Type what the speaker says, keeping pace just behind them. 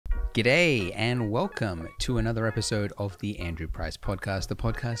G'day and welcome to another episode of the Andrew Price Podcast, the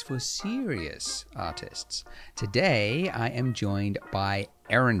podcast for serious artists. Today I am joined by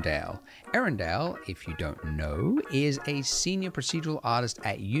Erindale. Erindale, if you don't know, is a senior procedural artist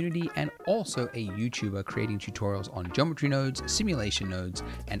at Unity and also a YouTuber creating tutorials on geometry nodes, simulation nodes,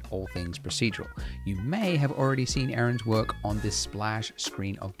 and all things procedural. You may have already seen Erin's work on this splash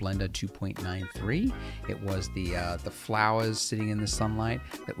screen of Blender 2.93. It was the flowers sitting in the sunlight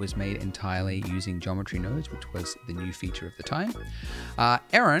that was made entirely using geometry nodes, which was the new feature of the time.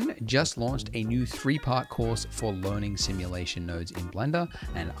 Erin just launched a new 3-part course for learning simulation nodes in Blender,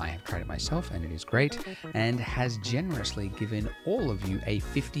 and I have tried it myself and it is great, and has generously given all of you a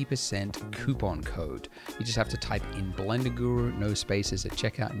 50% coupon code. You just have to type in Blender Guru, no spaces at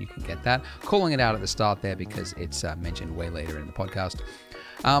checkout, and you can get that. Calling it out at the start there because it's mentioned way later in the podcast.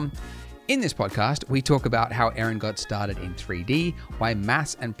 In this podcast, we talk about how Erin got started in 3D, why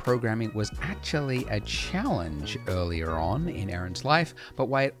maths and programming was actually a challenge earlier on in Erin's life, but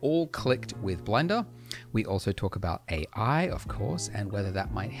why it all clicked with Blender. We also talk about AI, of course, and whether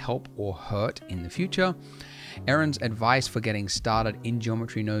that might help or hurt in the future. Erin's advice for getting started in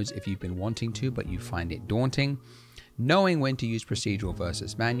geometry nodes if you've been wanting to, but you find it daunting. Knowing when to use procedural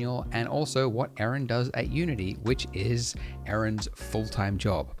versus manual, and also what Erin does at Unity, which is Erin's full-time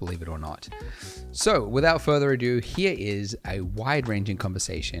job, believe it or not. So without further ado, here is a wide-ranging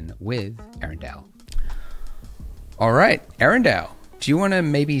conversation with Erindale. All right, Erindale, do you want to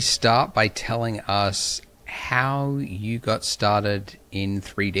maybe start by telling us how you got started in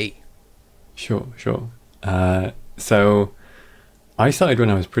 3D? Sure. So I started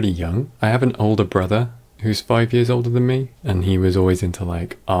when I was pretty young. I have an older brother who's 5 years older than me, and he was always into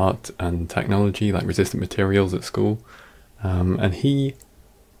like art and technology, like resistant materials at school. And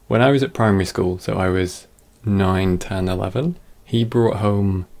when I was at primary school, so I was 9, 10, 11, he brought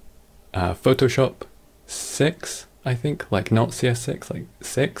home Photoshop 6, I think, like not CS6, like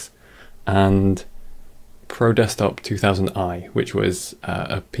 6, and Pro Desktop 2000i, which was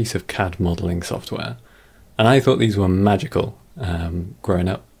a piece of CAD modeling software. And I thought these were magical growing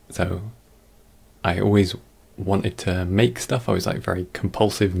up, so I always wanted to make stuff. I was like a very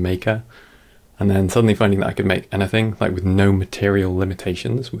compulsive maker. And then suddenly finding that I could make anything like with no material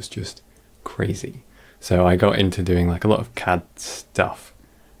limitations was just crazy. So I got into doing like a lot of CAD stuff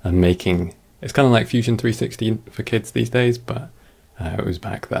and making, it's kind of like Fusion 360 for kids these days, but it was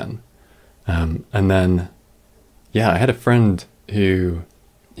back then. And then, yeah, I had a friend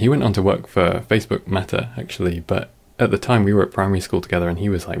he went on to work for Facebook Meta actually, but at the time we were at primary school together and he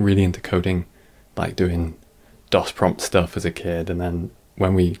was like really into coding, like doing DOS prompt stuff as a kid. And then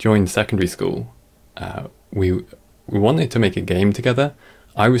when we joined secondary school, we wanted to make a game together.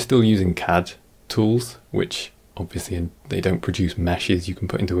 I was still using CAD tools, which obviously they don't produce meshes you can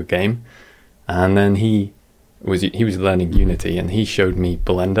put into a game. And then he was learning Unity and he showed me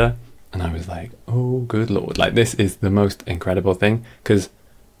Blender, and I was like, oh good lord, like this is the most incredible thing. Because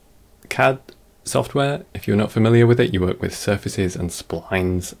CAD software, if you're not familiar with it, you work with surfaces and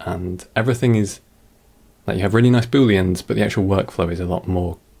splines, and everything is like you have really nice booleans, but the actual workflow is a lot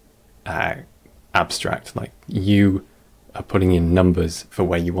more abstract. Like you are putting in numbers for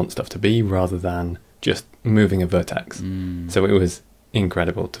where you want stuff to be rather than just moving a vertex. So it was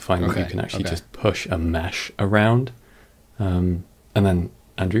incredible to find that you can actually just push a mesh around. And then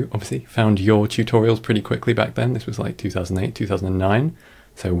Andrew obviously found your tutorials pretty quickly back then. This was like 2008, 2009.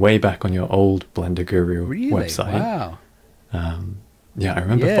 So way back on your old Blender Guru website. Wow. Yeah, I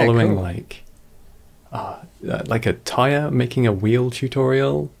remember following like a tire making a wheel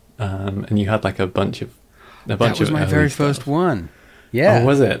tutorial, and you had like a bunch of That was my very first one. Yeah. Oh,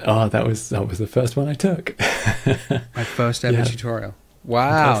 was it? Oh, that was the first one I took. My first ever tutorial.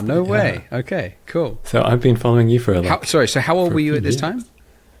 Wow, fantastic. No way. Okay, cool. So I've been following you for so how old were you at this time?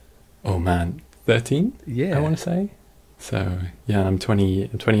 Oh man, 13? Yeah. I want to say. So yeah, I'm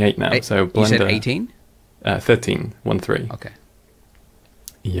 28 now. So Blender, you said 18? 13, 1-3. Okay.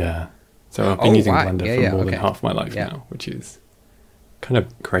 Yeah. So I've been using Blender for more than half my life now, which is kind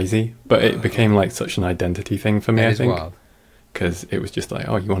of crazy. But it became like such an identity thing for me, I think. Because it was just like,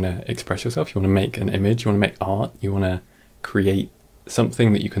 oh, you want to express yourself, you want to make an image, you want to make art, you want to create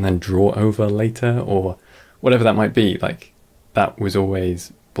something that you can then draw over later, or whatever that might be. Like that was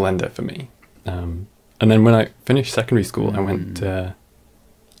always Blender for me. And then when I finished secondary school, I went to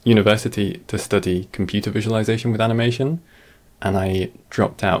university to study computer visualization with animation, and I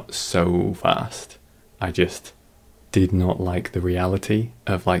dropped out so fast. I just did not like the reality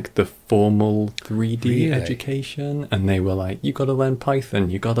of like the formal 3D education, and they were like, you got to learn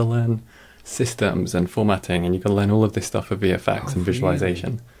Python, you got to learn systems and formatting, and you got to learn all of this stuff for VFX and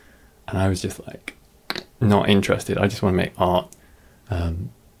visualization. And I was just like, not interested. I just want to make art.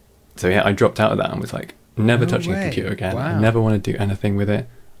 So yeah, I dropped out of that and was like, never touching a computer again. Wow. I never want to do anything with it.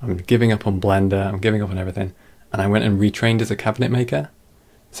 I'm giving up on Blender. I'm giving up on everything. And I went and retrained as a cabinet maker.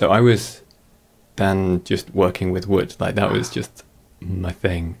 So I was then just working with wood. Like that was just my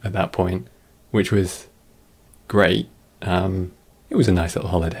thing at that point, which was great. It was a nice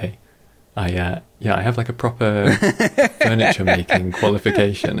little holiday. I have like a proper furniture making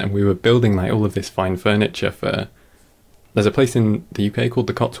qualification, and we were building like all of this fine furniture for. There's a place in the UK called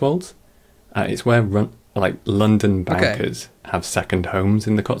the Cotswolds. It's where like London bankers have second homes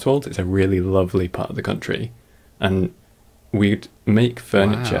in the Cotswolds. It's a really lovely part of the country, and we'd make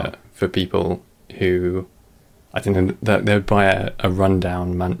furniture for people who, I think that they'd buy a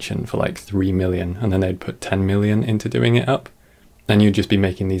rundown mansion for like 3 million, and then they'd put 10 million into doing it up. And you'd just be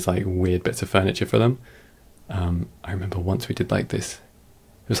making these like weird bits of furniture for them. I remember once we did like this,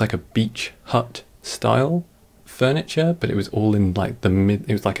 it was like a beach hut style furniture, but it was all in like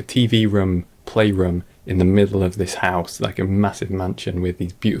it was like a TV room, playroom in the middle of this house, like a massive mansion with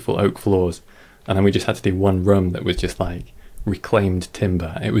these beautiful oak floors. And then we just had to do one room that was just like reclaimed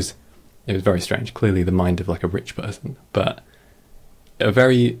timber. It was very strange, clearly the mind of like a rich person, but a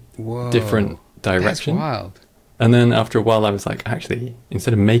very different direction. That's wild. And then after a while I was like, actually,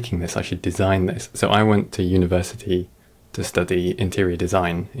 instead of making this, I should design this. So I went to university to study interior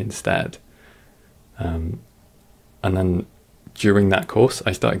design instead. And then during that course,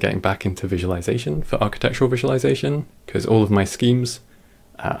 I started getting back into visualization for architectural visualization, because all of my schemes,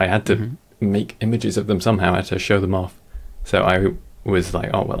 I had to make images of them somehow. I had to show them off. So I was like,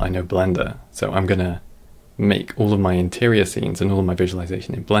 oh, well, I know Blender, so I'm going to make all of my interior scenes and all of my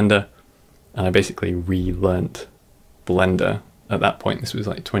visualization in Blender. And I basically relearnt Blender at that point. This was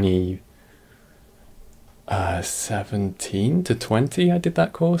like 2017 to 20 I did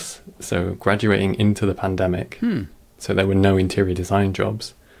that course. So graduating into the pandemic. So there were no interior design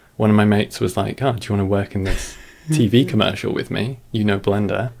jobs. One of my mates was like, oh, do you want to work in this TV commercial with me? You know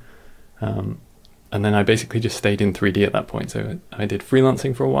Blender. And then I basically just stayed in 3D at that point. So I did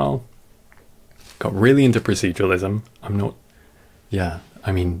freelancing for a while. Got really into proceduralism.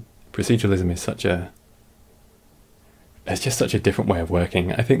 Proceduralism is it's just such a different way of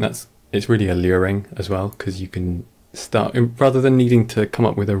working. I think it's really alluring as well, because you can start, rather than needing to come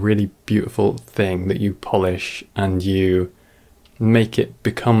up with a really beautiful thing that you polish and you make it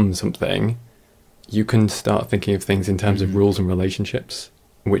become something, you can start thinking of things in terms of rules and relationships,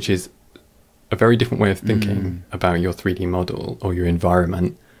 which is a very different way of thinking about your 3D model or your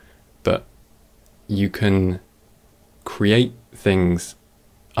environment. But you can create things.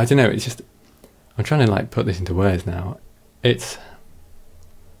 I don't know, it's just, I'm trying to like put this into words now. It's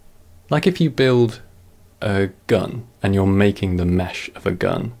like if you build a gun and you're making the mesh of a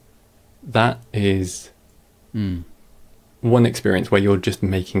gun, that is one experience where you're just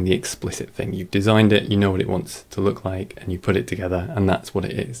making the explicit thing. You've designed it, you know what it wants to look like, and you put it together, and that's what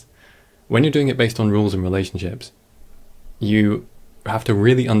it is. When you're doing it based on rules and relationships, you have to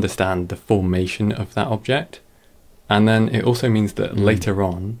really understand the formation of that object. And then it also means that later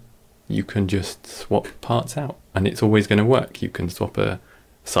on, you can just swap parts out, and it's always going to work. You can swap a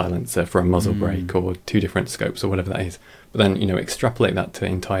silencer for a muzzle brake, or 2 different scopes, or whatever that is. But then, extrapolate that to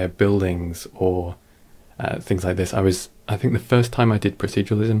entire buildings or things like this. I think the first time I did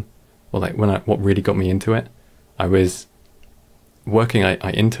proceduralism, or like what really got me into it, I was working.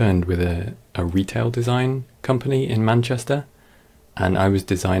 I interned with a retail design company in Manchester, and I was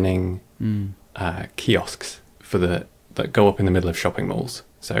designing kiosks that go up in the middle of shopping malls.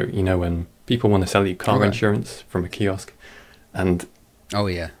 So, when people want to sell you car insurance from a kiosk, and so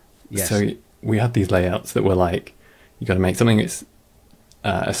we had these layouts that were like, you got to make something that's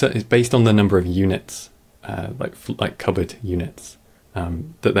it's based on the number of units, like cupboard units,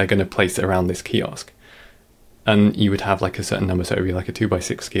 that they're going to place around this kiosk. And you would have like a certain number, so it would be like a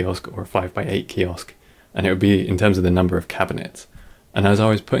 2x6 kiosk or a 5x8 kiosk, and it would be in terms of the number of cabinets. And as I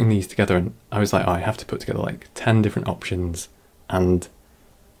was putting these together, and I was like, I have to put together like 10 different options and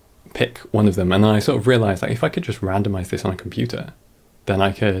pick one of them. And then I sort of realized, like, if I could just randomize this on a computer, then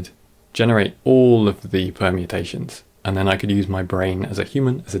I could generate all of the permutations, and then I could use my brain as a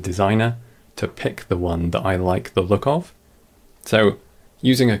human, as a designer, to pick the one that I like the look of. So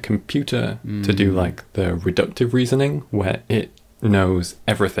using a computer to do like the reductive reasoning, where it knows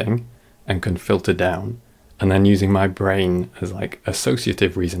everything and can filter down, and then using my brain as like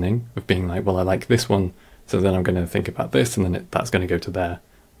associative reasoning of being like, well, I like this one, so then I'm going to think about this, and then that's going to go to there.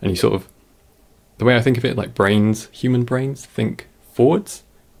 And you sort of, the way I think of it, like human brains think forwards.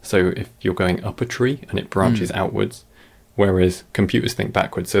 So if you're going up a tree and it branches outwards, whereas computers think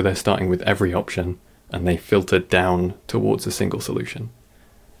backwards. So they're starting with every option and they filter down towards a single solution.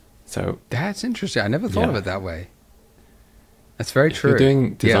 So that's interesting. I never thought of it that way. That's very true. If you're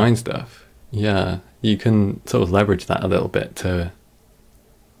doing design stuff, you can sort of leverage that a little bit to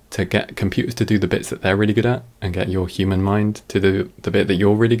get computers to do the bits that they're really good at and get your human mind to do the bit that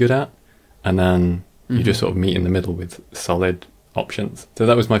you're really good at. And then you just sort of meet in the middle with solid options. So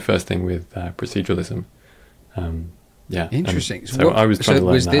that was my first thing with proceduralism. Interesting. So I was trying to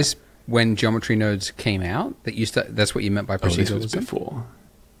learn was that. this when geometry nodes came out that that's what you meant by proceduralism?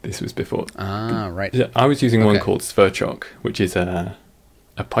 This was before. Ah, right. I was using one called Sverchok, which is a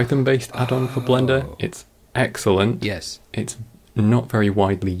Python-based add-on for Blender. It's excellent. Yes. It's not very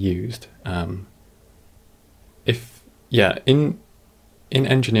widely used. In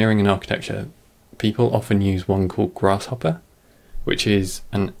engineering and architecture, people often use one called Grasshopper, which is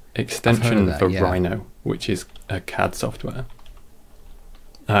an extension for Rhino, which is a CAD software.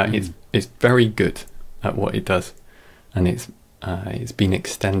 It's very good at what it does, and it's been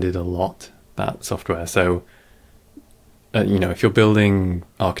extended a lot, that software. So if you're building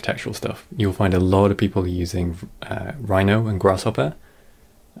architectural stuff, you'll find a lot of people using Rhino and Grasshopper.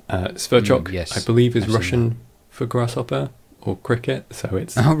 Sverchok, yes, I believe, is Russian for grasshopper or cricket. So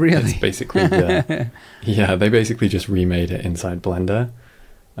it's really? It's basically they basically just remade it inside Blender,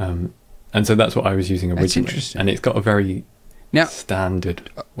 and so that's what I was using originally. That's interesting. And it's got a very standard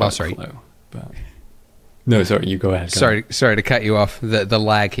workflow. But no, sorry, you go ahead. Sorry to cut you off. The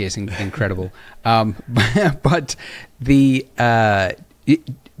lag here is incredible. But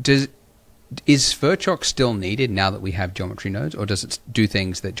is Sverchok still needed now that we have geometry nodes, or does it do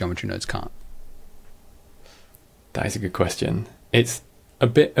things that geometry nodes can't? That is a good question. It's a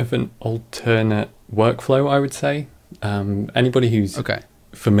bit of an alternate workflow, I would say. Anybody who's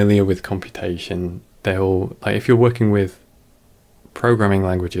familiar with computation, if you're working with programming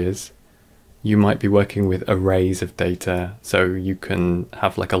languages, you might be working with arrays of data. So you can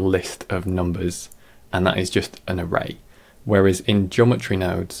have like a list of numbers, and that is just an array. Whereas in geometry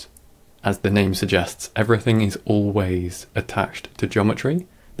nodes, as the name suggests, everything is always attached to geometry.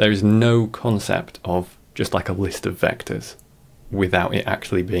 There is no concept of just like a list of vectors without it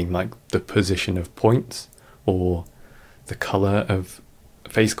actually being like the position of points or the color of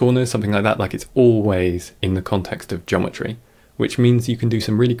face corners, something like that. Like, it's always in the context of geometry, which means you can do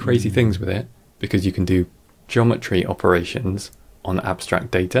some really crazy things with it, because you can do geometry operations on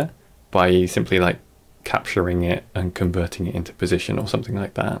abstract data by simply like capturing it and converting it into position or something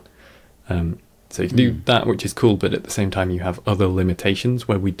like that. So you can do that, which is cool, but at the same time you have other limitations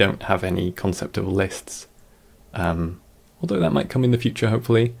where we don't have any concept of lists, although that might come in the future,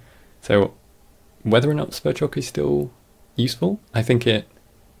 hopefully. So whether or not Sverchok is still useful, I think it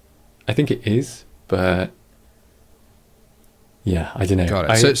is, but yeah, I don't know.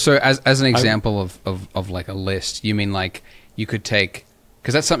 Got it. So as an example of like a list, you mean like you could take,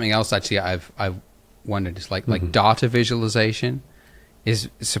 because that's something else actually I've wondered, is like data visualization is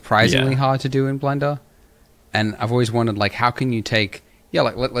surprisingly hard to do in Blender. And I've always wondered, like, how can you take,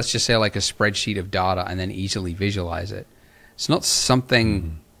 let's just say like a spreadsheet of data and then easily visualize it. It's not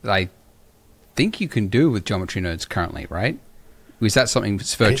something that I think you can do with geometry nodes currently, right? Is that something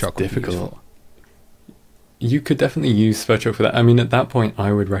Sverchok would be useful? You could definitely use Sverchok for that. I mean, at that point,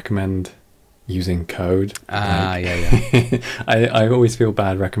 I would recommend using code. I always feel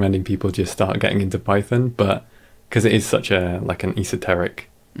bad recommending people just start getting into Python, but because it is such an esoteric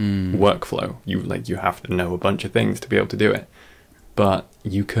workflow, you have to know a bunch of things to be able to do it. But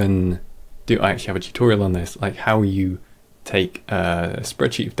you can do. I actually have a tutorial on this, like how you take a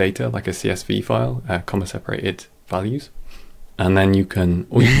spreadsheet of data, like a CSV file, comma separated values, and then you can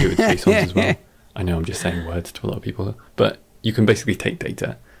do it with JSON as well. I know I'm just saying words to a lot of people, but you can basically take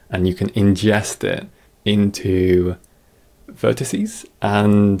data and you can ingest it into vertices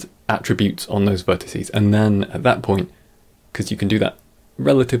and attributes on those vertices. And then at that point, because you can do that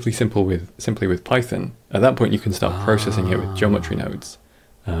relatively simply with Python, at that point you can start processing it with geometry nodes.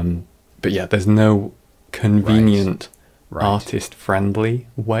 But yeah, there's no convenient artist-friendly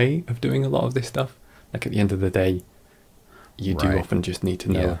way of doing a lot of this stuff. Like, at the end of the day, you do often just need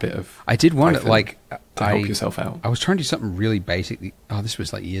to know a bit of I did wonder, Python like, to help yourself out. I was trying to do something really basic. Oh, this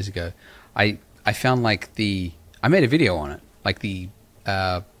was like years ago. I found like I made a video on it, like the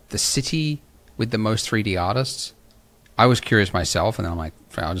city with the most 3D artists. I was curious myself, and then I'm like,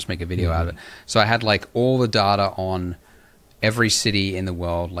 I'll just make a video out of it. So I had like all the data on every city in the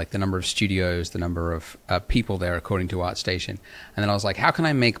world, like the number of studios, the number of people there according to ArtStation. And then I was like, how can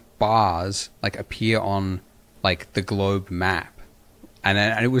I make bars like appear on like the globe map?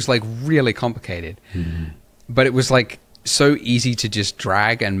 And it was like really complicated. But it was like, so easy to just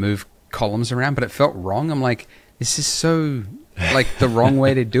drag and move columns around, but it felt wrong. I'm like, this is so like the wrong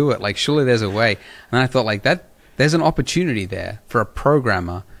way to do it. Like, surely there's a way. And I thought like that, there's an opportunity there for a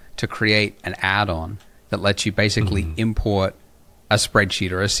programmer to create an add-on that lets you basically import a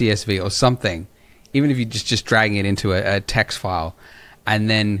spreadsheet or a CSV or something, even if you're just dragging it into a text file, and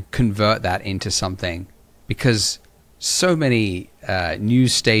then convert that into something. Because so many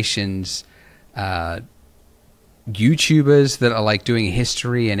news stations, YouTubers that are like doing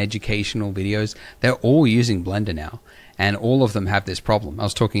history and educational videos, they're all using Blender now, and all of them have this problem. I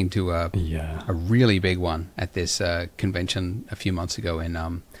was talking to a really big one at this convention a few months ago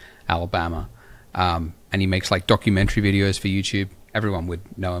in Alabama, and he makes like documentary videos for YouTube. Everyone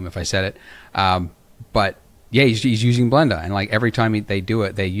would know him if I said it, but yeah, he's using Blender, and like every time they do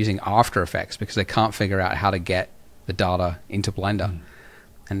it, they're using After Effects because they can't figure out how to get the data into Blender.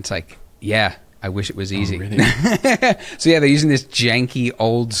 And it's like, yeah, I wish it was easy. Oh, really? So yeah, they're using this janky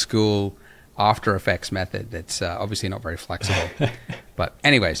old school After Effects method that's obviously not very flexible. But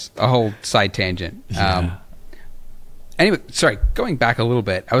anyways, a whole side tangent. Yeah. Anyway, sorry, going back a little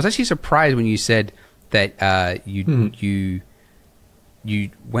bit, I was actually surprised when you said that you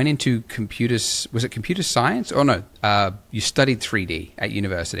went into computer science? Oh no, you studied 3D at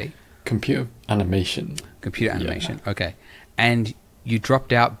university. Computer animation. Okay. And you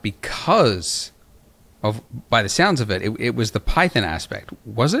dropped out because of, by the sounds of it, it was the Python aspect.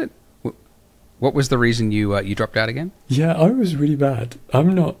 Was it? What was the reason you dropped out again? Yeah, I was really bad. I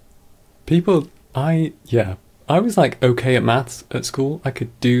was like okay at maths at school. I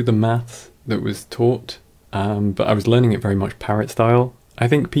could do the maths that was taught, but I was learning it very much parrot style. I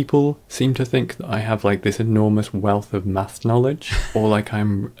think people seem to think that I have like this enormous wealth of maths knowledge, or like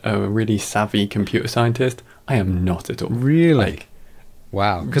I'm a really savvy computer scientist. I am not at all. Really? Like,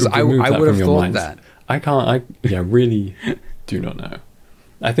 wow. Because I would have thought that. I really do not know.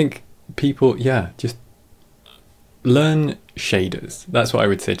 I think people, just learn shaders. That's what I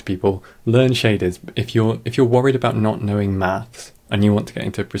would say to people. Learn shaders. If you're worried about not knowing maths and you want to get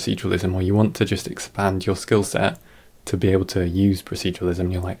into proceduralism, or you want to just expand your skill set to be able to use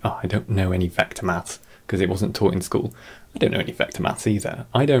proceduralism, you're like, oh, I don't know any vector maths because it wasn't taught in school. I don't know any vector maths either.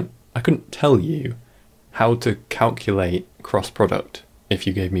 I couldn't tell you how to calculate cross product if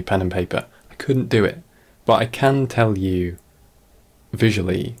you gave me pen and paper. I couldn't do it. But I can tell you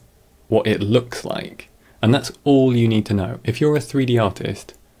visually what it looks like. And that's all you need to know. If you're a 3D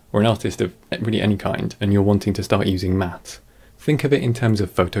artist, or an artist of really any kind, and you're wanting to start using maths, think of it in terms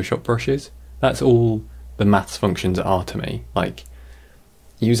of Photoshop brushes. That's all the maths functions are to me. Like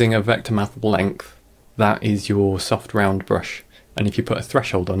using a vector math length, that is your soft round brush. And if you put a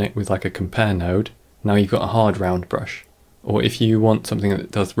threshold on it with like a compare node, now you've got a hard round brush. Or if you want something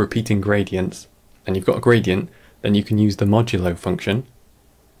that does repeating gradients, and you've got a gradient, then you can use the modulo function,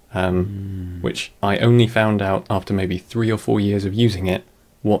 which I only found out after maybe 3 or 4 years of using it,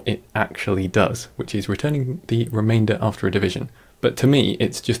 what it actually does, which is returning the remainder after a division. But to me,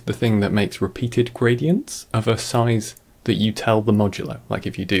 it's just the thing that makes repeated gradients of a size that you tell the modulo. Like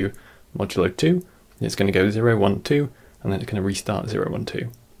if you do modulo 2, it's going to go 0, 1, 2, and then it's going to restart 0, 1,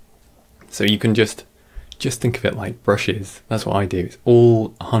 2. So you can just think of it like brushes. That's what I do. It's all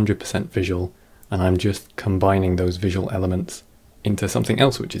 100% visual, and I'm just combining those visual elements into something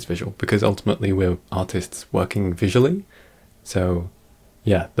else which is visual, because ultimately we're artists working visually. So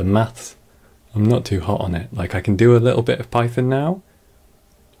yeah, the maths, I'm not too hot on it. Like I can do a little bit of Python now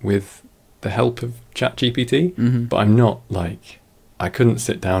with the help of ChatGPT, but I'm not like, I couldn't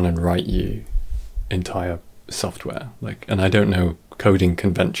sit down and write you entire software. Like, and I don't know coding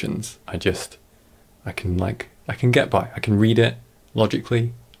conventions. I can get by. I can read it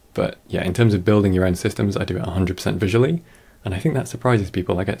logically, but yeah, in terms of building your own systems, I do it 100% visually. And I think that surprises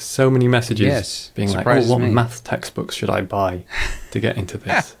people. I get so many messages being like, oh, what maths textbooks should I buy to get into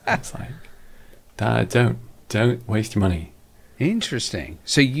this? It's like, don't waste your money. Interesting.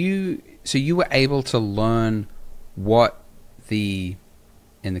 So you were able to learn what in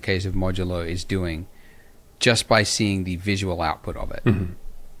the case of Modulo is doing just by seeing the visual output of it. Mm-hmm.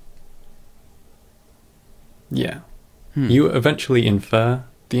 Yeah. You eventually infer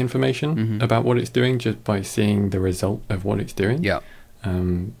the information about what it's doing just by seeing the result of what it's doing. Yeah.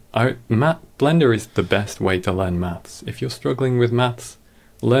 Blender is the best way to learn maths. If you're struggling with maths,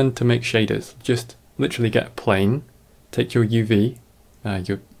 learn to make shaders. Just literally get a plane, take your UV,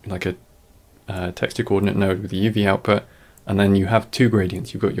 your like a texture coordinate node with a UV output, and then you have 2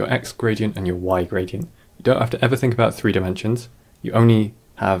 gradients. You've got your X gradient and your Y gradient. You don't have to ever think about 3 dimensions. You only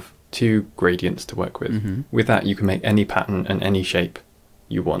have 2 gradients to work with. With that, you can make any pattern and any shape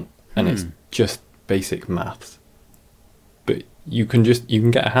you want, and it's just basic maths. but you can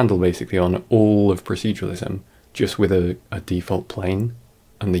get a handle basically on all of proceduralism just with a default plane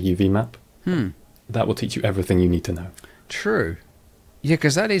and the UV map. That will teach you everything you need to know. True. Yeah,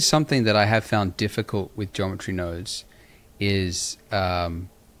 because that is something that I have found difficult with geometry nodes is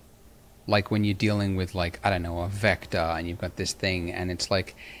like when you're dealing with, like, I don't know, a vector and you've got this thing and it's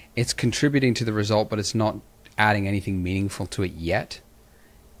like it's contributing to the result, but it's not adding anything meaningful to it yet.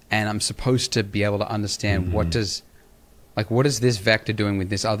 And I'm supposed to be able to understand what is this vector doing with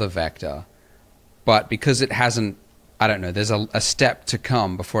this other vector? But because it hasn't, I don't know, there's a step to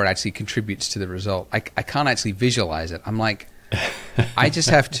come before it actually contributes to the result. I can't actually visualize it. I'm like, I just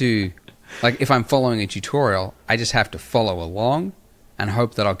have to, like, if I'm following a tutorial, I just have to follow along and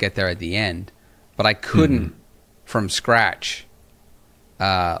hope that I'll get there at the end. But I couldn't, from scratch,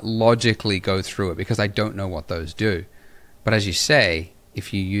 logically go through it because I don't know what those do. But as you say,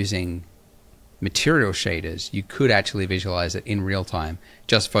 if you're using material shaders, you could actually visualize it in real time,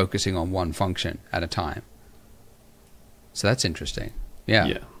 just focusing on one function at a time. So that's interesting.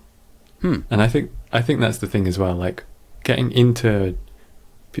 Yeah. And I think that's the thing as well, like getting into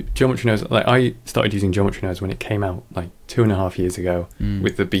geometry nodes. Like I started using geometry nodes when it came out like 2.5 years ago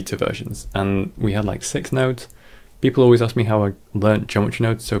with the beta versions, and we had like 6 nodes. People always ask me how I learned geometry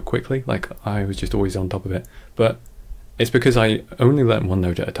nodes so quickly. Like I was just always on top of it, but it's because I only learned one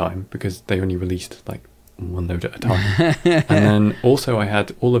node at a time because they only released like one node at a time. And then also I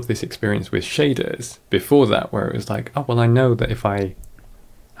had all of this experience with shaders before that where it was like, oh, well, I know that if I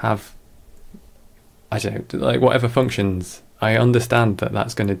have, I don't know, like whatever functions, I understand that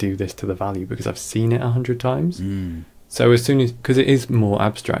that's going to do this to the value because I've seen it 100 times. So as soon as, because it is more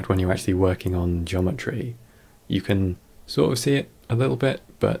abstract when you're actually working on geometry, you can sort of see it a little bit,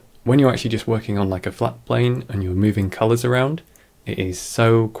 but when you're actually just working on like a flat plane and you're moving colors around, it is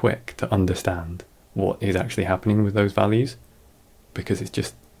so quick to understand what is actually happening with those values because it's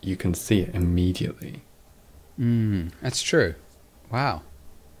just, you can see it immediately. That's true. Wow.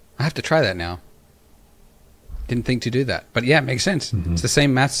 I have to try that now. Didn't think to do that, but yeah, it makes sense. It's the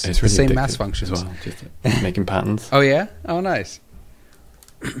same maths. It's really the same maths functions as well. Just making patterns. Oh yeah. Oh nice.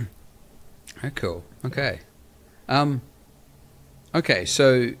 Oh, cool. Okay. Okay.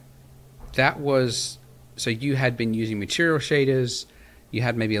 So that was. So you had been using material shaders. You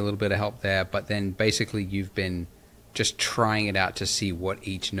had maybe a little bit of help there, but then basically you've been just trying it out to see what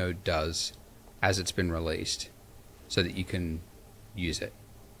each node does as it's been released, so that you can use it.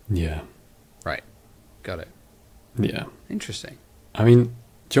 Yeah. Right. Got it. Yeah. Interesting. I mean,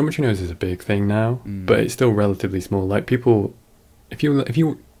 geometry nodes is a big thing now, but it's still relatively small. Like people, if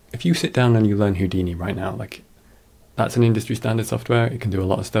you sit down and you learn Houdini right now, like that's an industry standard software. It can do a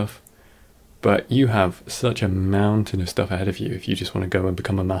lot of stuff, but you have such a mountain of stuff ahead of you if you just want to go and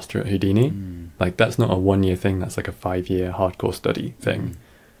become a master at Houdini. Like that's not a 1-year thing. That's like a 5-year hardcore study thing.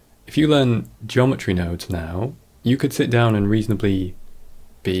 If you learn geometry nodes now, you could sit down and reasonably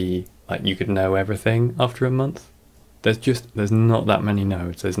be like, you could know everything after a month. There's not that many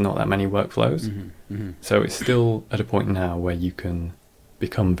nodes. There's not that many workflows. So it's still at a point now where you can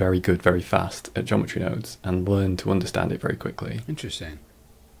become very good, very fast at geometry nodes and learn to understand it very quickly. Interesting.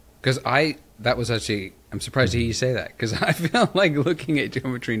 Because I'm surprised to hear you say that, because I feel like looking at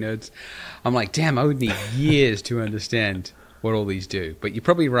geometry nodes, I'm like, damn, I would need years to understand what all these do. But you're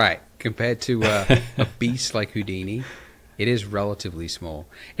probably right. Compared to a beast like Houdini, it is relatively small.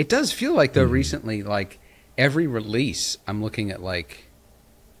 It does feel like, though, recently, like, every release, I'm looking at, like,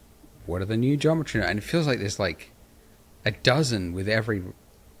 what are the new geometry nodes? And it feels like there's, like, a dozen with every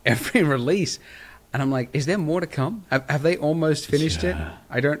release. And I'm like, is there more to come? Have they almost finished it?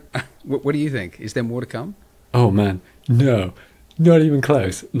 I don't... What do you think? Is there more to come? Oh, man. No. Not even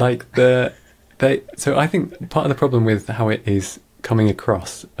close. Like, so I think part of the problem with how it is coming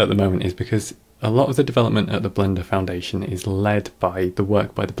across at the moment is because a lot of the development at the Blender Foundation is led by the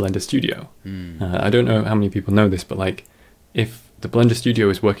work by the Blender Studio. I don't know how many people know this, but like, if the Blender Studio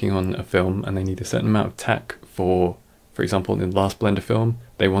is working on a film and they need a certain amount of tech for example, in the last Blender film,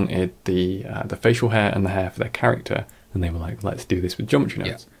 they wanted the facial hair and the hair for their character, and they were like, let's do this with geometry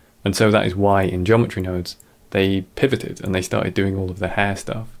nodes. Yeah. And so that is why in geometry nodes, they pivoted and they started doing all of the hair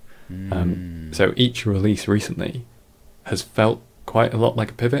stuff. So each release recently has felt quite a lot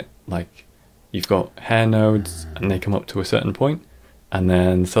like a pivot. Like, you've got hair nodes and they come up to a certain point, and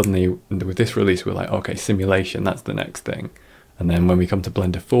then suddenly with this release we're like, okay, simulation, that's the next thing. And then when we come to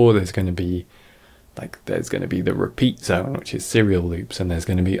Blender 4, there's going to be the repeat zone, which is serial loops, and there's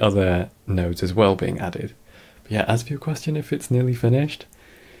going to be other nodes as well being added. But yeah, as for your question, if it's nearly finished,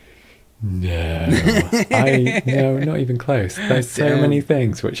 no, not even close. There's so many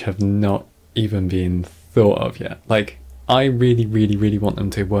things which have not even been thought of yet. Like, I really, really, really want them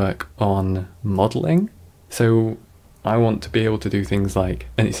to work on modeling. So I want to be able to do things like,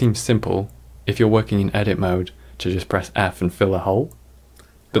 and it seems simple, if you're working in edit mode, to just press F and fill a hole.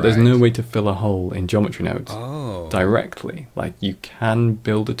 But there's no way to fill a hole in geometry nodes directly. Like, you can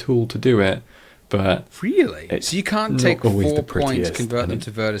build a tool to do it, but... Really? So you can't take 4 points, convert them to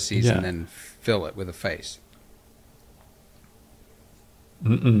vertices, yeah. and then fill it with a face?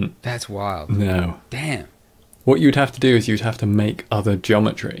 Mm-mm. That's wild. No. Damn. What you'd have to do is you'd have to make other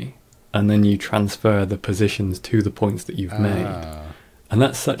geometry, and then you transfer the positions to the points that you've made. And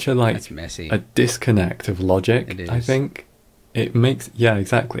that's such a, like, that's messy. a disconnect of logic, It is. I think. It makes... Yeah,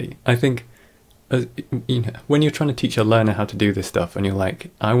 exactly. I think, you know, when you're trying to teach a learner how to do this stuff, and you're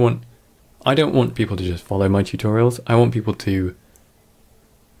like, I don't want people to just follow my tutorials. I want people to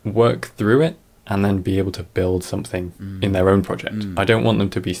work through it and then be able to build something in their own project. I don't want them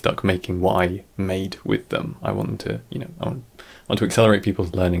to be stuck making what I made with them. I want them to, you know, I want to accelerate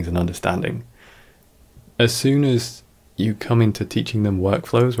people's learnings and understanding. As soon as you come into teaching them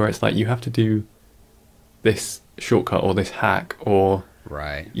workflows where it's like you have to do this shortcut or this hack, or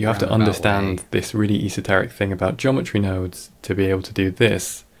you have to understand this really esoteric thing about geometry nodes to be able to do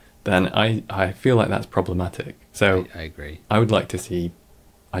this, then I feel like that's problematic. So I agree. I would like to see,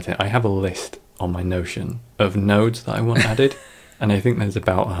 I have a list on my Notion of nodes that I want added, and I think there's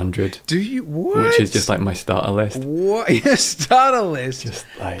about 100. Do you? What? Which is just like my starter list. What? Your starter list? Just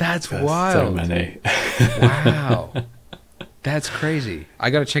like, that's there's wild. so many. Wow. That's crazy.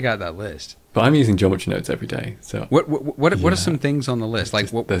 I got to check out that list. But I'm using geometry nodes every day. So what are some things on the list? Like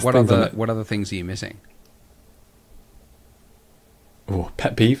what other things are you missing? Oh,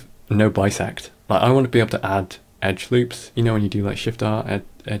 pet peeve, no bisect. Like, I want to be able to add edge loops. You know, when you do like Shift R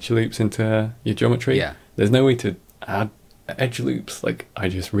edge loops into your geometry. Yeah. There's no way to add edge loops. Like, I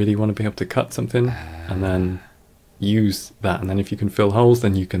just really want to be able to cut something and then use that. And then if you can fill holes,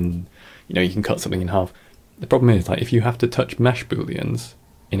 then you can cut something in half. The problem is, like, if you have to touch mesh booleans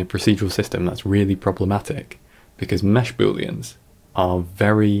in a procedural system, that's really problematic, because mesh booleans are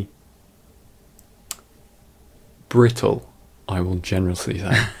very brittle, I will generously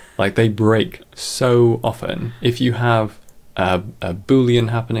say. Like, they break so often. If you have a boolean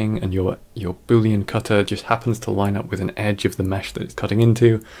happening and your boolean cutter just happens to line up with an edge of the mesh that it's cutting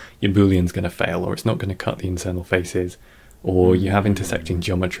into, your boolean's going to fail, or it's not going to cut the internal faces, or you have intersecting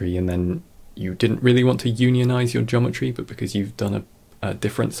geometry and then you didn't really want to unionize your geometry, but because you've done a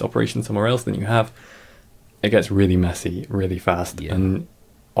difference operation somewhere else than you have, it gets really messy really fast and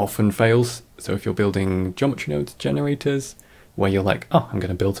often fails. So if you're building geometry nodes generators where you're like, oh, I'm going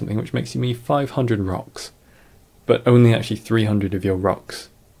to build something which makes me 500 rocks, but only actually 300 of your rocks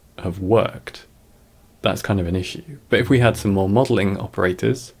have worked, that's kind of an issue. But if we had some more modeling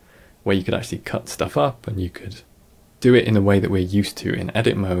operators where you could actually cut stuff up and you could do it in the way that we're used to in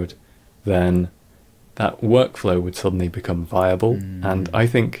edit mode, then that workflow would suddenly become viable. And I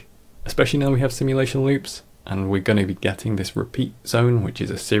think, especially now we have simulation loops and we're going to be getting this repeat zone, which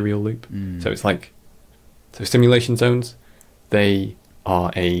is a serial loop. So it's like, so simulation zones, they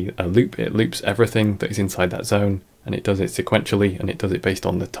are a loop. It loops everything that is inside that zone, and it does it sequentially, and it does it based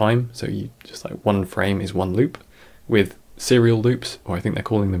on the time. So you just, like, one frame is one loop. With serial loops, or I think they're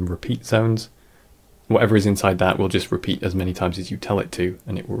calling them repeat zones, whatever is inside that will just repeat as many times as you tell it to,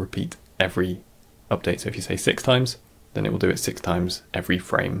 and it will repeat every update. So if you say 6 times, then it will do it 6 times every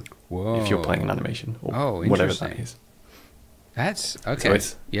frame. Whoa. If you're playing an animation or whatever that is. That's okay. So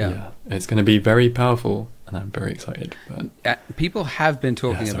it's, it's going to be very powerful, and I'm very excited. But people have been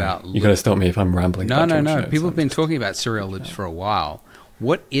talking about... You got to stop me if I'm rambling. No. People have been talking about serial loops for a while.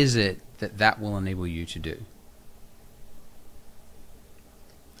 What is it that will enable you to do?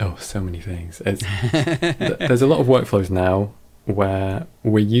 Oh, so many things. There's a lot of workflows now where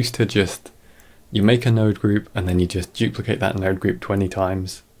we're used to just, you make a node group and then you just duplicate that node group 20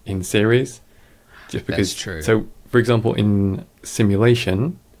 times in series. Just because. That's true. So, for example, in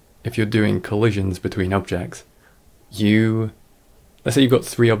simulation, if you're doing collisions between objects, let's say you've got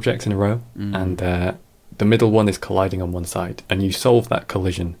 3 objects in a row, and the middle one is colliding on one side, and you solve that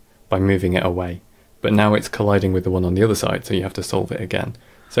collision by moving it away. But now it's colliding with the one on the other side, so you have to solve it again.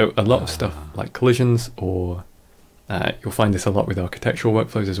 So a lot of stuff like collisions, or you'll find this a lot with architectural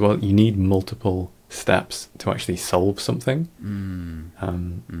workflows as well, you need multiple steps to actually solve something.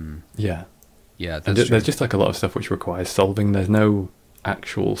 Yeah, that's true. There's just like a lot of stuff which requires solving. There's no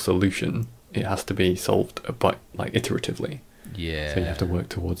actual solution. It has to be solved by, like, iteratively. Yeah. So you have to work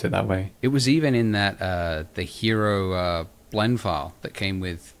towards it that way. It was even in that the hero blend file that came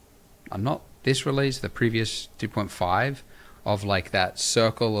with, not this release, the previous 2.5, of like that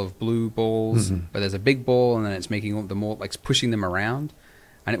circle of blue balls where there's a big ball and then it's making all the more like pushing them around.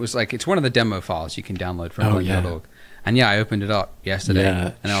 And it was like, it's one of the demo files you can download from blend.org. And yeah, I opened it up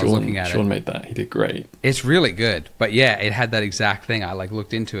yesterday and I was looking at it. Sean made that. He did great. It's really good. But yeah, it had that exact thing. I like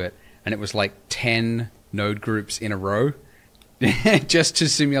looked into it and it was like 10 node groups in a row just to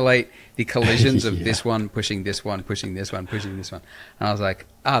simulate the collisions of this one pushing this one, pushing this one, pushing this one. And I was like,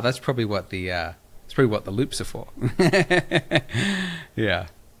 that's probably what the loops are for. Yeah.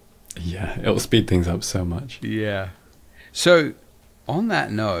 Yeah, it'll speed things up so much. Yeah. So on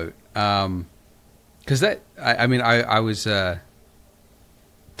that note, because I was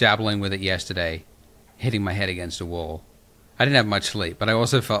dabbling with it yesterday, hitting my head against a wall. I didn't have much sleep, but I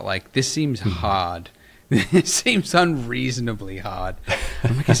also felt like this seems hard. It seems unreasonably hard.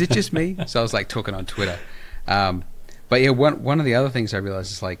 I'm like, is it just me? So I was like talking on Twitter. But yeah, one of the other things I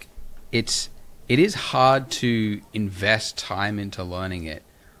realized is like, it is hard to invest time into learning it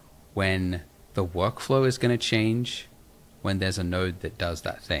when the workflow is going to change when there's a node that does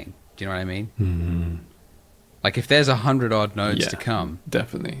that thing. Do you know what I mean? Mm-hmm. Like if there's 100 odd nodes to come,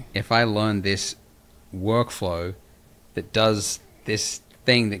 definitely. If I learn this workflow that does this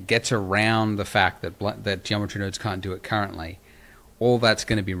thing that gets around the fact that geometry nodes can't do it currently, all that's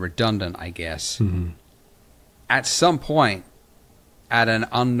going to be redundant, I guess. Mm-hmm. At some point, at an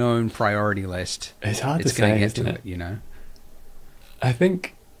unknown priority list, it's hard to say, going to get isn't to it? it, you know? I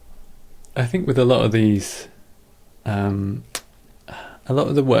think with a lot of these, a lot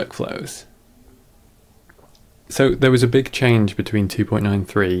of the workflows. So there was a big change between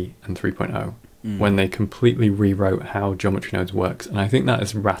 2.93 and 3.0 when they completely rewrote how geometry nodes works, and I think that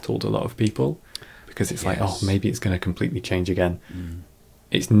has rattled a lot of people because it's like, oh, maybe it's going to completely change again.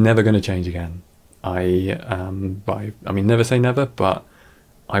 It's never going to change again. I mean, never say never, but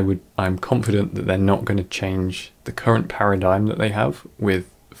I'm confident that they're not going to change the current paradigm that they have with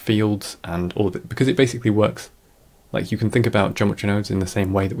fields and all of it, because it basically works. Like, you can think about geometry nodes in the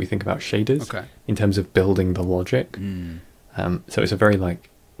same way that we think about shaders in terms of building the logic. So it's a very like,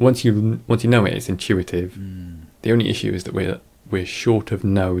 once you know it, it's intuitive. The only issue is that we're short of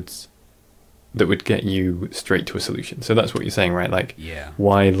nodes that would get you straight to a solution. So that's what you're saying, right? Like,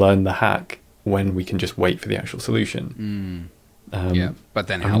 why learn the hack when we can just wait for the actual solution? But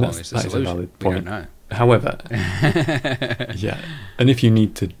then how long is the solution? Is a valid point. We don't know. However, and if you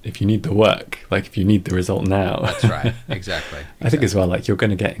need the work, like if you need the result now, that's right, exactly. I think as well, like you're going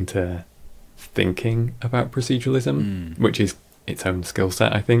to get into thinking about proceduralism, which is its own skill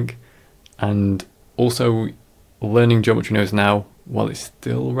set, I think, and also learning geometry nodes now, while it's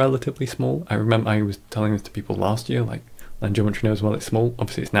still relatively small. I remember I was telling this to people last year, like, learn geometry nodes while it's small.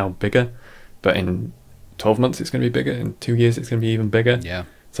 Obviously, it's now bigger, but in 12 months it's going to be bigger. In 2 years it's going to be even bigger. Yeah.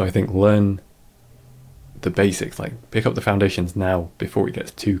 So I think learn the basics, like pick up the foundations now before it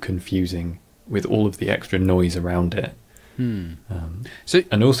gets too confusing with all of the extra noise around it.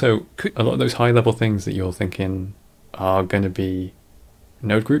 And also a lot of those high level things that you're thinking are going to be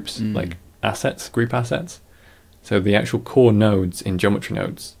node groups, like assets, group assets. So the actual core nodes in geometry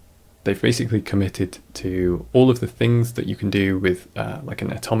nodes, they've basically committed to all of the things that you can do with like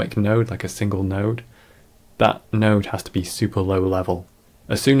an atomic node, like a single node. That node has to be super low level.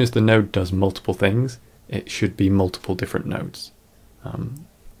 As soon as the node does multiple things, it should be multiple different nodes.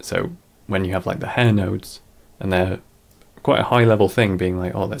 So when you have like the hair nodes, and they're quite a high level thing, being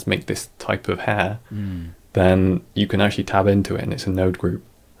like, oh, let's make this type of hair, then you can actually tab into it and it's a node group.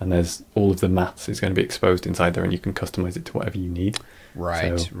 And there's all of the maths is going to be exposed inside there, and you can customize it to whatever you need.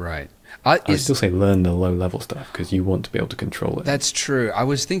 Right. I still say learn the low level stuff because you want to be able to control it. That's true. I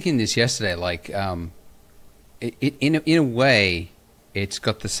was thinking this yesterday, like, in a way, it's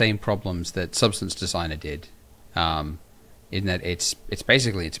got the same problems that Substance Designer did, in that it's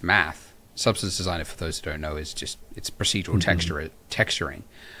basically it's math. Substance Designer, for those who don't know, is just it's procedural texturing,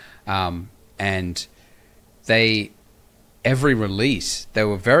 and every release they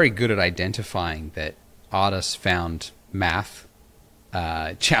were very good at identifying that artists found math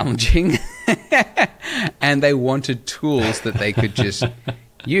challenging, and they wanted tools that they could just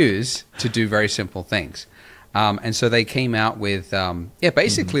use to do very simple things. And so they came out with,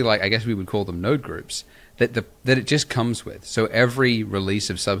 basically, like, I guess we would call them node groups that it just comes with. So every release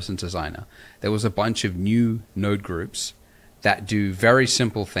of Substance Designer, there was a bunch of new node groups that do very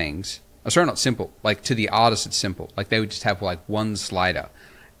simple things. Oh, sorry, not simple. Like, to the artist, it's simple. Like, they would just have like one slider,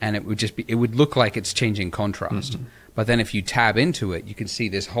 and it would look like it's changing contrast. But then if you tab into it, you can see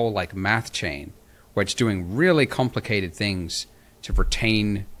this whole like math chain where it's doing really complicated things to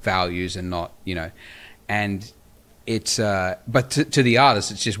retain values and not, and it's, but to the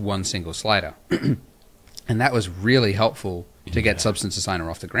artist, it's just one single slider. And that was really helpful to get Substance Designer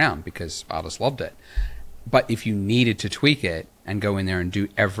off the ground because artists loved it. But if you needed to tweak it and go in there and do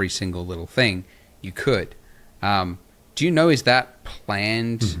every single little thing, you could. Do you know, is that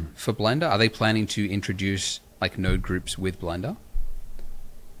planned for Blender? Are they planning to introduce like node groups with Blender?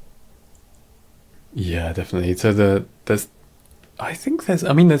 Yeah, definitely. So there's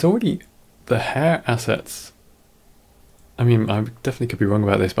already the hair assets. I mean, I definitely could be wrong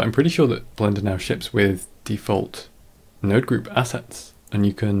about this, but I'm pretty sure that Blender now ships with default node group assets, and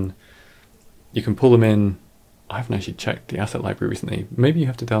you can pull them in. I haven't actually checked the asset library recently. Maybe you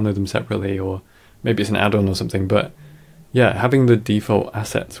have to download them separately, or maybe it's an add-on or something. But yeah, having the default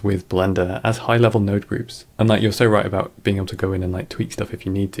assets with Blender as high-level node groups, and like you're so right about being able to go in and like tweak stuff if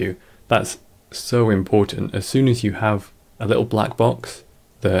you need to. That's so important. As soon as you have a little black box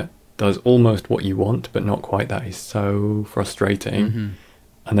that does almost what you want, but not quite, that is so frustrating.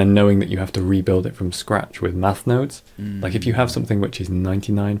 And then knowing that you have to rebuild it from scratch with math nodes. Like if you have something which is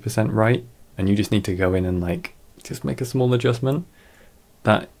 99% right, and you just need to go in and like just make a small adjustment,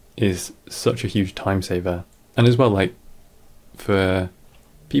 that is such a huge time saver. And as well, like for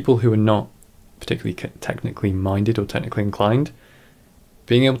people who are not particularly technically minded or technically inclined,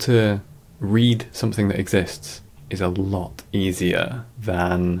 being able to read something that exists is a lot easier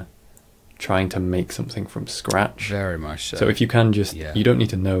than trying to make something from scratch. Very much so. So if you can just, you don't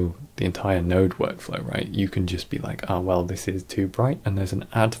need to know the entire node workflow, right? You can just be like, oh, well, this is too bright and there's an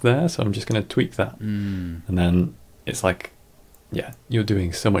add there, so I'm just going to tweak that. And then it's like, yeah, you're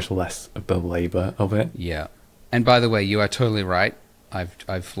doing so much less of the labor of it. Yeah. And by the way, you are totally right. I've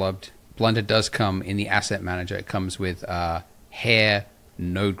flubbed. Blender does come in the asset manager. It comes with hair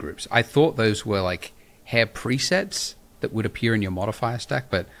node groups. I thought those were like hair presets that would appear in your modifier stack,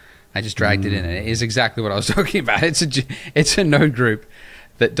 but I just dragged it in, and it is exactly what I was talking about. It's a node group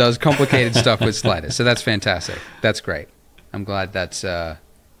that does complicated stuff with sliders. So that's fantastic. That's great. I'm glad that's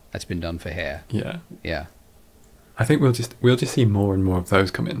been done for hair. Yeah. Yeah. I think we'll just see more and more of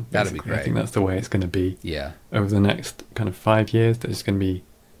those come in. That'd be great. I think that's the way it's going to be. Yeah. Over the next kind of 5 years, there's going to be,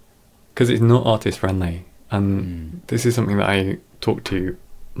 because it's not artist friendly, and this is something that I talk to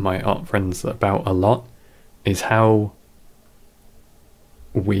my art friends about a lot, is how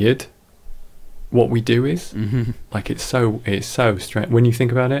weird what we do is. Like it's so strange when you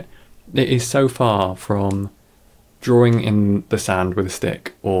think about it. It is so far from drawing in the sand with a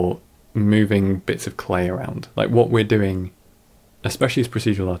stick or moving bits of clay around. Like what we're doing, especially as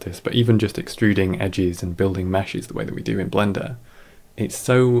procedural artists, but even just extruding edges and building meshes the way that we do in Blender, it's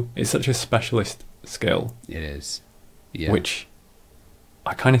such a specialist skill. It is. Yeah. Which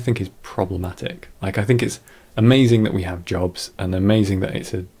I kind of think is problematic. Like I think it's amazing that we have jobs and amazing that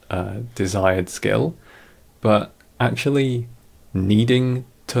it's a desired skill, but actually needing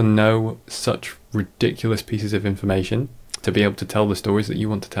to know such ridiculous pieces of information to be able to tell the stories that you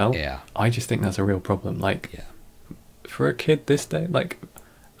want to tell, I just think that's a real problem. Like for a kid this day, like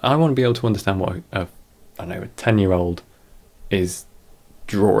I want to be able to understand what a 10-year-old is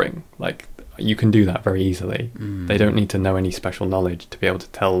drawing. Like you can do that very easily. They don't need to know any special knowledge to be able to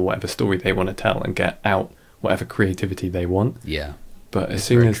tell whatever story they want to tell and get out whatever creativity they want. Yeah. But as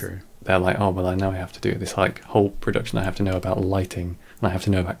soon as they're like, oh, well, I know I have to do this like whole production. I have to know about lighting, and I have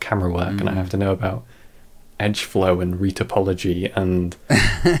to know about camera work, and I have to know about edge flow and retopology and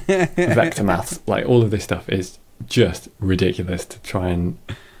vector maths. Like all of this stuff is just ridiculous to try and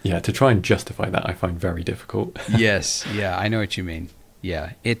justify that. I find very difficult. Yes. Yeah. I know what you mean.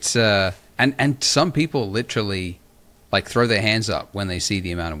 Yeah. It's and some people literally like throw their hands up when they see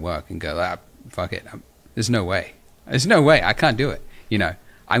the amount of work and go, fuck it. There's no way. I can't do it. You know,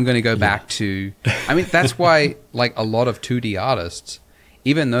 I'm going to go back to, I mean, that's why like a lot of 2D artists,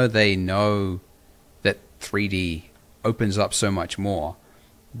 even though they know that 3D opens up so much more,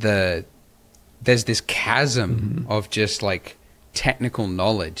 there's this chasm of just like technical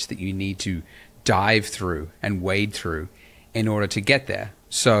knowledge that you need to dive through and wade through in order to get there.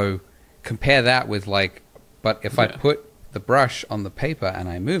 So compare that with like, but if I put the brush on the paper and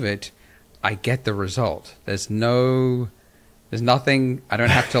I move it, I get the result. There's nothing, I don't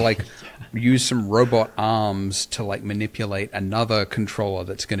have to like use some robot arms to like manipulate another controller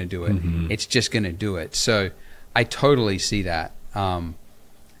that's going to do it. It's just going to do it. So I totally see that. And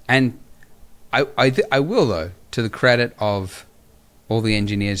I will though, to the credit of all the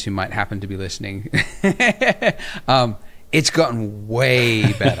engineers who might happen to be listening, it's gotten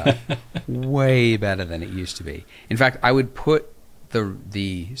way better, way better than it used to be. In fact, I would put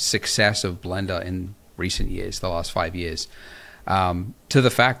the success of Blender in recent years, the last 5 years, to the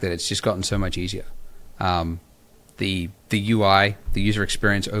fact that it's just gotten so much easier. The UI, the user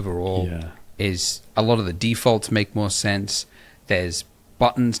experience overall, is a lot of the defaults make more sense. There's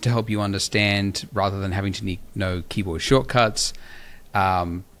buttons to help you understand rather than having to know keyboard shortcuts.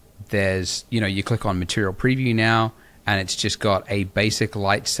 There's, you click on Material Preview now, and it's just got a basic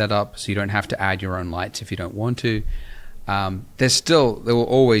light setup, so you don't have to add your own lights if you don't want to. There will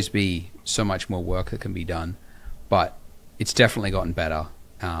always be so much more work that can be done, but it's definitely gotten better.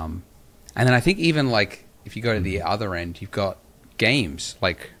 And then I think even like if you go to the other end, you've got games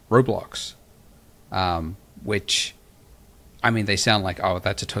like Roblox, which, I mean, they sound like, oh,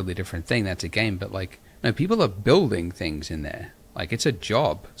 that's a totally different thing. That's a game. But like, no, people are building things in there. Like, it's a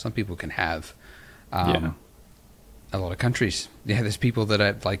job some people can have. A lot of countries. Yeah, there's people that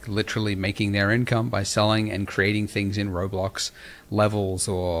are like literally making their income by selling and creating things in Roblox levels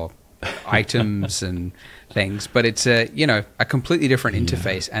or items and things. But it's a completely different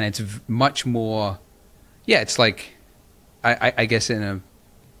interface, and it's much more. Yeah, it's like, I guess in a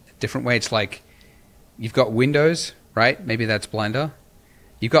different way, it's like you've got Windows, right? Maybe that's Blender.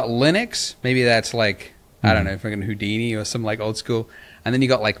 You've got Linux. Maybe that's like, I don't know, fucking Houdini or some like old school. And then you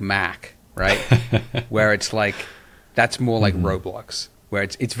got like Mac, right? Where it's like, that's more like Roblox, where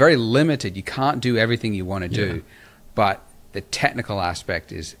it's very limited. You can't do everything you want to do, but the technical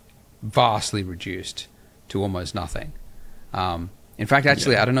aspect is vastly reduced to almost nothing. In fact,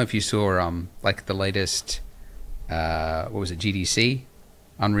 actually, I don't know if you saw like the latest, what was it, GDC?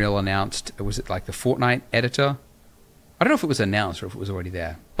 Unreal announced, was it like the Fortnite editor? I don't know if it was announced or if it was already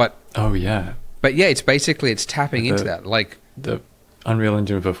there, but yeah, it's basically, it's tapping into that, like the Unreal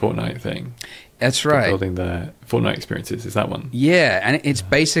Engine for Fortnite thing. That's right. Building the Fortnite experiences, is that one? Yeah, and it's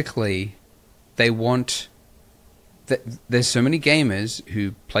basically, they want, there's so many gamers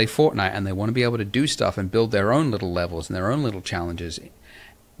who play Fortnite and they want to be able to do stuff and build their own little levels and their own little challenges,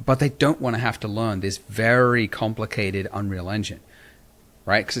 but they don't want to have to learn this very complicated Unreal Engine,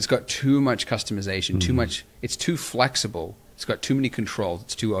 right? Because it's got too much customization, too much, it's too flexible, it's got too many controls,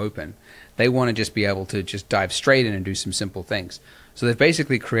 it's too open. They want to just be able to just dive straight in and do some simple things. So they've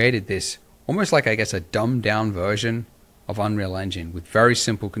basically created this, almost like, I guess, a dumbed-down version of Unreal Engine with very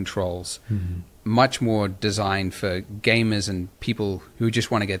simple controls, much more designed for gamers and people who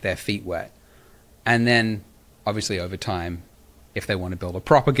just want to get their feet wet. And then, obviously, over time, if they want to build a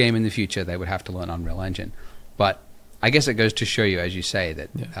proper game in the future, they would have to learn Unreal Engine. But I guess it goes to show you, as you say, that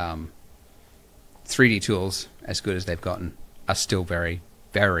 3D tools, as good as they've gotten, are still very,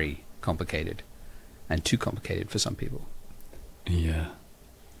 very complicated, and too complicated for some people. Yeah.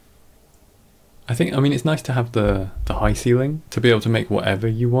 I mean, it's nice to have the high ceiling, to be able to make whatever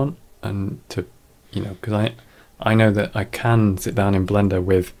you want, and to, because I know that I can sit down in Blender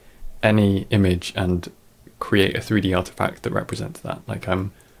with any image and create a 3D artifact that represents that.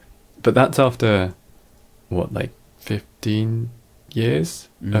 But that's after, what, like 15 years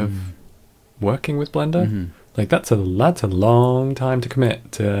of working with Blender? Like, that's a long time to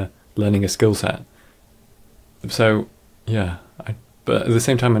commit to learning a skill set. So, yeah. But at the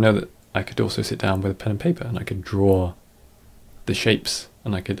same time, I know that I could also sit down with a pen and paper and I could draw the shapes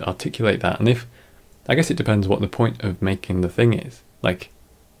and I could articulate that. And I guess it depends what the point of making the thing is. Like,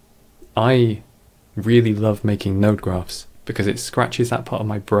 I really love making node graphs because it scratches that part of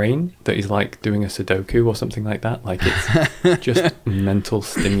my brain that is like doing a Sudoku or something like that. Like, it's just mental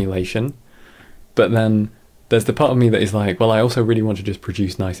stimulation. But then there's the part of me that is like, well, I also really want to just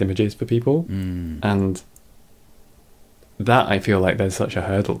produce nice images for people. And that, I feel like there's such a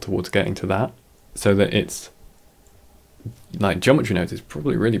hurdle towards getting to that, so that it's like geometry nodes is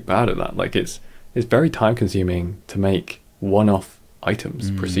probably really bad at that. Like, it's very time consuming to make one-off items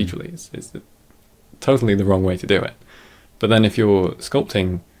procedurally. It's totally the wrong way to do it. But then if you're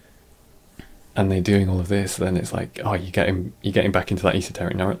sculpting and they're doing all of this, then it's like, oh, you're getting back into that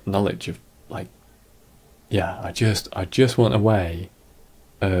esoteric knowledge of like, yeah, I just want a way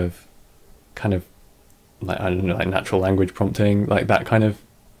of kind of, like, I don't know, like natural language prompting, like that kind of,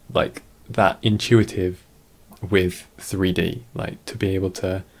 like that intuitive with 3D, like to be able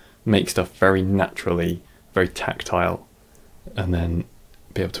to make stuff very naturally, very tactile, and then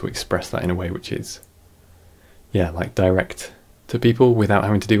be able to express that in a way which is, yeah, like direct to people without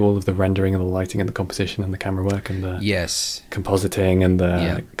having to do all of the rendering and the lighting and the composition and the camera work and the compositing and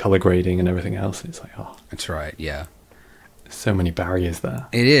the color grading and everything else. It's like, oh, that's right. Yeah. So many barriers there.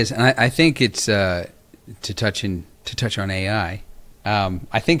 It is. And I think it's, to touch on AI,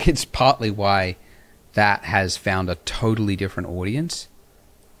 I think it's partly why that has found a totally different audience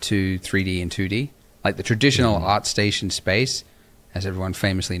to 3D and 2D. Like the traditional ArtStation space, as everyone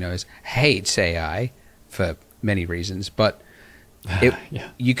famously knows, hates AI for many reasons, but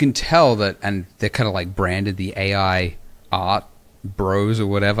you can tell that, and they're kind of like branded the AI art bros or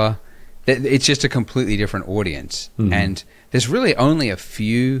whatever, it's just a completely different audience. And there's really only a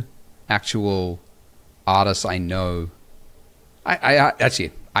few actual artists I know.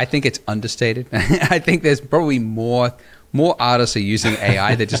 I think it's understated. I think there's probably more artists are using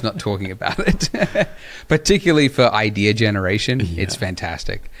AI. They're just not talking about it. Particularly for idea generation, it's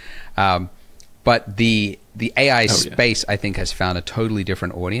fantastic. But the AI space, I think, has found a totally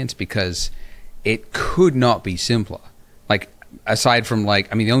different audience because it could not be simpler. Like, aside from the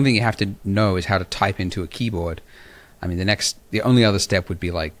only thing you have to know is how to type into a keyboard. I mean, the only other step would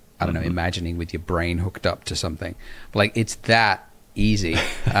be like, I don't know, imagining with your brain hooked up to something. But like, it's that easy.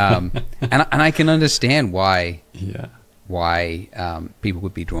 And I can understand why people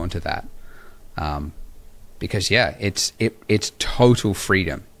would be drawn to that. Because it's total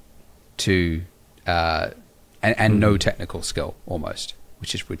freedom to and no technical skill almost,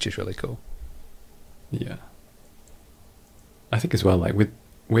 which is really cool. Yeah. I think as well, like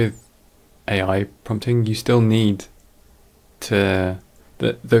with AI prompting, you still need to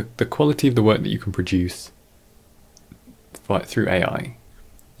the quality of the work that you can produce through AI.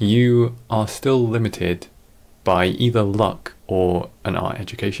 You are still limited by either luck or an art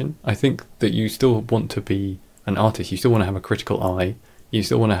education. I think that you still want to be an artist. You still want to have a critical eye. You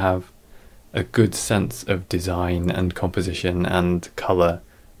still want to have a good sense of design and composition and color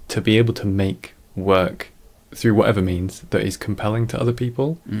to be able to make work through whatever means that is compelling to other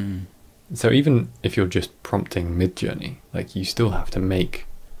people. So even if you're just prompting Midjourney, like, you still have to make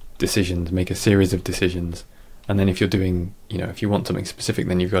decisions, make a series of decisions. And then if you're doing, if you want something specific,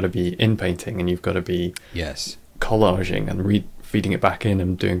 then you've got to be in painting and you've got to be collaging and feeding it back in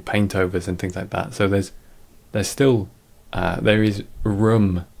and doing paint overs and things like that. So there's still there is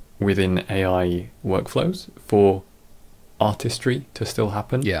room within AI workflows for artistry to still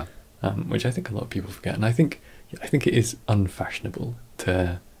happen. Which I think a lot of people forget, and I think it is unfashionable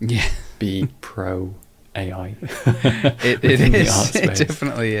to be pro AI. It is. It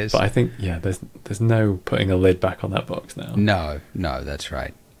definitely is. But I think there's no putting a lid back on that box now. No, that's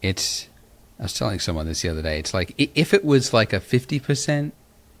right. I was telling someone this the other day. It's like, if it was like a 50%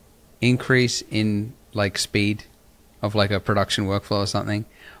 increase in like speed of like a production workflow or something,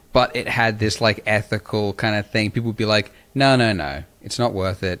 but it had this like ethical kind of thing, people would be like, no, it's not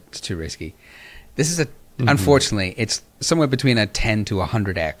worth it. It's too risky. This is unfortunately, it's somewhere between a 10 to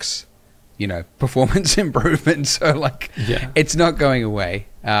 100x, performance improvement. So like, it's not going away.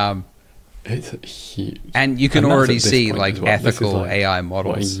 It's huge. And you can already see like ethical AI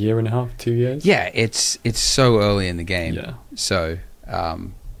models. What, a year and a half, 2 years? Yeah, it's so early in the game. So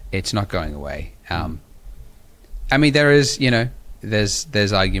it's not going away. I mean, there is,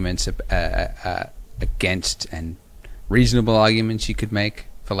 there's arguments against, and reasonable arguments you could make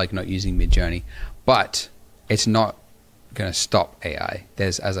for like not using Midjourney, but it's not going to stop AI.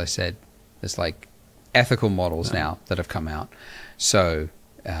 There's, as I said, there's like ethical models now that have come out, so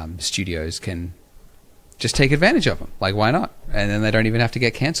studios can just take advantage of them. Like, why not? And then they don't even have to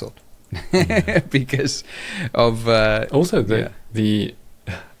get cancelled because of also the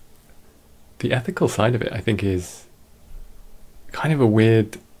ethical side of it. I think is kind of a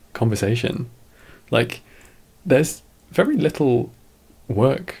weird conversation. Like, there's very little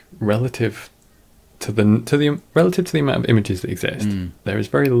work relative to the amount of images that exist. There is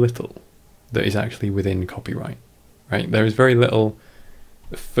very little that is actually within copyright, right? There is very little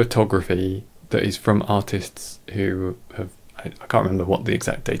photography that is from artists who have, I can't remember what the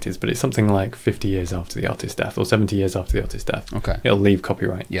exact date is, but it's something like 50 years after the artist's death or 70 years after the artist's death. Okay. It'll leave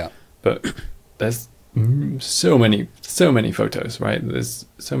copyright. Yeah. But there's so many photos, right? There's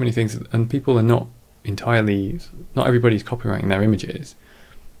so many things, and people are not everybody's copyrighting their images.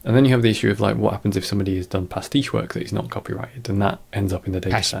 And then you have the issue of like, what happens if somebody has done pastiche work that is not copyrighted, and that ends up in the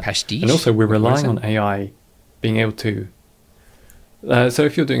data set. Pastiche? And also we're relying on AI being able to so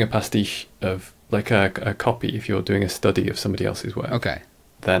if you're doing a pastiche of like a copy, if you're doing a study of somebody else's work,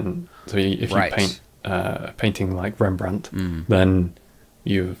 then if you paint a painting like Rembrandt, then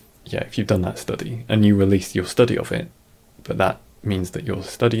if you've done that study and you release your study of it, but that means that your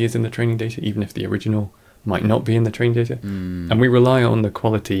study is in the training data, even if the original might not be in the training data. And we rely on the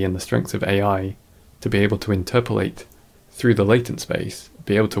quality and the strengths of AI to be able to interpolate through the latent space,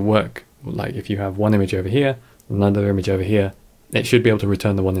 be able to work, like if you have one image over here, another image over here, it should be able to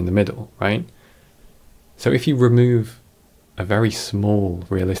return the one in the middle, right? So if you remove a very small,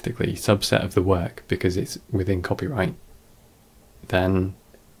 realistically, subset of the work because it's within copyright, then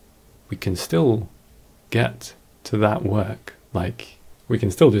we can still get to that work. Like, we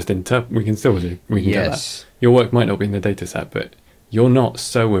can still just we can get that. Your work might not be in the data set, but you're not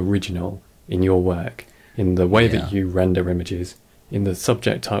so original in your work, in the way that you render images, in the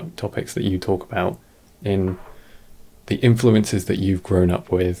subject topics that you talk about, in the influences that you've grown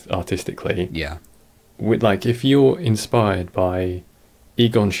up with artistically. Yeah. With, like, if you're inspired by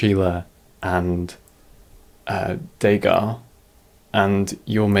Egon Schiele and Degas, and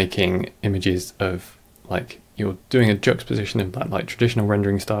you're making images of, like, you're doing a juxtaposition of that, like, traditional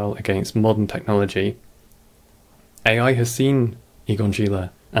rendering style against modern technology, AI has seen Egon Schiele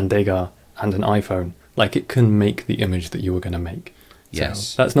and Degas and an iPhone. Like, it can make the image that you were going to make. Yes.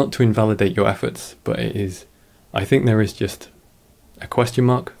 So that's not to invalidate your efforts, but it is, I think there is just a question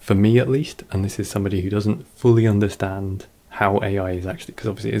mark, for me at least, and this is somebody who doesn't fully understand how AI is actually, because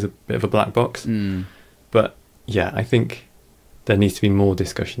obviously it is a bit of a black box. But yeah, I think there needs to be more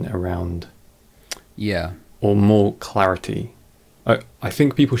discussion around, or more clarity. I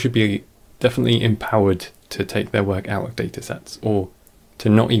think people should be definitely empowered to take their work out of data sets, or to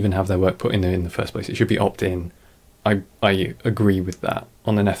not even have their work put in there in the first place. It should be opt-in. I agree with that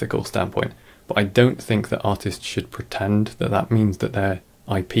on an ethical standpoint, but I don't think that artists should pretend that that means that their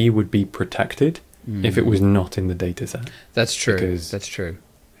IP would be protected if it was not in the data set. That's true. Because that's true.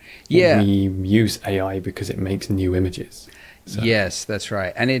 Yeah, we use AI because it makes new images. So. Yes, that's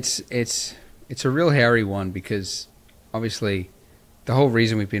right. And it's a real hairy one, because obviously the whole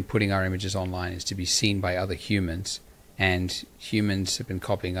reason we've been putting our images online is to be seen by other humans, and humans have been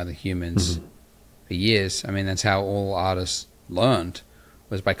copying other humans for years. I mean, that's how all artists learned,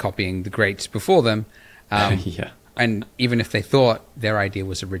 was by copying the greats before them. And even if they thought their idea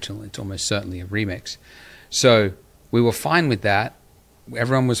was original, it's almost certainly a remix. So we were fine with that.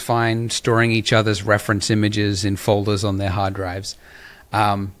 Everyone was fine storing each other's reference images in folders on their hard drives,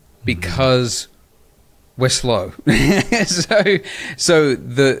 because we're slow.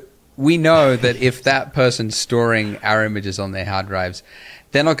 So we know that if that person's storing our images on their hard drives,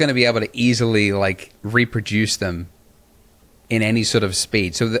 they're not going to be able to easily, like, reproduce them in any sort of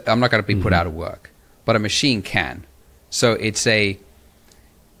speed. So I'm not going to be put out of work, but a machine can. So it's a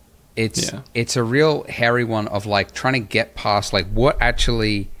real hairy one of, like, trying to get past, like, what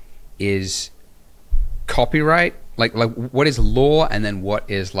actually is copyright, like what is law, and then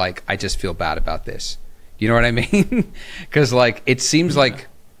what is, like, I just feel bad about this. You know what I mean? Because, like, it seems like,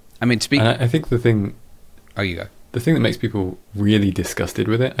 I mean, speaking. I think the thing. Oh, you go. The thing that makes people really disgusted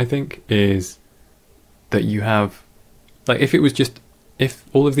with it, I think, is that you have, like, if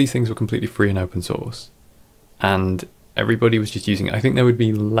all of these things were completely free and open source, and everybody was just using it, I think there would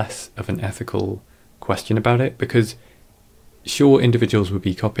be less of an ethical question about it, because sure, individuals would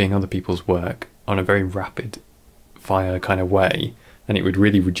be copying other people's work on a very rapid fire kind of way, and it would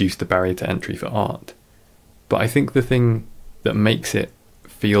really reduce the barrier to entry for art. But I think the thing that makes it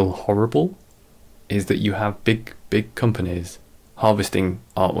feel horrible is that you have big companies harvesting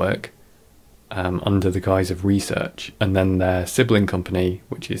artwork under the guise of research, and then their sibling company,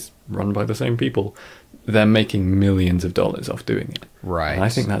 which is run by the same people, they're making millions of dollars off doing it. Right. And I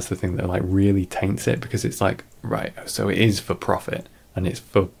think that's the thing that, like, really taints it, because it's like, right, so it is for profit, and it's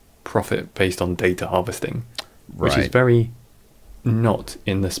for profit based on data harvesting, which is very not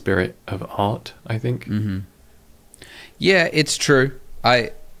in the spirit of art, I think. Yeah, it's true.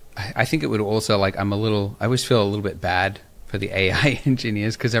 I think it would also, like, I always feel a little bit bad for the AI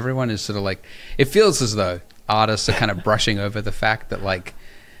engineers, because everyone is sort of like, it feels as though artists are kind of brushing over the fact that, like,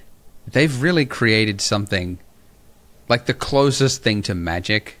 they've really created something, like, the closest thing to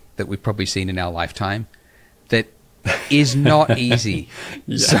magic that we've probably seen in our lifetime, that is not easy.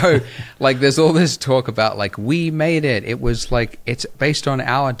 So, like, there's all this talk about, like, we made it. It was, like, it's based on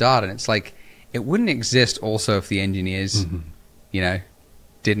our data. And it's like, it wouldn't exist also if the engineers, you know,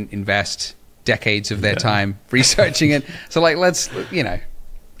 didn't invest decades of their time researching it. So, like, let's, you know,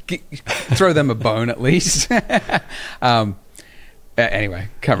 throw them a bone at least. Anyway,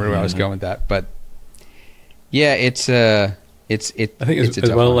 can't remember where I was going with that, but yeah, I think it's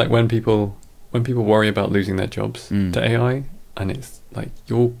as well, like, when people worry about losing their jobs to AI, and it's like,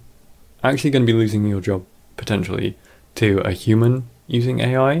 you're actually going to be losing your job potentially to a human using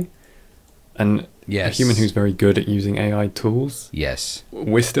AI, and a human who's very good at using AI tools. Yes,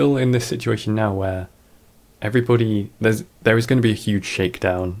 we're still in this situation now where there is going to be a huge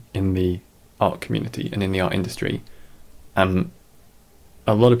shakedown in the art community and in the art industry.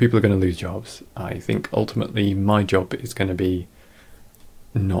 A lot of people are going to lose jobs. I think ultimately my job is going to be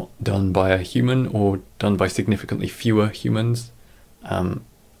not done by a human, or done by significantly fewer humans. And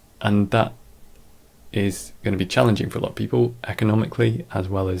that is going to be challenging for a lot of people, economically, as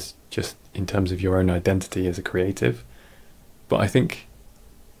well as just in terms of your own identity as a creative. But I think,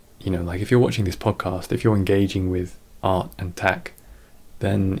 you know, like, if you're watching this podcast, if you're engaging with art and tech,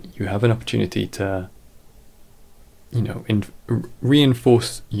 then you have an opportunity to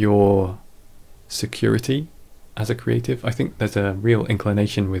reinforce your security as a creative. I think there's a real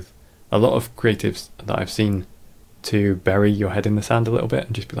inclination with a lot of creatives that I've seen to bury your head in the sand a little bit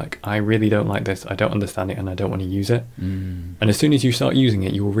and just be like, I really don't like this, I don't understand it, and I don't want to use it. And as soon as you start using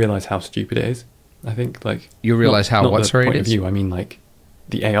it, you will realize how stupid it is. I think, like, you realize how not what, the sorry, point it of is? view, I mean, like,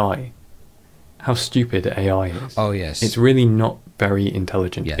 the AI, how stupid AI is. Oh yes, It's really not very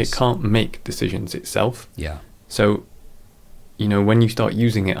intelligent. Yes. It can't make decisions itself. yeah, So, when you start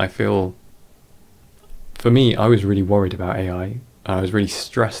using it, I feel, for me, I was really worried about AI. I was really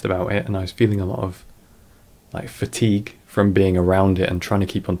stressed about it, and I was feeling a lot of like fatigue from being around it and trying to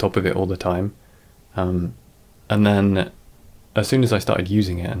keep on top of it all the time. And then as soon as I started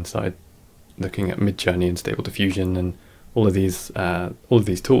using it and started looking at Midjourney and Stable Diffusion and all of these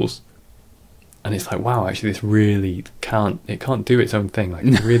tools, and it's like, wow, actually this really can't do its own thing. Like,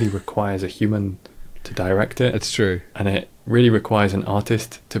 it really requires a human to direct it. that's true. And it really requires an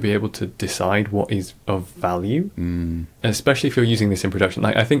artist to be able to decide what is of value, especially if you're using this in production.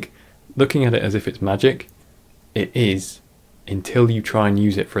 Like, I think looking at it as if it's magic, it is, until you try and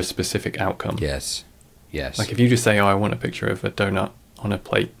use it for a specific outcome. Yes. Like, if you just say, oh, I want a picture of a donut on a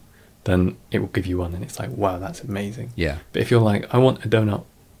plate, then it will give you one, and it's like, wow, that's amazing. Yeah. But if you're like, I want a donut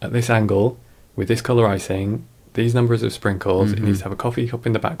at this angle with this color icing, these numbers of sprinkles, it needs to have a coffee cup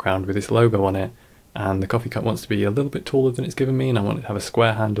in the background with this logo on it, and the coffee cup wants to be a little bit taller than it's given me, and I want it to have a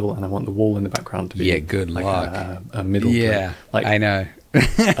square handle, and I want the wall in the background to be good like luck. a middle. Yeah, like, I know.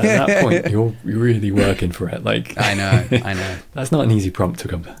 At that point, you're really working for it. Like, I know. That's not an easy prompt to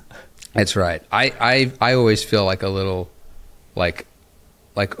come to. That's right. I always feel like a little, like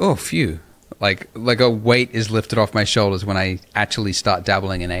oh phew, like a weight is lifted off my shoulders when I actually start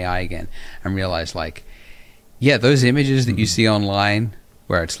dabbling in AI again and realize, like, yeah, those images that you see online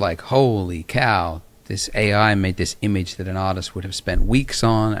where it's like, holy cow, this AI made this image that an artist would have spent weeks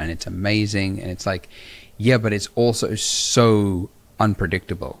on, and it's amazing, and it's like, yeah, but it's also so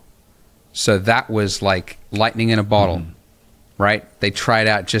unpredictable. So that was like lightning in a bottle, right? They tried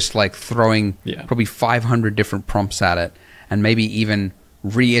out just like throwing probably 500 different prompts at it, and maybe even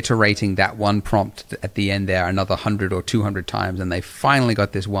reiterating that one prompt at the end there another 100 or 200 times, and they finally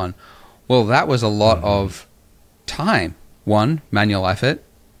got this one. Well, that was a lot of time. One, manual effort.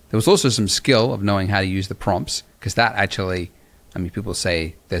 There was also some skill of knowing how to use the prompts, because that actually, I mean, people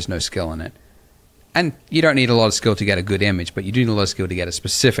say there's no skill in it. And you don't need a lot of skill to get a good image, but you do need a lot of skill to get a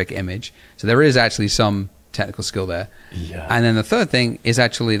specific image. So there is actually some technical skill there. Yeah. And then the third thing is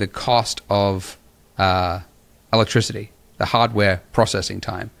actually the cost of electricity, the hardware processing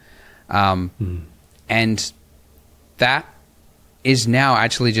time. And that is now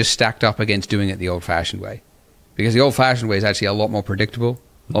actually just stacked up against doing it the old-fashioned way. Because the old-fashioned way is actually a lot more predictable,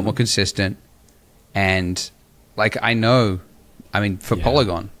 a lot more consistent. And, like, I know, I mean, for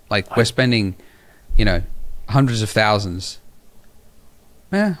Polygon, like, we're spending, hundreds of thousands,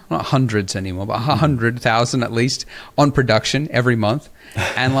 not hundreds anymore, but 100,000 at least on production every month.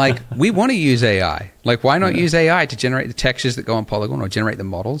 And, like, we want to use AI. Like, why not use AI to generate the textures that go on Polygon or generate the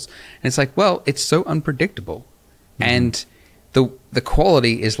models? And it's like, well, it's so unpredictable. And the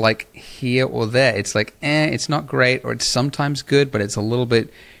quality is like here or there. It's like, it's not great, or it's sometimes good, but it's a little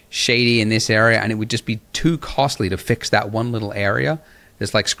bit shady in this area, and it would just be too costly to fix that one little area.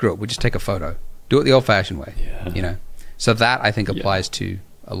 It's like, screw it, we'll just take a photo. Do it the old-fashioned way, So that, I think, applies to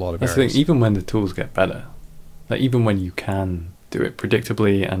a lot of areas. That's the thing, even when the tools get better, like even when you can do it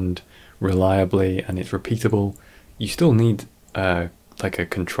predictably and reliably and it's repeatable, you still need like a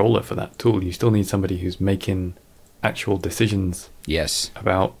controller for that tool. You still need somebody who's making actual decisions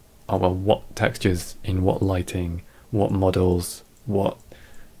about what textures in what lighting, what models, what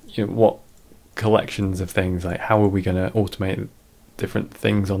collections of things, like how are we going to automate different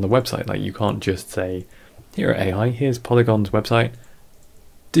things on the website. Like, you can't just say, here AI, here's Polygon's website,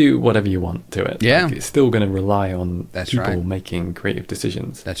 do whatever you want to it. Like, it's still going to rely on people making creative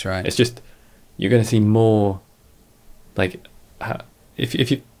decisions. That's right. It's just, you're going to see more, like,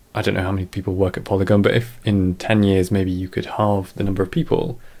 if you, I don't know how many people work at Polygon, but if in 10 years maybe you could halve the number of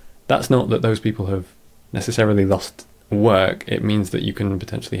people, that's not that those people have necessarily lost work. It means that you can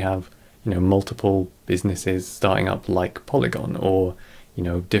potentially have, multiple businesses starting up like Polygon, or,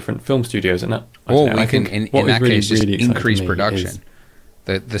 different film studios. And that, or we can, in that case, just increase production.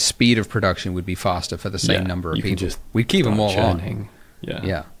 The speed of production would be faster for the same number of people. We'd keep them all on.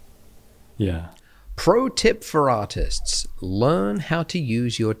 Yeah. Pro tip for artists: learn how to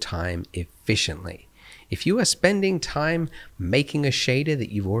use your time efficiently. If you are spending time making a shader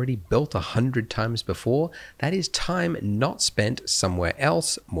that you've already built 100 times before, that is time not spent somewhere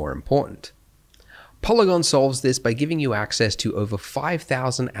else more important. Polygon solves this by giving you access to over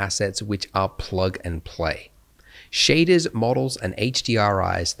 5,000 assets which are plug and play. Shaders, models, and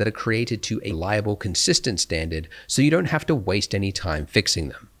HDRIs that are created to a reliable, consistent standard so you don't have to waste any time fixing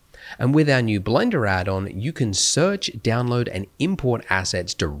them. And with our new Blender add-on, you can search, download, and import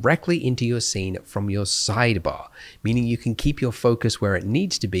assets directly into your scene from your sidebar, meaning you can keep your focus where it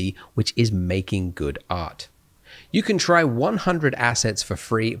needs to be, which is making good art. You can try 100 assets for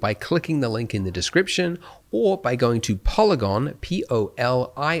free by clicking the link in the description or by going to Polygon,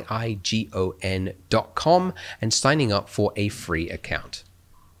 POLIIGON.com and signing up for a free account.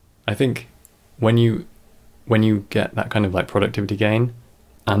 I think when you get that kind of like productivity gain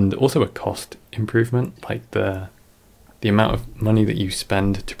and also a cost improvement, like the amount of money that you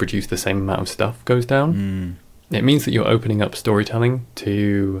spend to produce the same amount of stuff goes down, it means that you're opening up storytelling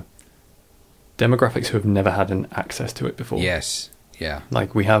to demographics who have never had an access to it before. Yes. Yeah.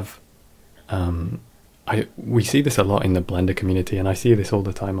 Like we have, we see this a lot in the Blender community, and I see this all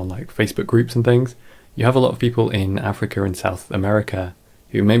the time on like Facebook groups and things. You have a lot of people in Africa and South America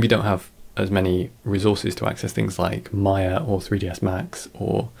who maybe don't have as many resources to access things like Maya or 3ds Max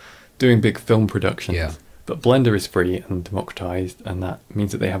or doing big film productions. Yeah. But Blender is free and democratized, and that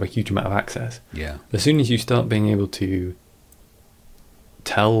means that they have a huge amount of access. Yeah. As soon as you start being able to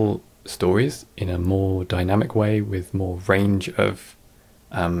tell stories in a more dynamic way with more range of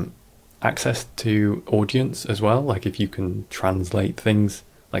access to audience as well, like if you can translate things,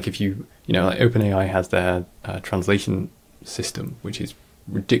 like if you know, like OpenAI has their translation system, which is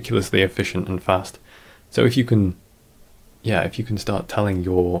ridiculously efficient and fast. So if you can start telling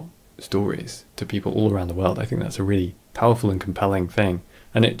your stories to people all around the world, I think that's a really powerful and compelling thing,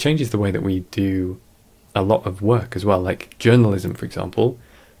 and it changes the way that we do a lot of work as well. Like journalism, for example,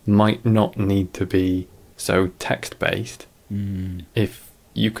 might not need to be so text-based if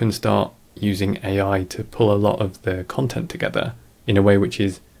you can start using AI to pull a lot of the content together in a way which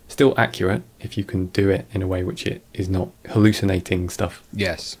is still accurate, if you can do it in a way which it is not hallucinating stuff.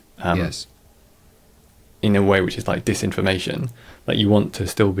 Yes. Yes. In a way which is like disinformation. Like you want to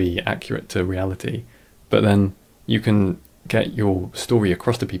still be accurate to reality, but then you can get your story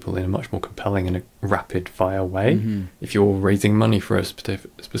across to people in a much more compelling and a rapid fire way. If you're raising money for a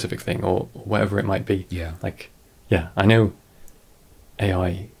specific thing or whatever it might be. I know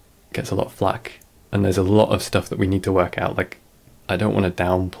AI gets a lot of flack and there's a lot of stuff that we need to work out. Like I don't want to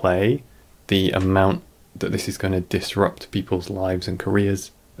downplay the amount that this is going to disrupt people's lives and careers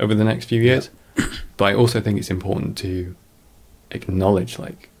over the next few years, but I also think it's important to acknowledge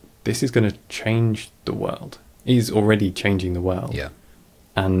like this is going to change the world. Is already changing the world.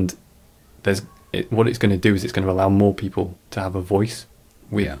 And what it's going to do is it's going to allow more people to have a voice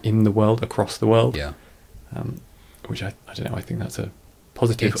in the world, across the world. Which I don't know, I think that's a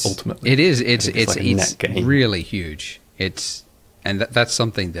positive ultimately. It is. It's really huge. That's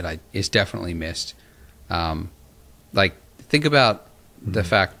something that is definitely missed. Like think about the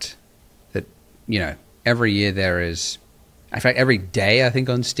fact that, you know, every year there is, in fact, every day I think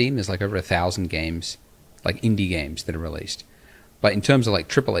on Steam there's like over 1,000 games, like indie games that are released. But in terms of like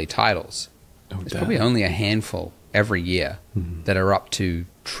AAA titles, there's probably only a handful every year that are up to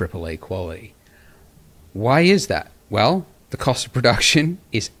AAA quality. Why is that? Well, the cost of production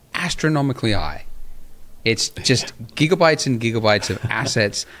is astronomically high. It's just gigabytes and gigabytes of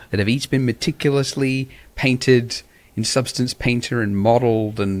assets that have each been meticulously painted in Substance Painter and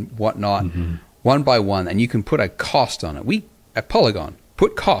modeled and whatnot, one by one, and you can put a cost on it. We, at Polygon,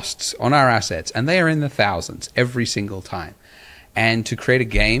 put costs on our assets, and they are in the thousands every single time. And to create a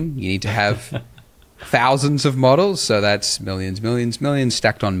game, you need to have thousands of models, so that's millions, millions, millions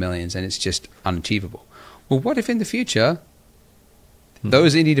stacked on millions, and it's just unachievable. Well, what if in the future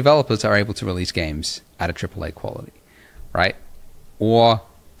those indie developers are able to release games at a AAA quality, right? Or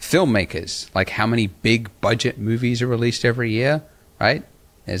filmmakers, like how many big budget movies are released every year, right?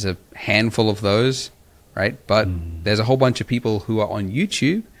 There's a handful of those, right? But there's a whole bunch of people who are on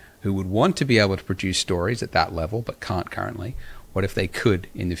YouTube who would want to be able to produce stories at that level but can't currently. What if they could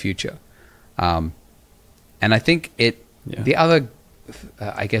in the future? And I think the other,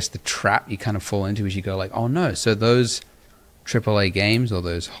 I guess the trap you kind of fall into is you go like, oh no, so those AAA games or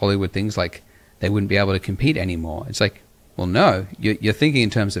those Hollywood things, like they wouldn't be able to compete anymore. It's like, well, no, you're thinking in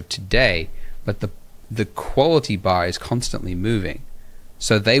terms of today, but the quality bar is constantly moving.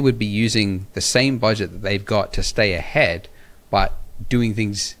 So they would be using the same budget that they've got to stay ahead, but doing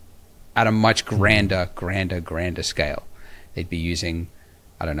things at a much grander scale. They'd be using,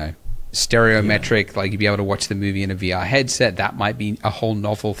 I don't know, stereometric, like you'd be able to watch the movie in a VR headset. That might be a whole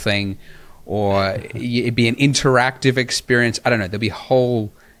novel thing. Or it'd be an interactive experience. I don't know. There'd be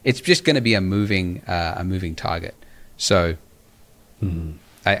whole it's just going to be a moving target. So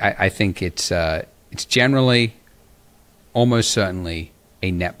I think it's generally, almost certainly,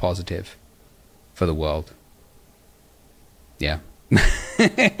 a net positive for the world. Yeah.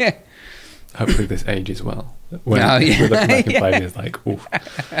 Hopefully this ages well. When we're looking back in 5 years, like, oof,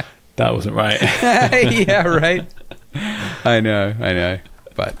 that wasn't right. Yeah, right. I know.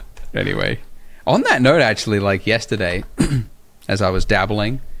 But anyway, on that note, actually, like yesterday, as I was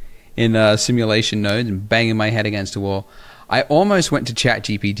dabbling in simulation nodes and banging my head against a wall, I almost went to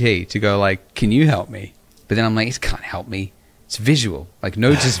ChatGPT to go like, can you help me? But then I'm like, it can't help me. It's visual. Like,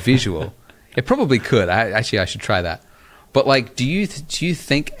 nodes is visual. It probably could. I should try that. But like, do you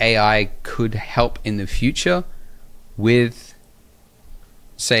think AI could help in the future with,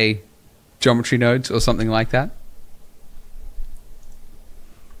 say, geometry nodes or something like that?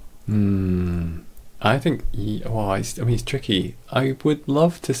 I think, it's tricky. I would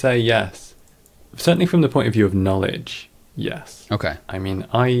love to say yes. Certainly from the point of view of knowledge, yes. Okay. I mean,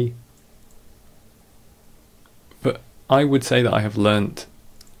 but I would say that I have learnt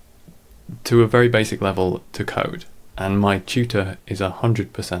to a very basic level to code, and my tutor is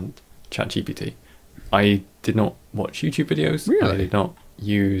 100% ChatGPT. I did not watch YouTube videos. Really? I did not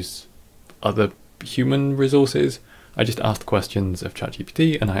use other human resources. I just asked questions of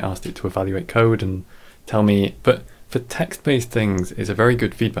ChatGPT, and I asked it to evaluate code and tell me. But for text-based things, it's a very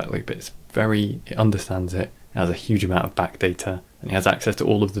good feedback loop. It understands it. It has a huge amount of backdata, and it has access to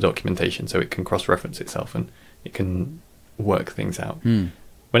all of the documentation, so it can cross-reference itself and it can work things out.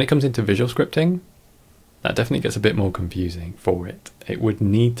 When it comes into visual scripting, that definitely gets a bit more confusing for it. It would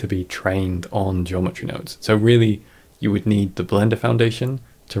need to be trained on geometry nodes. So really, you would need the Blender Foundation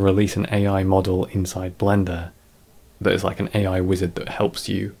to release an AI model inside Blender that is like an AI wizard that helps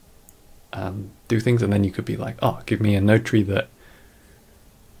you do things, and then you could be like, oh, give me a node tree that,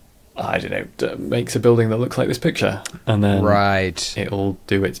 I don't know, that makes a building that looks like this picture, and then it'll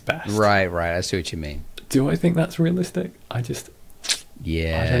do its best. Right, I see what you mean. Do I think that's realistic? I don't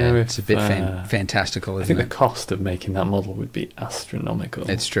know if it's a bit fantastical, isn't it? I think the cost of making that model would be astronomical.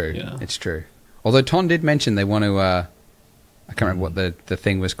 It's true. Yeah. It's true. Although Ton did mention they want to, I can't remember what the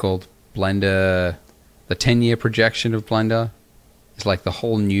thing was called, Blender, the 10-year projection of Blender. It's like the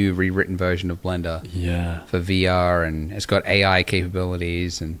whole new rewritten version of Blender for VR, and it's got AI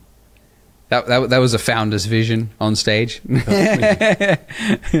capabilities, and that was a founder's vision on stage. Yeah.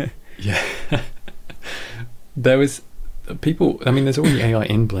 There was people, I mean, there's already AI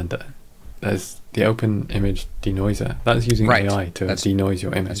in Blender. There's the open image denoiser. That's using AI to denoise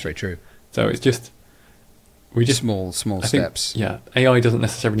your image. That's very true. So it's just, small steps. AI doesn't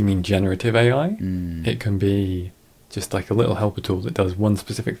necessarily mean generative AI. It can be just like a little helper tool that does one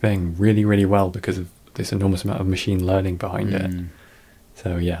specific thing really, really well because of this enormous amount of machine learning behind it.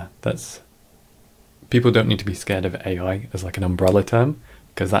 So yeah, people don't need to be scared of AI as like an umbrella term,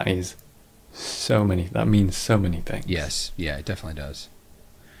 because that means so many things. Yes, yeah, it definitely does.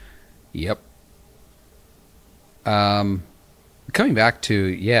 Yep. Coming back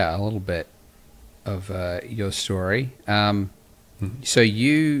to a little bit of your story. So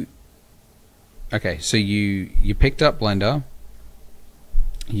you picked up Blender,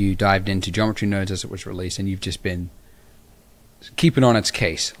 you dived into geometry nodes as it was released, and you've just been keeping on its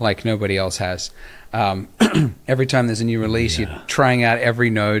case like nobody else has. Every time there's a new release, you're trying out every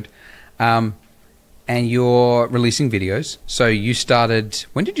node. And you're releasing videos. So you started,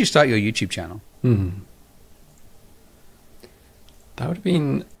 when did you start your YouTube channel? That would have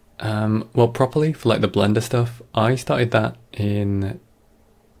been, properly for like the Blender stuff, I started that in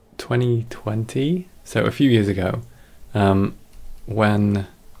 2020. So a few years ago, when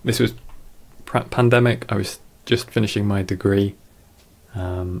this was pandemic, I was just finishing my degree.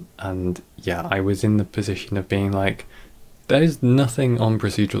 And I was in the position of being like, there's nothing on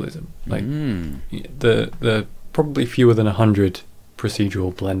proceduralism. Like the probably fewer than 100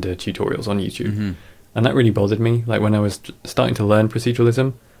 procedural Blender tutorials on YouTube, and that really bothered me. Like when I was starting to learn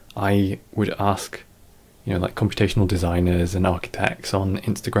proceduralism, I would ask, like computational designers and architects on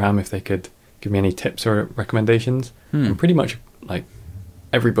Instagram if they could give me any tips or recommendations, and pretty much like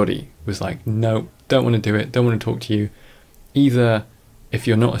everybody was like, no, don't want to do it, don't want to talk to you. Either if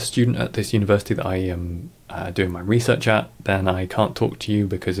you're not a student at this university that I am doing my research at, then I can't talk to you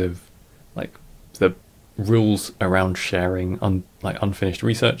because of like the rules around sharing unfinished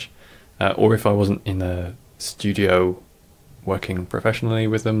research, or if I wasn't in a studio working professionally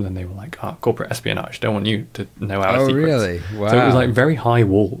with them, then they were like, corporate espionage, don't want you to know our secrets. Really? Wow. So it was like very high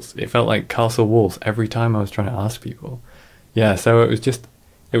walls. It felt like castle walls every time I was trying to ask people. So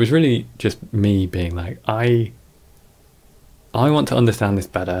it was really just me being like, I want to understand this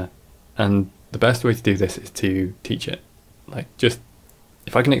better, and the best way to do this is to teach it. Like, just,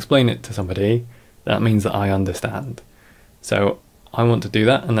 if I can explain it to somebody, that means that I understand. So I want to do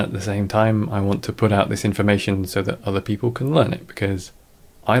that, and at the same time, I want to put out this information so that other people can learn it, because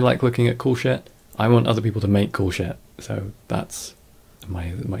I like looking at cool shit. I want other people to make cool shit. So that's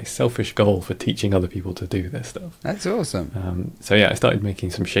my selfish goal for teaching other people to do this stuff. That's awesome. So yeah, I started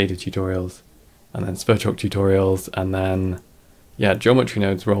making some shader tutorials, and then SpurChalk tutorials, and then yeah, geometry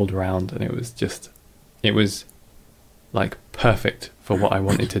nodes rolled around, and it was like perfect for what I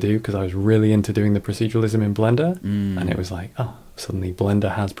wanted to do, because I was really into doing the proceduralism in Blender, and it was like, oh, suddenly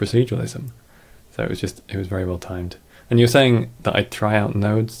Blender has proceduralism. So it was very well timed. And you're saying that I try out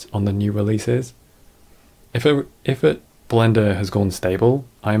nodes on the new releases. If a Blender has gone stable,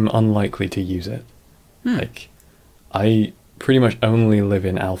 I'm unlikely to use it. Like, I pretty much only live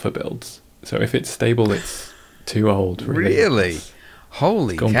in alpha builds. So if it's stable, it's too old. Really?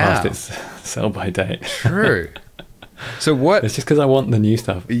 Holy cow. Gone past its sell by date. True. So what? It's just because I want the new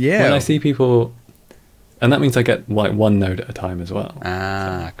stuff. Yeah. When I see people, and that means I get like one node at a time as well.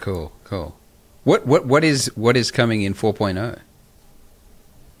 Ah, so. Cool. What is coming in 4.0?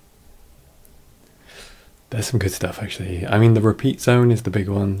 There's some good stuff, actually. I mean, the repeat zone is the big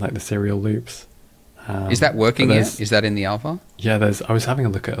one, like the serial loops. Is that working yet? Is that in the alpha? Yeah, I was having a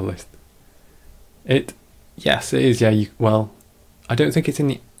look at a list. Yes, it is. Yeah, well, I don't think it's in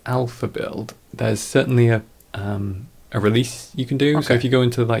the alpha build. There's certainly a release you can do. Okay. So if you go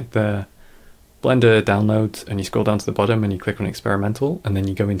into like the Blender downloads and you scroll down to the bottom and you click on experimental, and then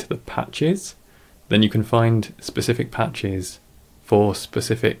you go into the patches, then you can find specific patches for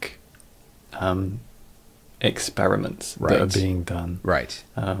specific experiments that are being done. Right.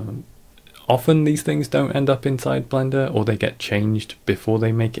 Often these things don't end up inside Blender, or they get changed before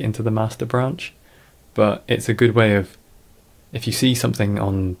they make it into the master branch. But it's a good way of, if you see something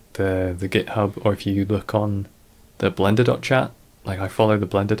on the GitHub, or if you look on the blender.chat, like I follow the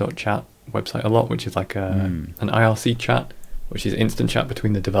blender.chat website a lot, which is like an IRC chat, which is instant chat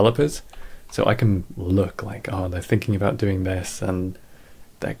between the developers. So I can look like, oh, they're thinking about doing this, and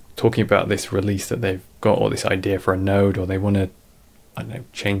they're talking about this release that they've got, or this idea for a node, or they want to, I don't know,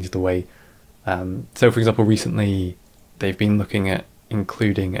 change the way. So for example, recently they've been looking at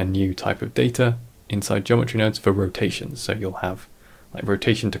including a new type of data inside geometry nodes for rotations. So you'll have like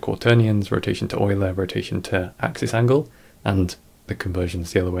rotation to quaternions, rotation to Euler, rotation to axis angle, and the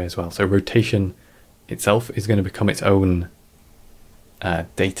conversion's the other way as well. So rotation itself is going to become its own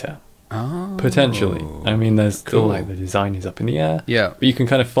data. Oh, potentially. I mean, there's still like the design is up in the air. Yeah. But you can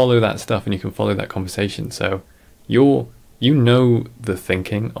kind of follow that stuff, and you can follow that conversation. So you know the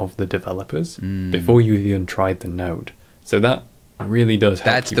thinking of the developers before you even tried the node. So that really does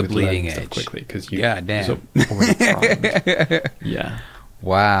help. That's you the with bleeding learning edge. stuff quickly, because you damn. already primed. Yeah.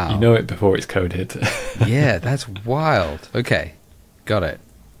 Wow. You know it before it's coded. Yeah, that's wild. Okay, got it.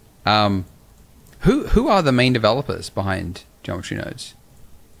 Who are the main developers behind geometry nodes?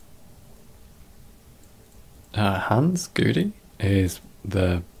 Hans Goody is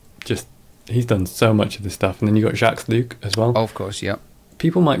he's done so much of this stuff, and then you got Jacques Luc as well. Oh, of course, yep.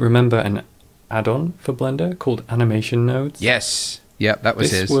 People might remember an add-on for Blender called Animation Nodes. Yes, yep, that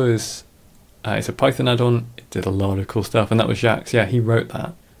was his. This was it's a Python add-on. It did a lot of cool stuff, and that was Jacques. Yeah, he wrote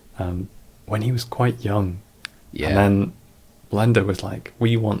that when he was quite young. Yeah. And then Blender was like,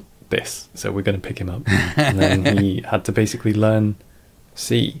 we want this, so we're going to pick him up. And then he had to basically learn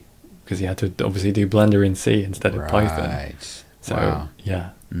C, because he had to obviously do Blender in C instead of Python. So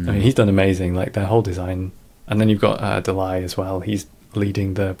yeah, I mean, he's done amazing, like their whole design. And then you've got Delay as well. He's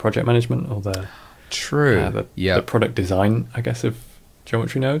leading the project management, or the the product design, I guess, of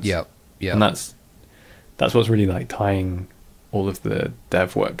geometry nodes. Yep. And that's what's really like tying all of the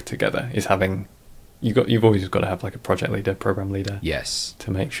dev work together, is having you've always got to have like a project leader, program leader. Yes.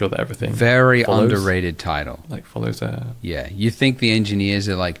 To make sure that everything very underrated title. Like follows a you think the engineers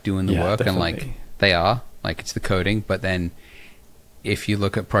are like doing the work, definitely. and like they are, like it's the coding, but then if you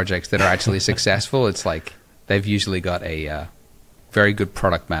look at projects that are actually successful, it's like they've usually got a very good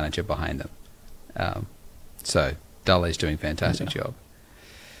product manager behind them. So Dale's doing a fantastic job.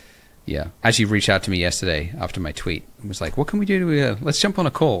 Yeah. Actually reached out to me yesterday after my tweet and was like, what can we do to let's jump on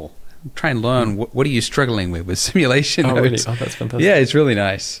a call, try and learn what are you struggling with simulation nodes. Really? Oh, that's fantastic. Yeah, it's really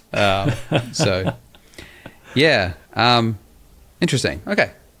nice. So yeah, interesting.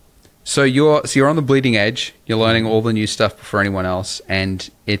 Okay, so you're on the bleeding edge. You're learning all the new stuff before anyone else, and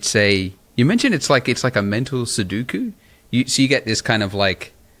you mentioned it's like a mental Sudoku. So you get this kind of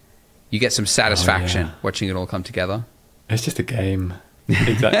like, you get some satisfaction watching it all come together. It's just a game.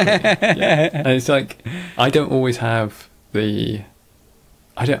 Exactly. Yeah. And it's like, I don't always have I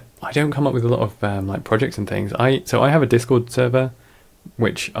don't come up with a lot of like projects and things. So I have a Discord server,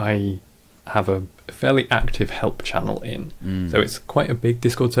 which I have a fairly active help channel in. So it's quite a big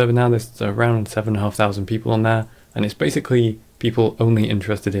Discord server now. There's around 7,500 people on there, and it's basically people only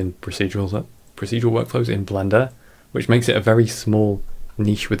interested in procedural workflows in Blender, which makes it a very small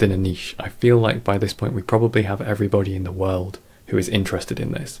niche within a niche. I feel like by this point we probably have everybody in the world who is interested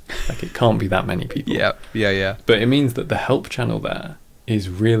in this. Like, it can't be that many people. Yeah. But it means that the help channel there is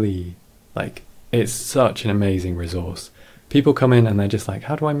really, like, it's such an amazing resource. People come in and they're just like,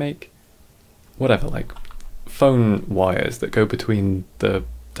 how do I make whatever, like phone wires that go between the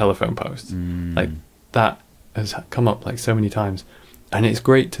telephone posts? Like, that has come up like so many times, and it's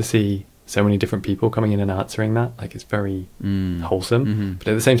great to see so many different people coming in and answering that. Like, it's very wholesome. But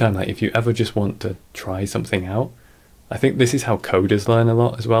at the same time, like, if you ever just want to try something out, I think this is how coders learn a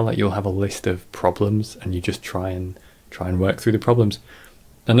lot as well. Like, you'll have a list of problems and you just try and work through the problems.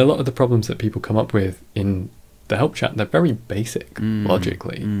 And a lot of the problems that people come up with in the help chat, they're very basic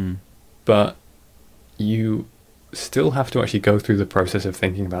logically, but you still have to actually go through the process of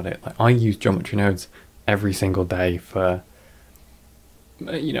thinking about it. Like, I use geometry nodes every single day for,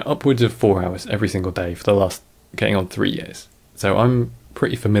 you know, upwards of 4 hours every single day for the last getting on 3 years. So I'm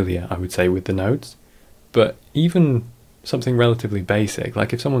pretty familiar, I would say, with the nodes. But even something relatively basic,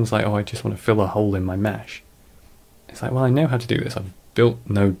 like if someone's like, oh, I just want to fill a hole in my mesh, it's like, well, I know how to do this. I've built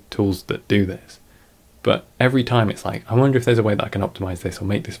node tools that do this. But every time it's like, I wonder if there's a way that I can optimize this or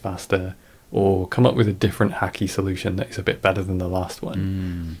make this faster, or come up with a different hacky solution that is a bit better than the last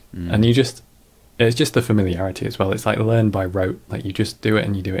one. And it's just the familiarity as well. It's like learn by rote. Like, you just do it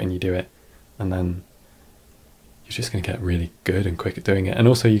and you do it and you do it, and then you're just going to get really good and quick at doing it. And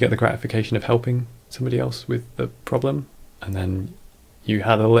also you get the gratification of helping somebody else with the problem, and then you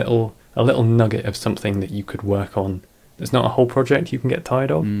had a little nugget of something that you could work on. There's not a whole project you can get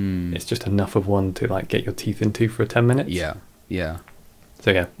tired of. It's just enough of one to like get your teeth into for 10 minutes. Yeah. So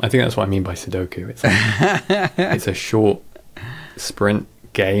yeah, I think that's what I mean by Sudoku. It's like, it's a short sprint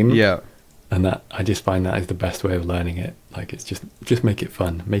game. Yeah. And that, I just find that is the best way of learning it. Like, it's just make it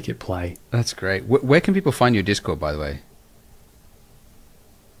fun, make it play. That's great. Where can people find your Discord, by the way?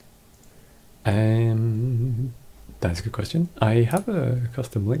 That's a good question. I have a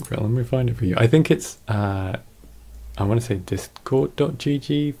custom link for it. Let me find it for you. I think it's I want to say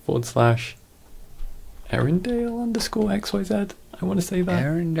discord.gg/Erindale_XYZ. I want to say that.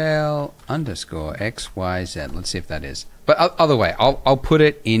 Erindale_XYZ. Let's see if that is. But other way, I'll put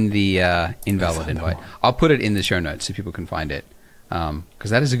it in the invalid invite. I'll put it in the show notes so people can find it.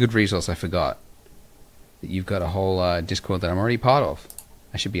 Because that is a good resource. I forgot that you've got a whole Discord that I'm already part of.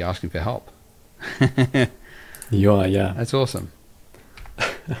 I should be asking for help. You are, yeah. That's awesome.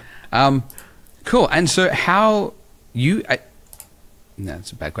 Cool. And so how you... no,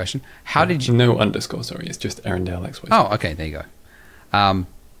 that's a bad question. How did you... No underscore, sorry. It's just Erindale XYZ. Oh, okay. There you go.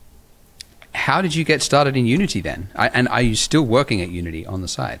 How did you get started in Unity then? And are you still working at Unity on the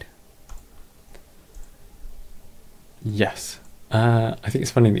side? Yes. I think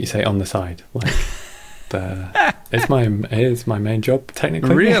it's funny that you say on the side. Like, it's my main job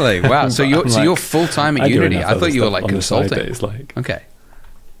technically. Really? Wow. So you're full time at Unity. I thought you were like consulting. It's like, okay.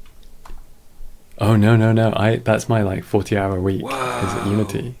 Oh no. That's my like 40-hour week is at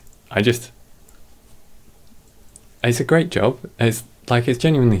Unity. It's a great job. It's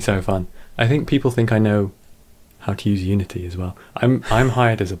genuinely so fun. I think people think I know how to use Unity as well. I'm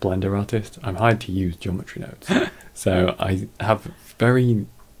hired as a Blender artist. I'm hired to use geometry nodes. So I have very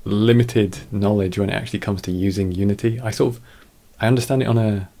limited knowledge when it actually comes to using Unity. I understand it on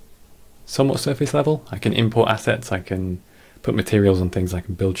a somewhat surface level. I can import assets, I can put materials on things, I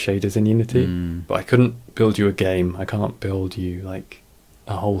can build shaders in Unity, but I couldn't build you a game. I can't build you like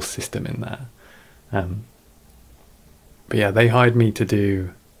a whole system in there. But yeah, they hired me to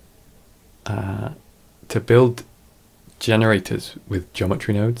do to build generators with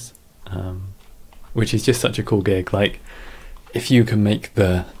geometry nodes, which is just such a cool gig. Like, if you can make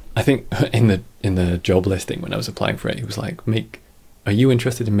I think in the job listing when I was applying for it, it was like, are you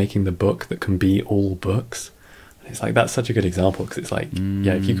interested in making the book that can be all books? And it's like, that's such a good example, because it's like,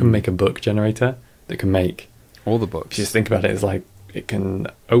 yeah, if you can make a book generator that can make all the books, just think about it as like, it can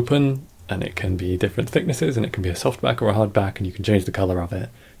open and it can be different thicknesses and it can be a softback or a hardback and you can change the color of it.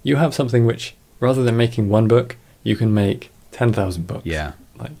 You have something which, rather than making one book, you can make 10,000 books. Yeah.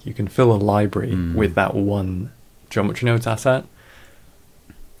 Like, you can fill a library with that one geometry nodes asset.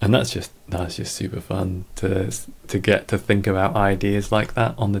 And that's just super fun to get to think about ideas like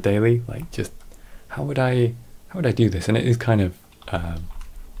that on the daily. Like, just how would I do this? And it is kind of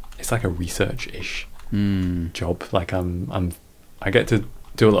it's like a research-ish job. Like I get to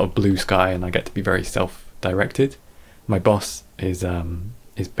do a lot of blue sky, and I get to be very self-directed. My boss is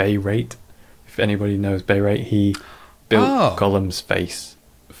Bayrate. If anybody knows Bayrate, he built Gollum's face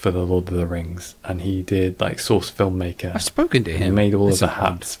for the Lord of the Rings, and he did like Source Filmmaker. I've spoken to him. He made all of the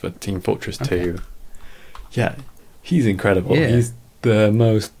hats for Team Fortress 2. Yeah, he's incredible. Yeah. He's the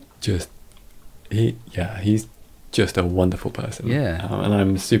most he's just a wonderful person. Yeah. And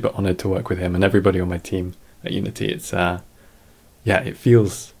I'm super honoured to work with him and everybody on my team at Unity. It's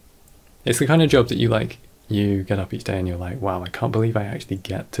it's the kind of job that you get up each day and you're like, wow, I can't believe I actually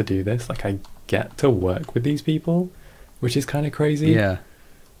get to do this. Like, I get to work with these people, which is kind of crazy. Yeah.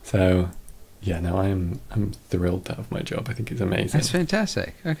 So, yeah, no, I'm thrilled to have my job. I think it's amazing. That's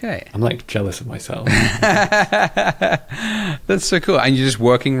fantastic. Okay. I'm like jealous of myself. That's so cool. And you're just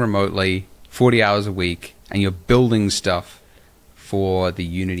working remotely 40 hours a week, and you're building stuff for the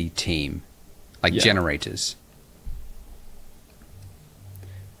Unity team, like generators.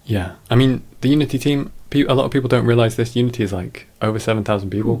 Yeah. I mean, the Unity team, a lot of people don't realize this. Unity is like over 7,000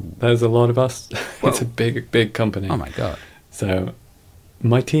 people. Ooh. There's a lot of us. It's a big company. Oh my God. So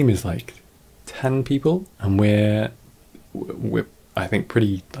my team is like 10 people, and we're I think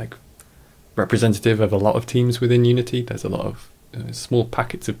pretty like representative of a lot of teams within Unity. There's a lot of small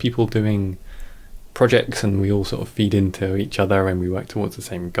packets of people doing projects, and we all sort of feed into each other and we work towards the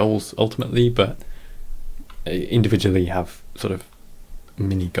same goals ultimately, but individually have sort of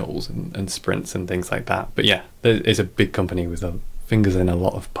mini goals and sprints and things like that. But yeah, there is a big company with fingers in a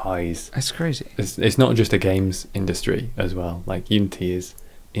lot of pies. That's crazy. It's not just a games industry as well. Like, Unity is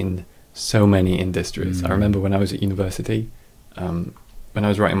in so many industries. I remember when I was at university, when I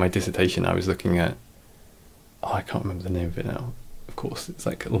was writing my dissertation, I was looking at, I can't remember the name of it now. Of course, it's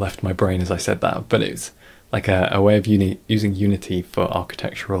like left my brain as I said that, but it's like a way of using Unity for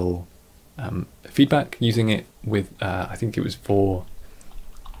architectural feedback, using it with, I think it was for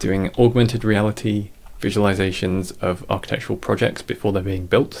doing augmented reality visualizations of architectural projects before they're being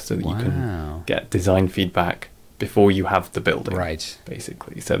built, so that you can get design feedback before you have the building, right?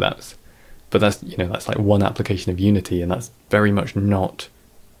 Basically. So that's like one application of Unity, and that's very much not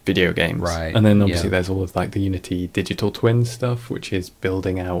video games, right? And then obviously there's all of like the Unity digital twin stuff, which is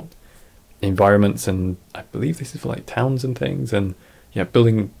building out environments, and I believe this is for like towns and things, and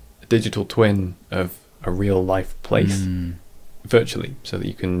building a digital twin of a real life place virtually, so that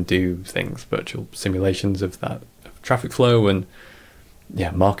you can do things, virtual simulations of that, of traffic flow, and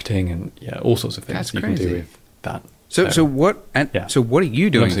marketing, and all sorts of things. That's you crazy. Can do with that. So what are you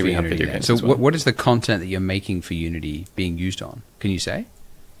doing for Unity then? So well. what is the content that you're making for Unity being used on? Can you say?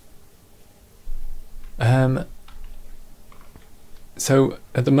 So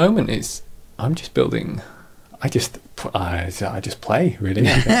at the moment I'm just building. I just play, really.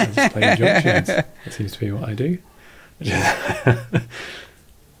 I just play Junctions. That seems to be what I do. I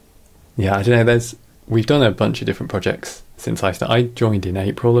don't know. We've done a bunch of different projects since I started. I joined in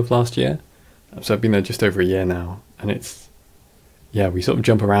April of last year, so I've been there just over a year now, and we sort of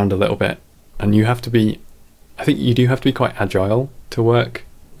jump around a little bit, and I think you do have to be quite agile to work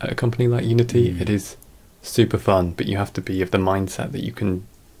at a company like Unity. It is super fun, but you have to be of the mindset that you can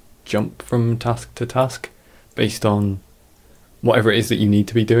jump from task to task based on whatever it is that you need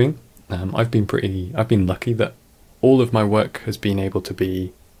to be doing. I've been lucky that all of my work has been able to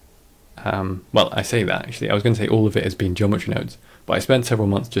be, I say that actually, I was going to say all of it has been geometry nodes, but I spent several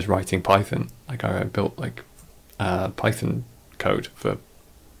months just writing Python. Like, I built Python code for,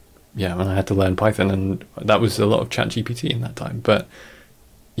 and I had to learn Python, and that was a lot of ChatGPT in that time. But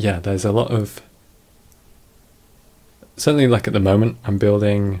there's a lot of, certainly like at the moment I'm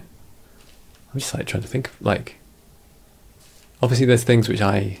just like trying to think of, like, obviously there's things which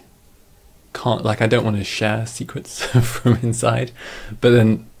I can't, like, I don't want to share secrets from inside, but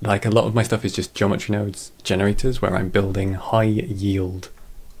then like a lot of my stuff is just geometry nodes generators where I'm building high yield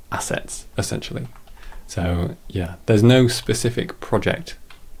assets essentially. So there's no specific project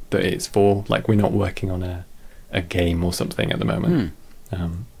that it's for. Like, we're not working on a game or something at the moment.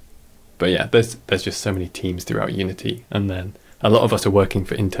 But there's just so many teams throughout Unity, and then a lot of us are working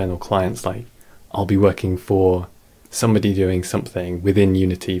for internal clients. Like, I'll be working for somebody doing something within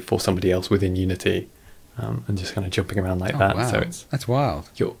Unity for somebody else within Unity, and just kind of jumping around like that. Wow. So that's wild.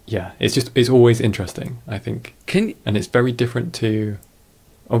 It's always interesting, I think. And it's very different to,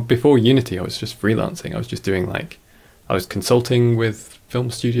 before Unity, I was just freelancing. I was just doing I was consulting with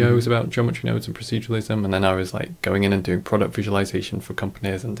film studios about geometry nodes and proceduralism, and then I was like going in and doing product visualization for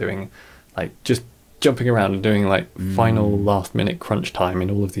companies, and doing just jumping around and doing final last minute crunch time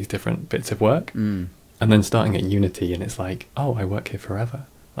in all of these different bits of work. And then starting at Unity, and it's like, oh, I work here forever.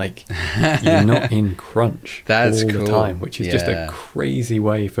 Like, you're not in crunch That's all cool. the time, which is just a crazy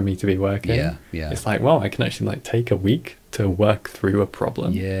way for me to be working. Yeah, yeah. It's like, wow, I can actually like take a week to work through a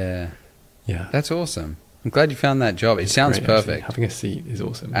problem. Yeah. Yeah. That's awesome. I'm glad you found that job. It sounds great, perfect. Actually. Having a seat is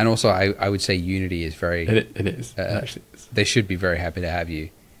awesome. And also, I would say Unity is very... It is. It actually is. They should be very happy to have you.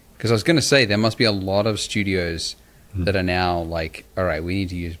 Because I was going to say, there must be a lot of studios that are now like, all right, we need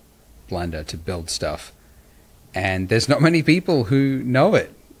to use Blender to build stuff. And there's not many people who know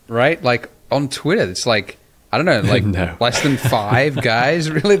it, right? Like on Twitter, it's like, I don't know, like less than 5 guys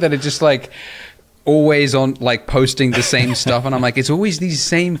really that are just like always on, like posting the same stuff. And I'm like, it's always these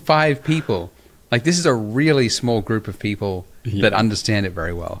same 5 people. Like this is a really small group of people that understand it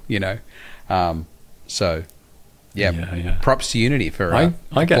very well, you know? So yeah, props to Unity for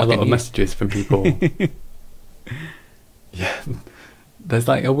I get a lot of messages from people. Yeah, there's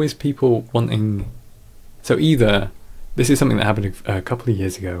like always people wanting. So either this is something that happened a couple of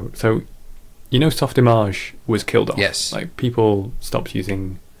years ago. So you know, Softimage was killed off. Yes, like people stopped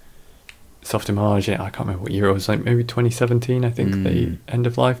using Softimage. I can't remember what year it was. Like maybe 2017, I think, the end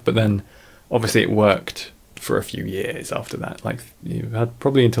of life. But then obviously it worked for a few years after that. Like you had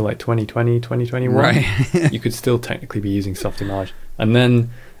probably until like 2020, 2021. Right. You could still technically be using Softimage. And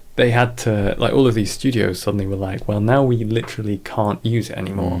then they had to, like all of these studios suddenly were like, well, now we literally can't use it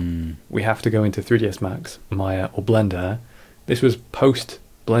anymore. We have to go into 3ds Max, Maya or Blender. This was post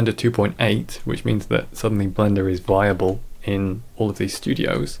Blender 2.8, which means that suddenly Blender is viable in all of these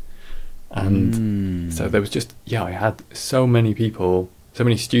studios. And so there was just, I had so many people, so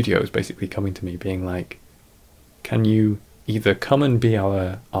many studios basically coming to me being like, can you either come and be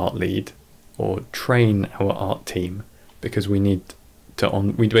our art lead or train our art team, because we need to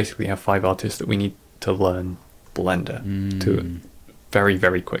we basically have 5 artists that we need to learn Blender to very,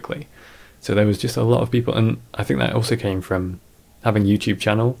 very quickly. So there was just a lot of people, and I think that also came from having YouTube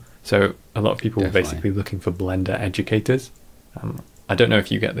channel. So a lot of people were basically looking for Blender educators. I don't know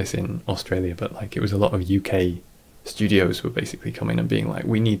if you get this in Australia, but like it was a lot of UK studios were basically coming and being like,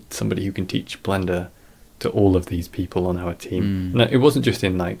 we need somebody who can teach Blender to all of these people on our team. No, it wasn't just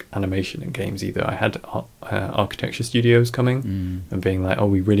in like animation and games either. I had architecture studios coming and being like, oh,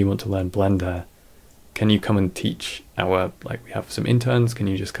 we really want to learn Blender. Can you come and teach our, like we have some interns, can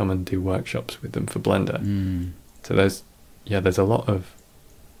you just come and do workshops with them for Blender? So there's a lot of,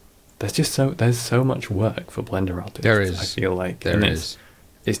 there's so much work for Blender artists. There is. I feel like there is.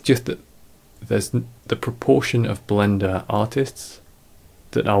 It's just that there's the proportion of Blender artists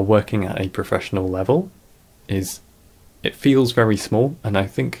that are working at a professional level it feels very small, and I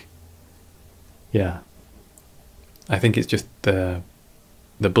think it's just the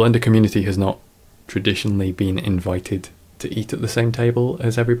Blender community has not traditionally been invited to eat at the same table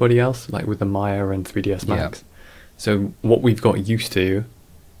as everybody else, like with the Maya and 3ds Max. So what we've got used to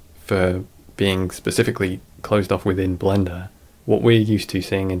for being specifically closed off within Blender, what we're used to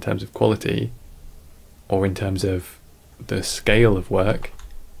seeing in terms of quality or in terms of the scale of work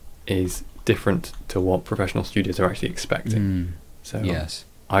is different to what professional studios are actually expecting. So yes,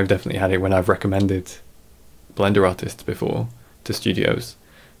 I've definitely had it when I've recommended Blender artists before to studios,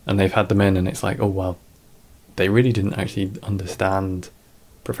 and they've had them in, and it's like, oh well, they really didn't actually understand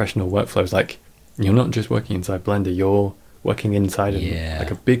professional workflows. Like, you're not just working inside Blender, you're working inside like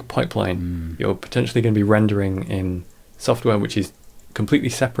a big pipeline. You're potentially going to be rendering in software which is completely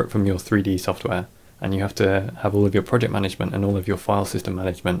separate from your 3D software, and you have to have all of your project management and all of your file system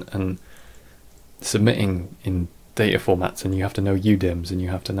management and submitting in data formats, and you have to know UDIMs, and you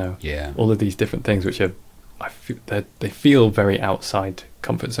have to know all of these different things which are, they feel very outside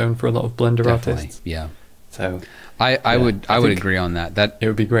comfort zone for a lot of Blender artists. So I would agree on that. That it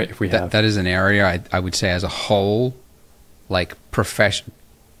would be great if we have that is an area I would say as a whole, like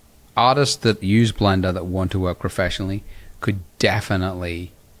artists that use Blender that want to work professionally could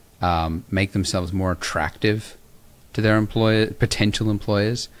definitely make themselves more attractive to their potential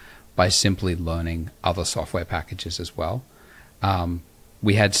employers by simply learning other software packages as well.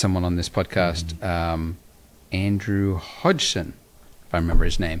 We had someone on this podcast, Andrew Hodgson, if I remember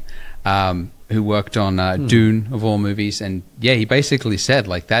his name, who worked on Dune of all movies, and he basically said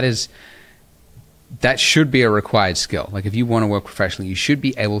like that should be a required skill. Like if you want to work professionally, you should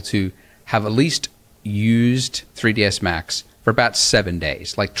be able to have at least used 3ds Max for about 7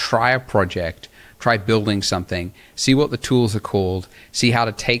 days. Like try a project, try building something, see what the tools are called, see how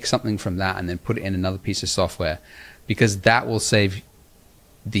to take something from that and then put it in another piece of software, because that will save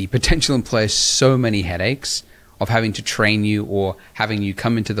the potential employer so many headaches of having to train you or having you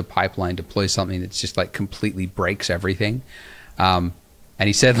come into the pipeline, deploy something that's just like completely breaks everything. And And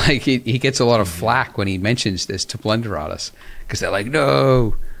he said like he gets a lot of flack when he mentions this to Blender artists because they're like,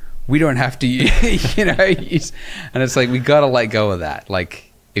 no, we don't have to, you know, use. And it's like, we got to let go of that.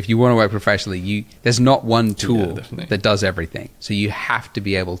 Like, if you want to work professionally, there's not one tool that does everything. So you have to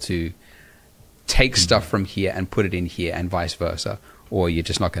be able to take stuff from here and put it in here and vice versa, or you're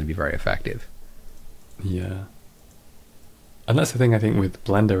just not going to be very effective. Yeah. And that's the thing I think with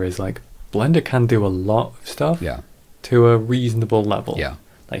Blender is like, Blender can do a lot of stuff to a reasonable level. Yeah.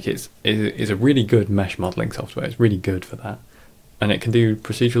 Like it's a really good mesh modeling software. It's really good for that. And it can do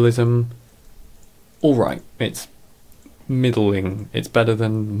proceduralism all right. It's middling. It's better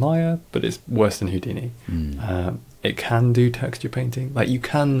than Maya, but it's worse than Houdini. It can do texture painting. Like you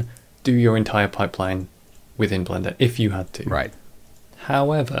can do your entire pipeline within Blender if you had to. Right.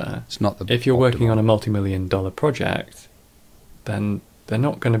 However, it's not if you're working on a multi-million-dollar project, then they're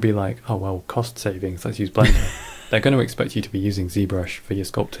not going to be like, oh, well, cost savings, let's use Blender. They're going to expect you to be using ZBrush for your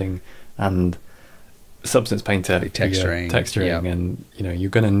sculpting and Substance Painter for texturing, and you know, you're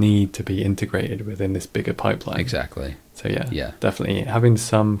going to need to be integrated within this bigger pipeline. Exactly. So yeah, definitely having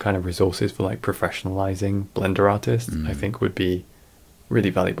some kind of resources for like professionalizing Blender artists, I think would be really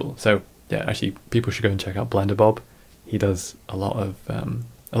valuable. So yeah, actually, people should go and check out Blender Bob. He does a lot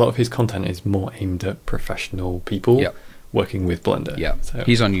of his content is more aimed at professional people working with Blender. Yeah, so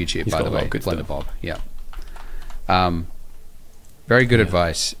he's on YouTube, by the way. Blender Bob. Yeah. Very good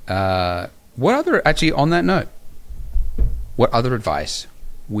advice. What other, actually, on that note, what other advice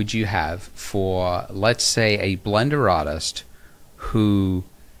would you have for, let's say, a Blender artist who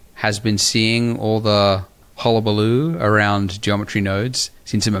has been seeing all the hullabaloo around geometry nodes,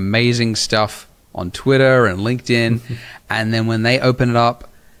 seen some amazing stuff on Twitter and LinkedIn, and then when they open it up,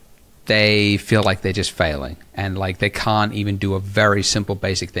 they feel like they're just failing, and like they can't even do a very simple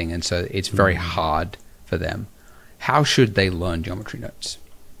basic thing, and so it's very hard for them. How should they learn geometry nodes?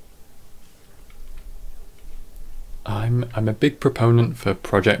 I'm a big proponent for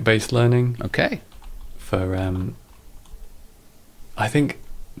project-based learning. Okay. For I think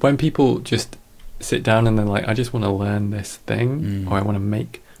when people just sit down and they're like, I just want to learn this thing, or I want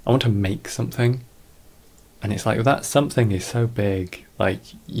to make something, and it's like, that something is so big, like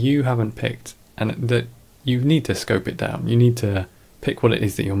you haven't picked, and that you need to scope it down. You need to pick what it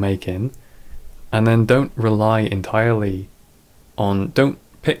is that you're making, and then don't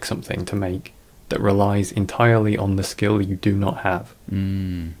pick something to make that relies entirely on the skill you do not have.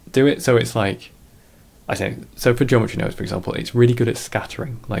 Do it so it's like, so for geometry nodes, for example, it's really good at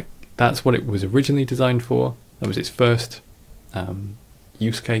scattering. Like that's what it was originally designed for. That was its first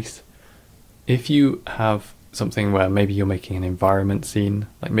use case. If you have something where maybe you're making an environment scene,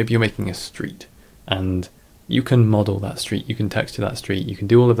 like maybe you're making a street, and you can model that street, you can texture that street, you can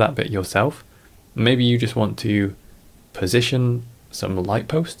do all of that bit yourself. Maybe you just want to position some light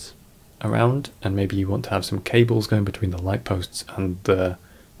posts around, and maybe you want to have some cables going between the light posts and the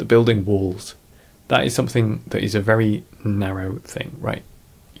building walls. That is something that is a very narrow thing, right?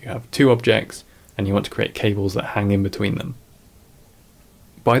 You have two objects and you want to create cables that hang in between them.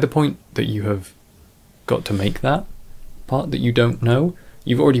 By the point that you have got to make that part that you don't know,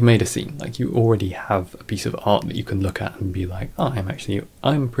 you've already made a scene. Like you already have a piece of art that you can look at and be like, oh,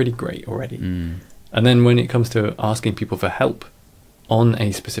 I'm pretty great already. And then when it comes to asking people for help on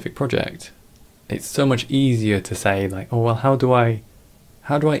a specific project, it's so much easier to say like, oh well, how do I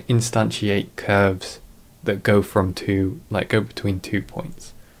instantiate curves that go between 2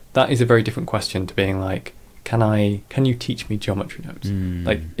 points? That is a very different question to being like, can you teach me geometry nodes?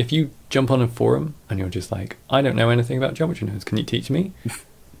 Like if you jump on a forum and you're just like, I don't know anything about geometry nodes, can you teach me?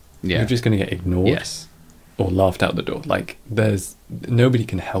 You're just going to get ignored or laughed out the door. Like nobody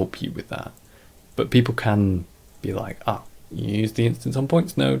can help you with that, but people can be like, you use the instance on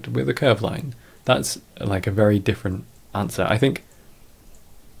points node with a curve line. That's like a very different answer. I think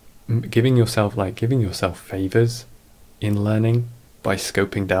giving yourself favors in learning by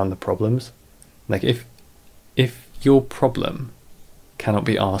scoping down the problems. Like if your problem cannot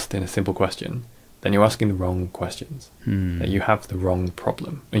be asked in a simple question, then you're asking the wrong questions. That you have the wrong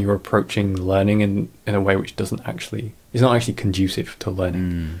problem, and you're approaching learning in a way which is not actually conducive to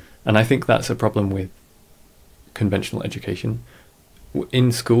learning. And I think that's a problem with conventional education.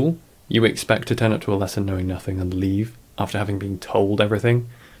 In school, you expect to turn up to a lesson knowing nothing and leave after having been told everything.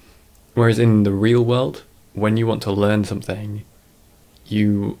 Whereas in the real world, when you want to learn something,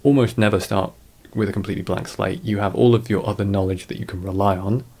 you almost never start with a completely blank slate. You have all of your other knowledge that you can rely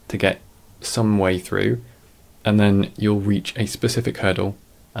on to get some way through, and then you'll reach a specific hurdle,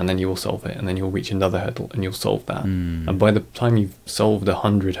 and then you will solve it, and then you'll reach another hurdle, and you'll solve that. And by the time you've solved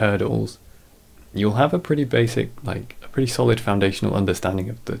 100 hurdles, you'll have a pretty basic, like a pretty solid foundational understanding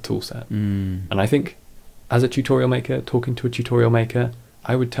of the tool set. And I think as a tutorial maker, talking to a tutorial maker,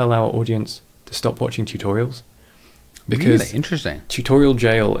 I would tell our audience to stop watching tutorials, because really interesting. Tutorial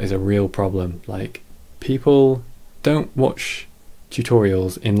jail is a real problem. Like, people don't watch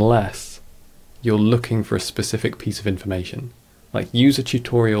tutorials unless you're looking for a specific piece of information. Like, use a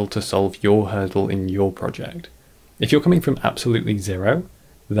tutorial to solve your hurdle in your project. If you're coming from absolutely zero,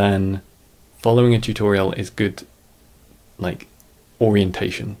 then following a tutorial is good, like,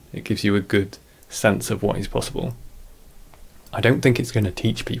 orientation. It gives you a good sense of what is possible. I don't think it's going to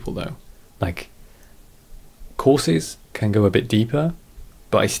teach people, though. Like, courses can go a bit deeper,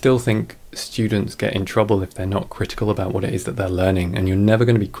 but I still think students get in trouble if they're not critical about what it is that they're learning. And you're never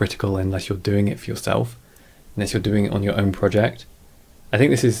going to be critical unless you're doing it for yourself, unless you're doing it on your own project. I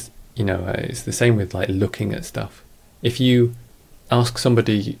think this is, it's the same with like looking at stuff. If you ask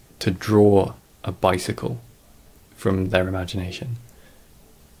somebody to draw a bicycle from their imagination,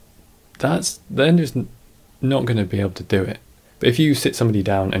 they're just not going to be able to do it. But if you sit somebody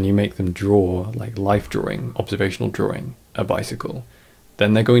down and you make them draw, like life drawing, observational drawing, a bicycle,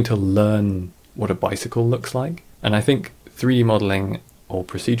 then they're going to learn what a bicycle looks like. And I think 3D modeling or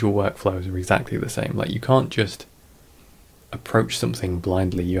procedural workflows are exactly the same. Like, you can't just approach something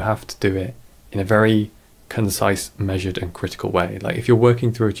blindly. You have to do it in a very concise, measured and critical way. Like, if you're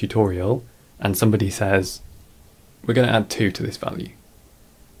working through a tutorial and somebody says, we're going to add 2 to this value,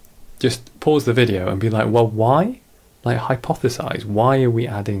 just pause the video and be like, well, why? Like, hypothesize, why are we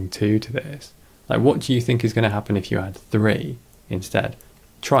adding 2 to this? Like, what do you think is going to happen if you add 3 instead?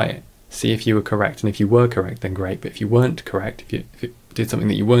 Try it, see if you were correct, and if you were correct, then great. But if you weren't correct, if you did something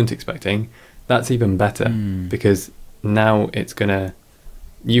that you weren't expecting, that's even better, because now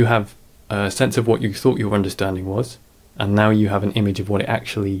you have a sense of what you thought your understanding was, and now you have an image of what it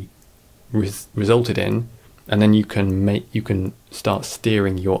actually resulted in, and then you can start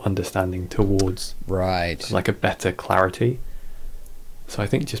steering your understanding towards like a better clarity. So I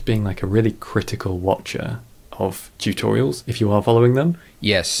think just being like a really critical watcher of tutorials, if you are following them,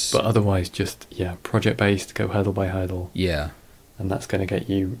 yes, but otherwise just project based, go hurdle by hurdle, and that's going to get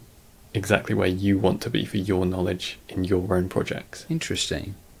you exactly where you want to be for your knowledge in your own projects.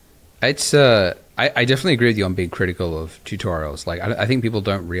 Interesting. It's I definitely agree with you on being critical of tutorials. Like, I think people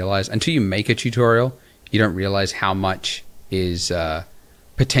don't realize until you make a tutorial, you don't realize how much is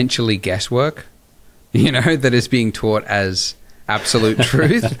potentially guesswork, that is being taught as absolute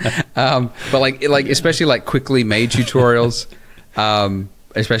truth. But like especially like quickly made tutorials,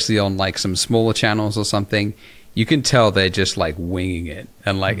 especially on like some smaller channels or something, you can tell they're just like winging it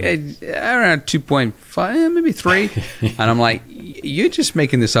and like around 2.5, maybe 3. And I'm like, you're just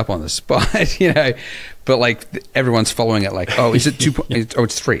making this up on the spot, but like everyone's following it like, oh, is it 2? Oh,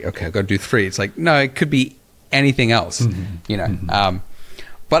 it's 3. Okay, I've got to do 3. It's like, no, it could be anything else,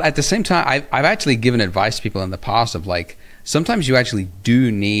 but at the same time, I've actually given advice to people in the past of like, sometimes you actually do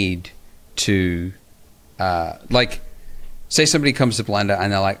need to, like, say somebody comes to Blender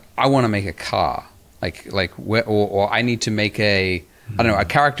and they're like, I want to make a car, or I need to make a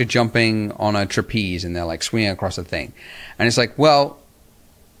character jumping on a trapeze, and they're like swinging across a thing, and it's like, well,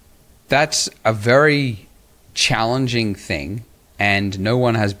 that's a very challenging thing, and no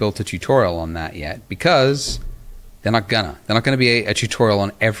one has built a tutorial on that yet, because they're not gonna be a tutorial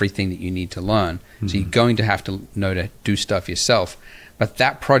on everything that you need to learn. So you're going to have to know to do stuff yourself. But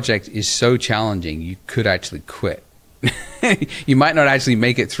that project is so challenging, you could actually quit. You might not actually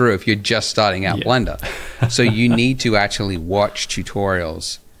make it through if you're just starting out Blender. So you need to actually watch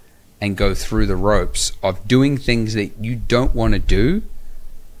tutorials and go through the ropes of doing things that you don't want to do,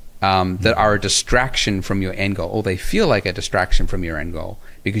 that are a distraction from your end goal, or they feel like a distraction from your end goal,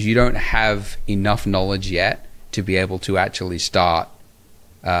 because you don't have enough knowledge yet to be able to actually start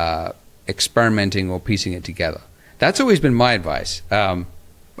experimenting or piecing it together. That's always been my advice.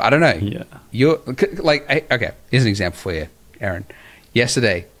 I don't know. You're like, okay, here's an example for you, Aaron.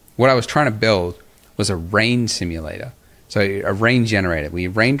 Yesterday, what I was trying to build was a rain simulator. So a rain generator where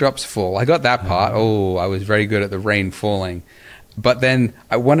your raindrops fall. I got that part. Oh, I was very good at the rain falling. But then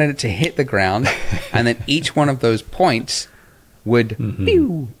I wanted it to hit the ground, and then each one of those points would,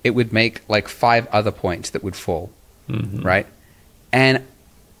 it would make like 5 other points that would fall, right? And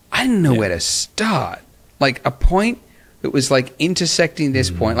I didn't know where to start. Like a point that was like intersecting this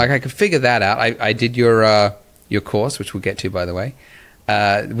point, like I could figure that out. I did your course, which we'll get to, by the way,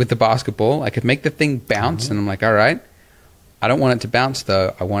 with the basketball. I could make the thing bounce, and I'm like, all right, I don't want it to bounce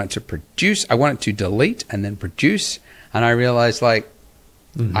though. I want it to produce. I want it to delete and then produce. And I realized, like,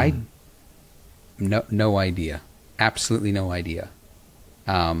 no idea. Absolutely no idea.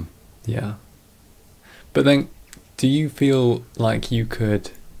 But then, do you feel like you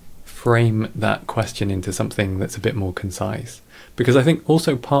could frame that question into something that's a bit more concise? Because I think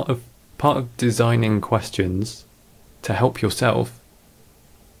also part of designing questions to help yourself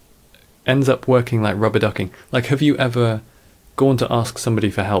ends up working like rubber ducking. Like, have you ever gone to ask somebody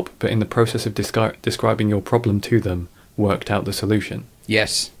for help, but in the process of describing your problem to them, worked out the solution?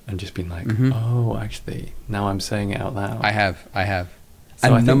 Yes. And just been like, oh, actually, now I'm saying it out loud. I have.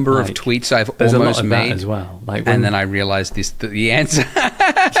 So a number of tweets I've almost made as well. Like, and then I realized the answer.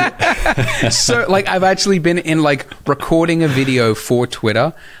 So, like, I've actually been in, like, recording a video for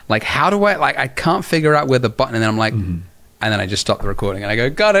Twitter. Like, how do I can't figure out where the button, and then I'm like, and then I just stop the recording and I go,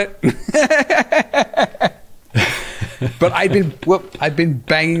 got it. But I've been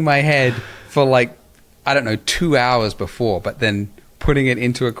banging my head for, like, I don't know, 2 hours before, but then putting it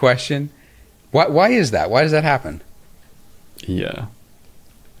into a question. Why is that? Why does that happen? Yeah.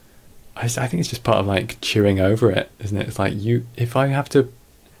 I think it's just part of, like, chewing over it, isn't it? It's like,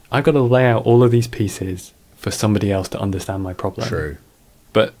 I've got to lay out all of these pieces for somebody else to understand my problem. True.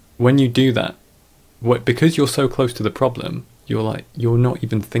 But when you do that, because you're so close to the problem, you're not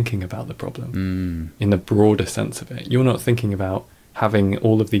even thinking about the problem in the broader sense of it. You're not thinking about having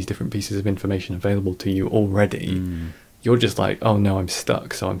all of these different pieces of information available to you already. You're just like, oh no, I'm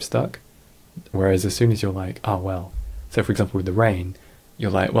stuck, so I'm stuck. Whereas as soon as you're like, oh well, so for example with the rain, you're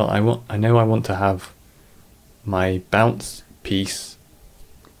like, well, I know I want to have my bounce piece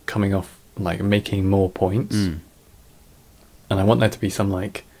coming off, like, making more points, and I want there to be some,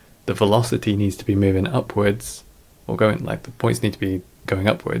 like, the velocity needs to be moving upwards, or going, like, the points need to be going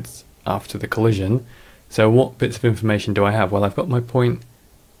upwards after the collision. So what bits of information do I have? Well, I've got my point,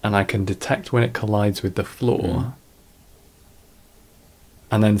 and I can detect when it collides with the floor.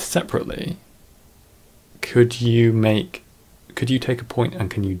 And then separately, could you take a point and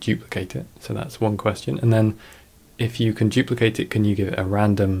can you duplicate it? So that's one question. And then if you can duplicate it, can you give it a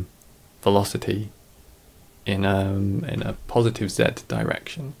random velocity in a positive Z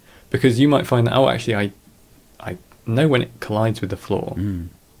direction? Because you might find that, oh, actually, I know when it collides with the floor.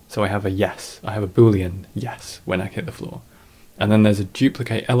 So I have a yes. I have a Boolean yes when I hit the floor. And then there's a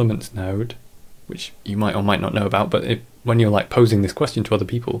duplicate elements node, which you might or might not know about, but when you're, like, posing this question to other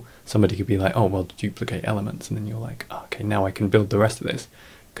people, somebody could be like, oh, well, duplicate elements. And then you're like, oh, okay, now I can build the rest of this.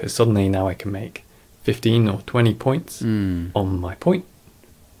 Because suddenly now I can make 15 or 20 points on my point.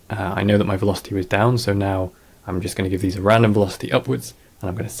 I know that my velocity was down, so now I'm just going to give these a random velocity upwards, and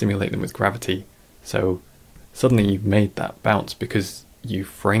I'm going to simulate them with gravity. So suddenly you've made that bounce because you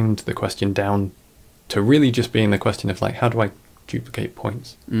framed the question down to really just being the question of, like, how do I duplicate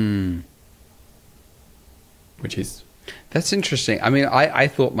points? Which is... That's interesting. I mean, I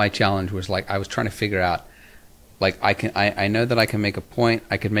thought my challenge was, like, I was trying to figure out, like, I know that I can make a point.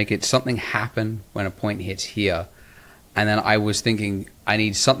 I could make something happen when a point hits here. And then I was thinking I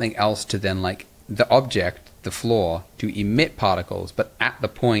need something else to then, like, the object, the floor, to emit particles, but at the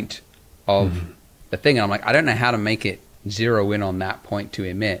point of the thing. And I'm like, I don't know how to make it zero in on that point to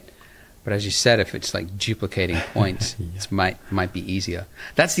emit. But as you said, if it's, like, duplicating points, it might be easier.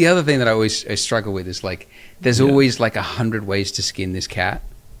 That's the other thing that I struggle with is, like, there's always, like, 100 ways to skin this cat.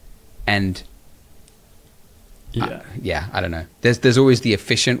 And I don't know. There's always the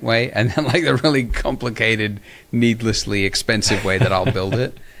efficient way, and then, like, the really complicated, needlessly expensive way that I'll build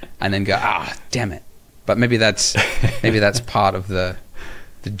it, and then go, damn it. But maybe that's part of the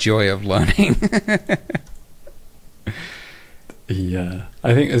joy of learning. Yeah,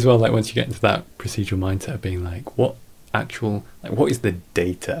 I think as well, like, once you get into that procedural mindset of being like, what is the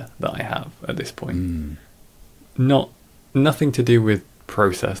data that I have at this point? Nothing to do with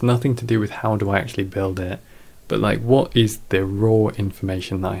process, nothing to do with how do I actually build it, but, like, what is the raw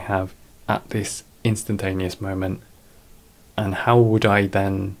information that I have at this instantaneous moment, and how would I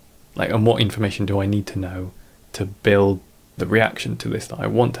then, like, and what information do I need to know to build the reaction to this that I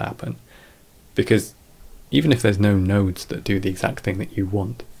want to happen? Because even if there's no nodes that do the exact thing that you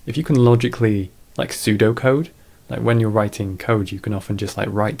want, if you can logically, like, pseudocode, like, when you're writing code, you can often just, like,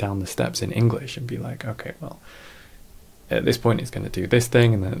 write down the steps in English and be like, okay, well, at this point it's going to do this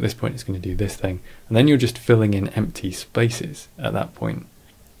thing, and then at this point it's going to do this thing, and then you're just filling in empty spaces at that point.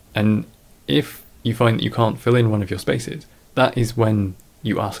 And if you find that you can't fill in one of your spaces, that is when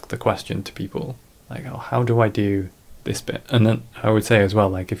you ask the question to people, like, oh, how do I do this bit? And then I would say as well,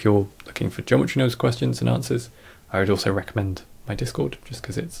 like, if you're looking for geometry nodes questions and answers, I would also recommend my Discord, just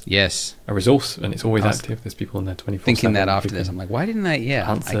because it's a resource and it's always active. There's people in there 24/7. Thinking that after this, I'm like, why didn't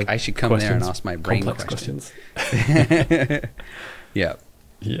I should come there and ask my brain questions. Yeah.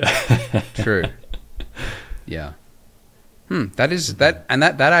 True. Yeah. That is that, and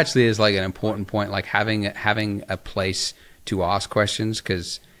that actually is like an important point, like having a place to ask questions,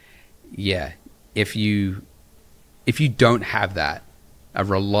 because if you don't have that, a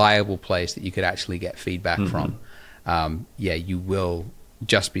reliable place that you could actually get feedback from, you will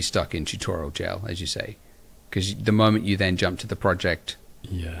just be stuck in tutorial jail, as you say, because the moment you then jump to the project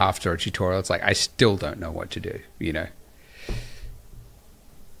after a tutorial, it's like, I still don't know what to do, you know.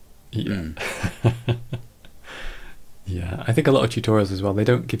 Yeah, I think a lot of tutorials as well, they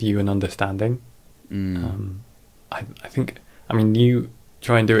don't give you an understanding. I think, I mean, you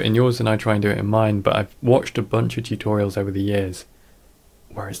try and do it in yours and I try and do it in mine, but I've watched a bunch of tutorials over the years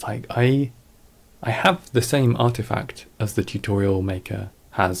where it's like, I have the same artifact as the tutorial maker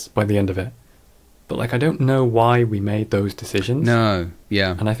has by the end of it, but like, I don't know why we made those decisions. No,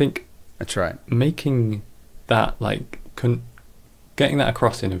 yeah. And I think that's right. Making that, like, getting that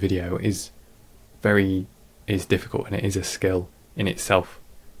across in a video is difficult, and it is a skill in itself,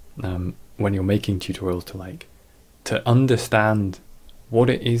 when you're making tutorials, to understand what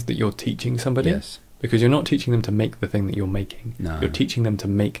it is that you're teaching somebody. Yes. Because you're not teaching them to make the thing that you're making. No. You're teaching them to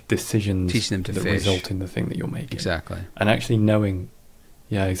make decisions that fish. Result in the thing that you're making. Exactly. And actually knowing,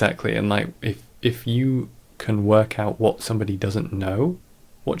 exactly. And like, if you can work out what somebody doesn't know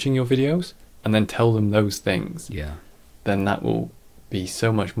watching your videos and then tell them those things, then that will be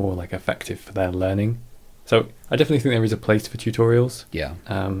so much more like effective for their learning. So I definitely think there is a place for tutorials. Yeah.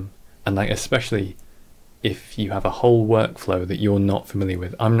 And like, especially if you have a whole workflow that you're not familiar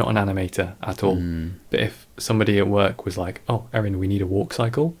with. I'm not an animator at all, but if somebody at work was like, oh, Erin, we need a walk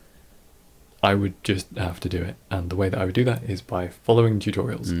cycle, I would just have to do it. And the way that I would do that is by following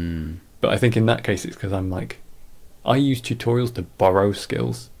tutorials. But I think in that case, it's because I'm like, I use tutorials to borrow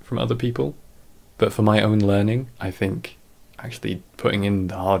skills from other people. But for my own learning, I think actually putting in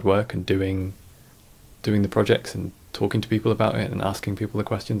the hard work and doing the projects and talking to people about it and asking people the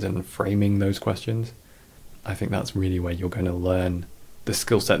questions and framing those questions, I think that's really where you're going to learn the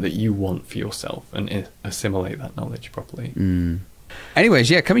skill set that you want for yourself and assimilate that knowledge properly.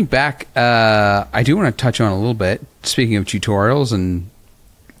 Anyways, coming back, I do want to touch on a little bit, speaking of tutorials and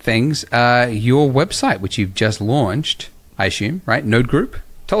things, your website, which you've just launched, I assume, right? Node Group.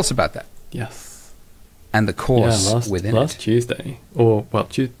 Tell us about that. Yes. And the course within last Tuesday, or well,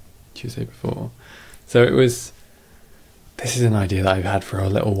 Tuesday before. So this is an idea that I've had for a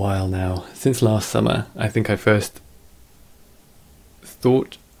little while now. Since last summer, I think I first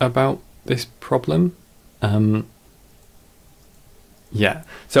thought about this problem. So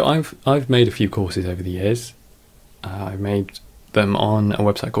I've made a few courses over the years. I've made them on a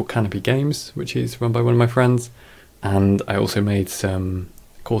website called Canopy Games, which is run by one of my friends, and I also made some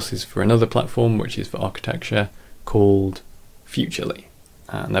courses for another platform, which is for architecture, called Futurely,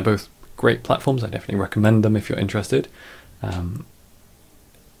 and they're both great platforms. I definitely recommend them if you're interested.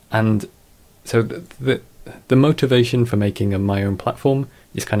 And so the motivation for making my own platform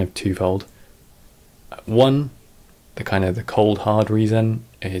is kind of twofold. One, the cold hard reason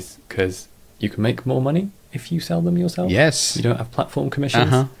is because you can make more money if you sell them yourself. Yes. You don't have platform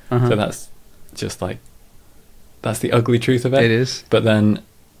commissions. So that's just like, that's the ugly truth of it. It is. But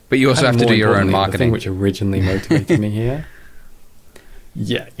you also have to do your own marketing. The thing which originally motivated me here.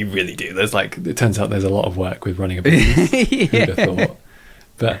 Yeah, you really do. It turns out there's a lot of work with running a business. Who'd have thought?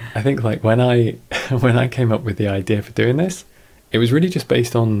 But I think when I came up with the idea for doing this, it was really just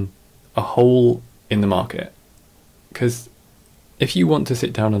based on a hole in the market. Because if you want to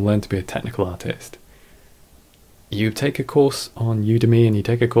sit down and learn to be a technical artist, you take a course on Udemy, and you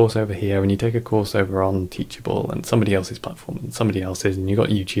take a course over here, and you take a course over on Teachable and somebody else's platform and somebody else's, and you've got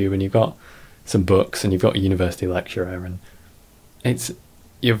YouTube, and you've got some books, and you've got a university lecturer, and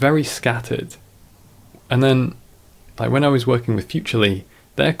you're very scattered. And then when I was working with Futurely,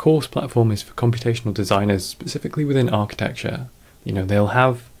 their course platform is for computational designers, specifically within architecture. They'll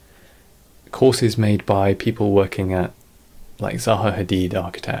have courses made by people working at like Zaha Hadid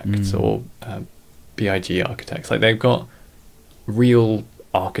architects or BIG architects. Like, they've got real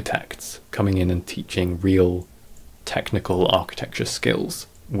architects coming in and teaching real technical architecture skills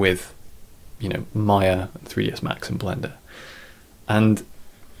with, Maya, 3ds Max and Blender. And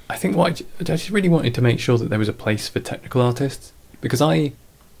I think I just really wanted to make sure that there was a place for technical artists, because I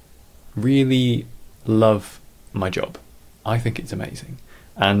really love my job. I think it's amazing.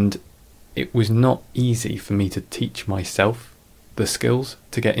 And it was not easy for me to teach myself the skills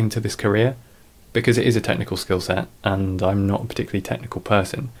to get into this career, because it is a technical skill set and I'm not a particularly technical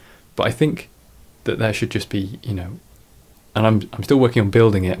person. But I think that there should just be, and I'm still working on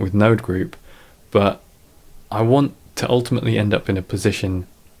building it with Node Group, but I want to ultimately end up in a position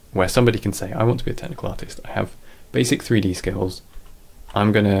where somebody can say, I want to be a technical artist. I have basic 3D skills.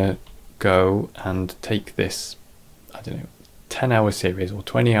 I'm going to go and take this, I don't know, 10-hour series or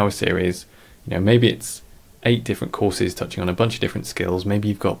 20-hour series. You know, maybe it's 8 different courses touching on a bunch of different skills. Maybe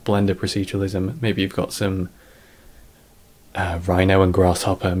you've got Blender proceduralism. Maybe you've got some Rhino and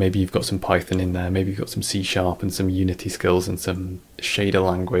Grasshopper. Maybe you've got some Python in there. Maybe you've got some C# and some Unity skills and some shader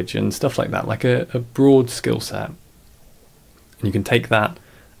language and stuff like that, like a broad skill set. And you can take that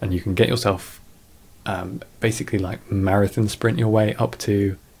and you can get yourself basically like marathon sprint your way up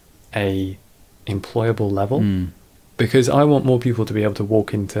to a employable level. Because I want more people to be able to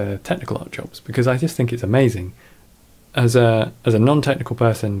walk into technical art jobs, because I just think it's amazing. As a non-technical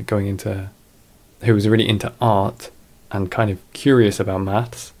person going into, who was really into art and kind of curious about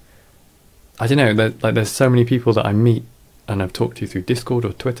maths, I don't know, there's so many people that I meet and I've talked to through Discord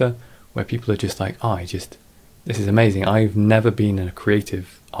or Twitter where people are just like, this is amazing. I've never been a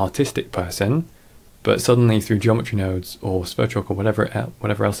creative, artistic person, but suddenly through geometry nodes or Svertrock or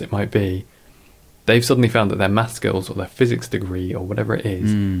whatever else it might be, they've suddenly found that their math skills or their physics degree or whatever it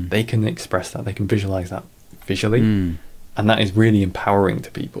is, they can express that, they can visualize that visually, and that is really empowering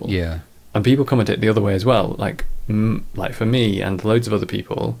to people. Yeah. And people come at it the other way as well. Like for me and loads of other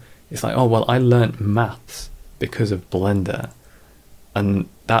people, it's like, oh, well, I learnt maths because of Blender. And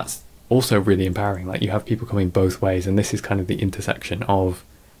that's also really empowering. Like, you have people coming both ways, and this is kind of the intersection of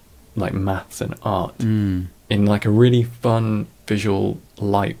like maths and art in like a really fun, visual,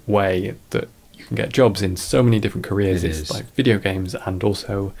 light way that you can get jobs in so many different careers. It's like video games and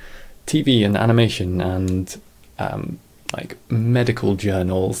also TV and animation and like medical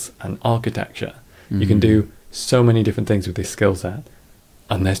journals and architecture. You can do so many different things with this skill set,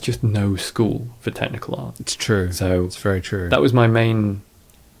 and there's just no school for technical art. It's true. So it's very true. That was my main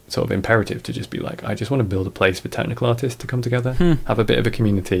sort of imperative, to just be like, I just want to build a place for technical artists to come together, have a bit of a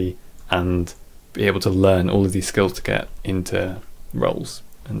community, and be able to learn all of these skills to get into roles.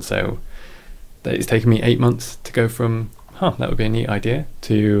 And so it's taken me 8 months to go from, that would be a neat idea,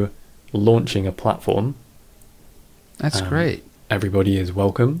 to launching a platform. That's great. Everybody is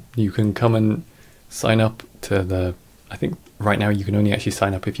welcome. You can come and sign up to I think right now you can only actually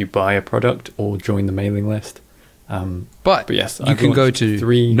sign up if you buy a product or join the mailing list. But yes, you can go to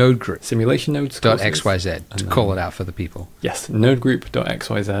 3 node group simulation nodes .xyz to call it out for the people. Yes,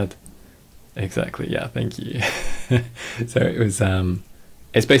 nodegroup.xyz. Exactly. Yeah, thank you. So it was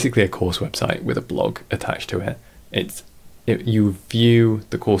it's basically a course website with a blog attached to it. You view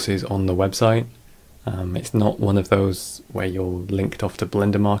the courses on the website. It's not one of those where you're linked off to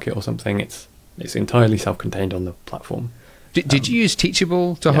Blender Market or something. It's entirely self-contained on the platform. Did you use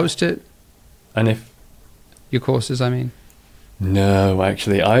Teachable to host it? And if your courses, I mean? No,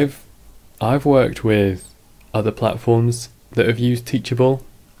 actually, I've worked with other platforms that have used Teachable,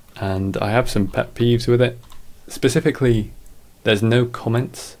 and I have some pet peeves with it. Specifically, there's no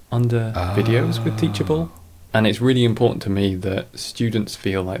comments under videos with Teachable, and it's really important to me that students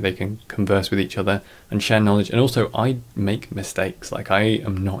feel like they can converse with each other and share knowledge. And also, I make mistakes. Like, I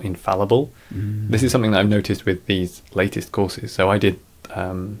am not infallible. This is something that I've noticed with these latest courses. So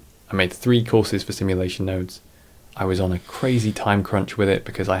I made 3 courses for simulation nodes. I was on a crazy time crunch with it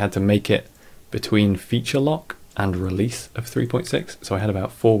because I had to make it between feature lock and release of 3.6. So I had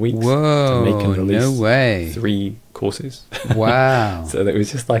about 4 weeks to make and release 3 courses. Wow. So it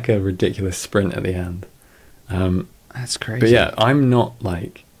was just like a ridiculous sprint at the end. That's crazy. But yeah, I'm not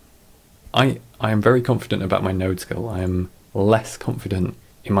like... I am very confident about my node skill. I am less confident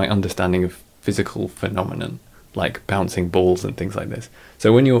in my understanding of physical phenomenon, like bouncing balls and things like this.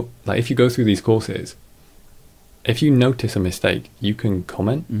 So when you're like, if you go through these courses, if you notice a mistake, you can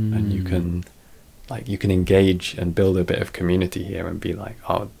comment and you can engage and build a bit of community here and be like,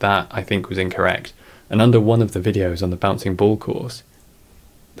 oh, that I think was incorrect. And under one of the videos on the bouncing ball course,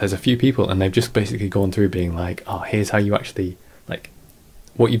 there's a few people and they've just basically gone through being like, oh, here's how you actually, like,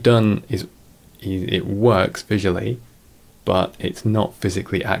 what you've done is it works visually, but it's not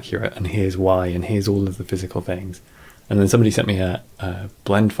physically accurate, and here's why, and here's all of the physical things. And then somebody sent me a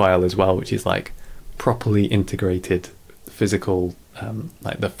blend file as well, which is like properly integrated physical,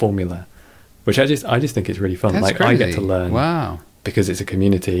 like the formula, which I just think it's really fun. That's like crazy. I get to learn, because it's a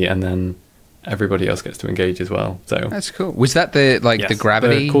community, and then everybody else gets to engage as well. So that's cool. Was that the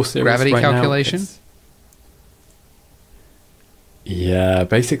gravity right calculation? Yeah,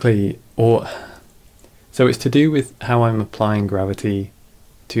 basically, so it's to do with how I'm applying gravity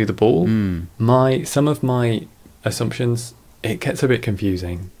to the ball. Some of my assumptions, it gets a bit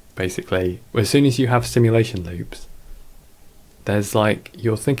confusing, basically. As soon as you have simulation loops, there's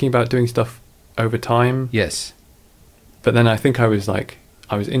you're thinking about doing stuff over time. Yes. But then I think I was like,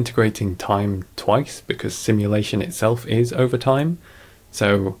 I was integrating time twice because simulation itself is over time.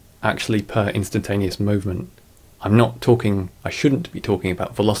 So actually per instantaneous movement, I shouldn't be talking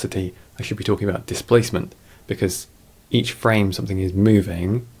about velocity, I should be talking about displacement, because each frame something is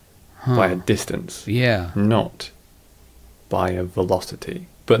moving by a distance, not by a velocity.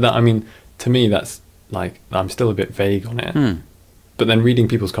 But that, I mean, to me, that's like, I'm still a bit vague on it. But then reading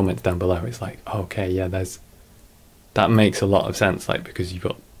people's comments down below, it's like, okay, yeah, that makes a lot of sense, like, because you've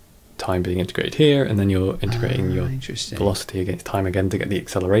got time being integrated here, and then you're integrating your velocity against time again to get the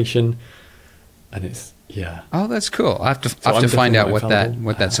acceleration, and it's that's cool. I have to find out what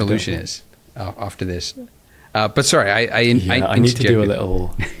that solution is after this. But sorry, I need to do a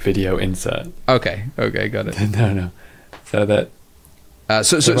little video insert. Okay, got it. No. So that.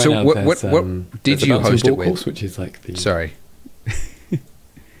 So what did you host it with? Course, which is like the. Sorry.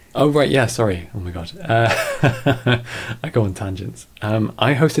 Oh right, yeah. Sorry. Oh my god. I go on tangents.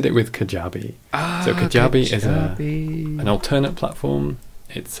 I hosted it with Kajabi. So Kajabi is an alternate platform.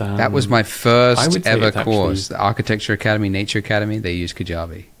 It's that was my first ever course, the Architecture Academy, Nature Academy. They used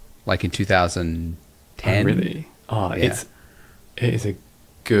Kajabi, like in 2010. Oh, really? Oh, yeah. It is a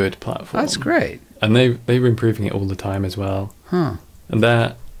good platform. That's great. And they were improving it all the time as well. Huh. And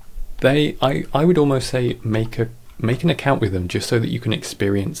I would almost say make an account with them just so that you can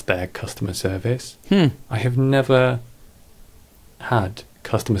experience their customer service. I have never had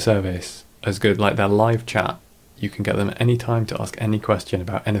customer service as good. Like their live chat, you can get them at any time to ask any question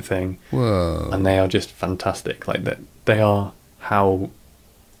about anything. Whoa. And they are just fantastic. Like they are how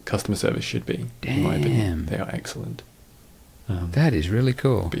customer service should be. Damn. In my opinion. They are excellent. That is really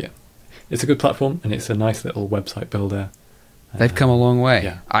cool. But yeah, it's a good platform, and it's a nice little website builder. They've come a long way.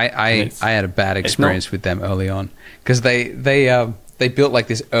 Yeah. I had a bad experience with them early on because they built like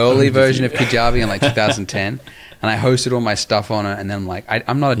this early version of Kajabi in like 2010, and I hosted all my stuff on it. And then I'm like,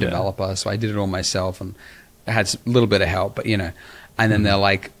 I'm not a developer, so I did it all myself, and I had a little bit of help, but And then they're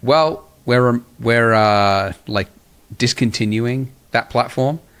like, well, we're like discontinuing that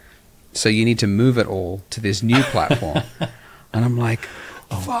platform, so you need to move it all to this new platform. And I'm like,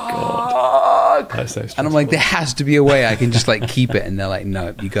 fuck. God. That's so stressful. And I'm like, there has to be a way I can just like keep it. And they're like,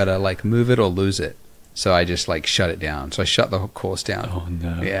 no, you got to like move it or lose it. So I just like shut it down. So I shut the whole course down. Oh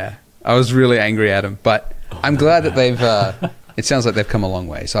no. Yeah. I was really angry at them, but I'm glad that they've, it sounds like they've come a long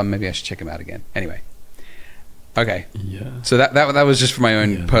way. So maybe I should check them out again. Anyway. Okay. Yeah. So that was just for my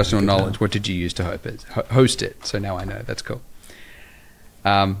own personal knowledge. What did you use to host it? So now I know. That's cool.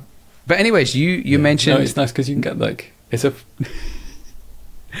 But anyways, you mentioned... No, it's nice because you can get like... It's a...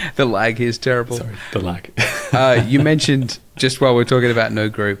 The lag here is terrible. Sorry, the lag. You mentioned, just while we're talking about No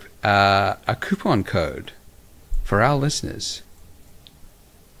Group, a coupon code for our listeners.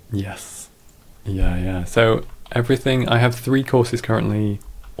 Yes. Yeah. So everything... I have 3 courses currently,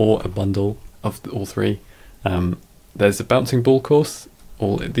 or a bundle of all 3. There's a bouncing ball course.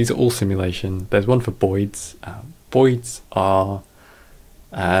 These are all simulation. There's one for Boids. Boids are...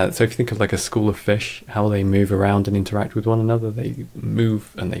 so if you think of like a school of fish, how they move around and interact with one another, they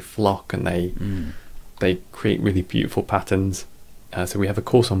move and they flock and they create really beautiful patterns. So we have a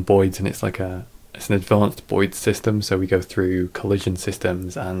course on Boids, and it's an advanced Boids system. So we go through collision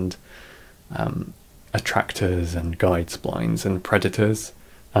systems and attractors and guide splines and predators.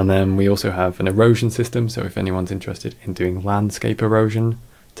 And then we also have an erosion system. So if anyone's interested in doing landscape erosion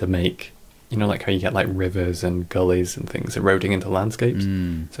to make... like how you get like rivers and gullies and things eroding into landscapes.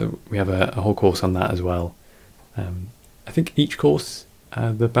 So we have a whole course on that as well. I think each course,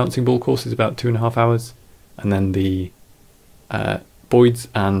 the bouncing ball course is about 2.5 hours. And then the Boids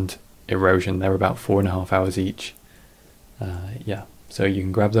and erosion, they're about 4.5 hours each. So you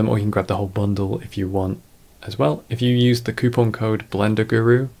can grab them, or you can grab the whole bundle if you want as well. If you use the coupon code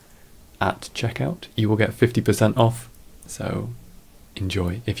BlenderGuru at checkout, you will get 50% off. So...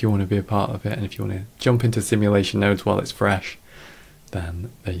 enjoy if you want to be a part of it, and if you want to jump into simulation nodes while it's fresh, then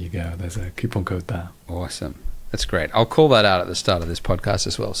there you go, there's a coupon code there. Awesome, that's great. I'll call that out at the start of this podcast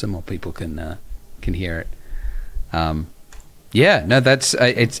as well, so more people can hear it. That's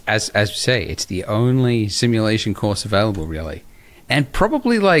it's as you say, it's the only simulation course available really, and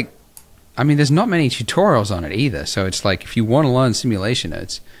probably like, I mean, there's not many tutorials on it either, so it's like if you want to learn simulation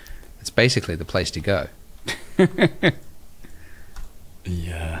nodes, it's basically the place to go.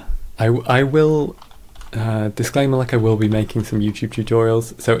 Yeah, I will disclaimer, like I will be making some YouTube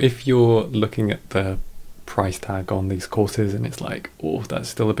tutorials. So if you're looking at the price tag on these courses and it's like, oh, that's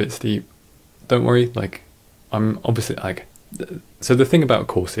still a bit steep, don't worry. Like, I'm obviously like, so the thing about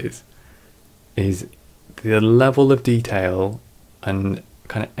courses is the level of detail and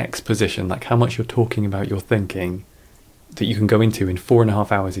kind of exposition, like how much you're talking about your thinking, that you can go into in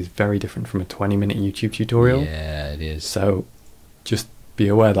 4.5 hours is very different from a 20-minute YouTube tutorial. Yeah, it is. So just be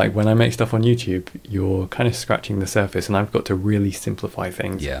aware, like when I make stuff on YouTube, you're kind of scratching the surface, and I've got to really simplify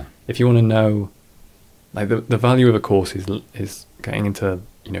things. Yeah. If you want to know, like the value of a course is getting into,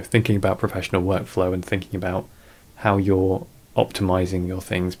 you know, thinking about professional workflow and thinking about how you're optimizing your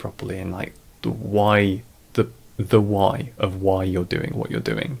things properly, and like the why of why you're doing what you're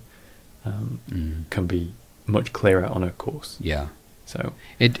doing can be much clearer on a course. Yeah. So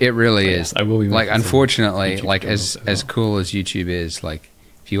it really is. I will be like, unfortunately, YouTube like as cool as YouTube is, like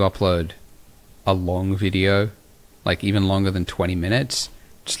if you upload a long video, like even longer than 20 minutes,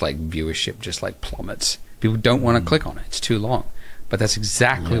 just like viewership just like plummets. People don't want to click on it. It's too long. But that's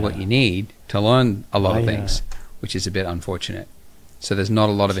exactly what you need to learn a lot of things, which is a bit unfortunate. So there's not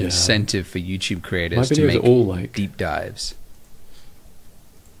a lot of incentive for YouTube creators to make all like deep dives.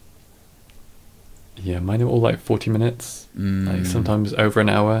 Yeah, mine are all like 40 minutes, like sometimes over an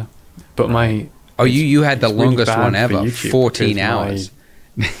hour. But my you had the longest really one ever, 14 hours.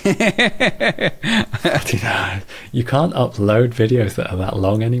 14 hours. You can't upload videos that are that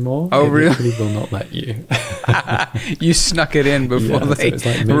long anymore. Oh, really? They will not let you. You snuck it in before they so it's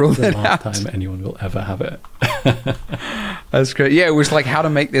like ruled the it last out. time anyone will ever have it. That's great. Yeah, it was like how to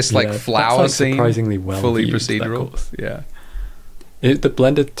make this like flower scene surprisingly well fully viewed, procedural. Yeah. The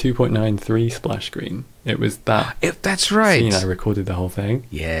Blender 2.93 splash screen. It was that. That's right. Scene I recorded the whole thing.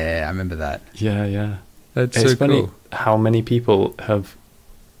 Yeah, I remember that. Yeah. That's it's so funny cool. how many people have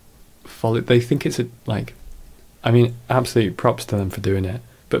followed. They think it's I mean, absolute props to them for doing it.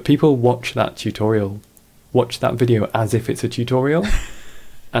 But people watch that video as if it's a tutorial.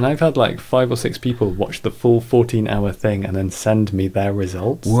 And I've had like 5 or 6 people watch the full 14-hour thing and then send me their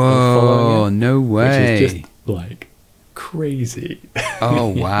results. Whoa, no way. Which is just like crazy. Oh,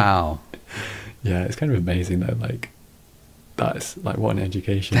 wow. Yeah, it's kind of amazing though. Like, that's like what an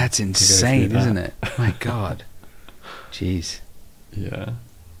education. That's insane, isn't it? My God. Jeez. Yeah.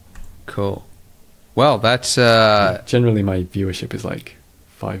 Cool. Well, that's generally my viewership is like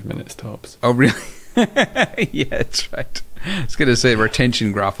 5 minutes tops. Oh, really? Yeah, that's right. I was going to say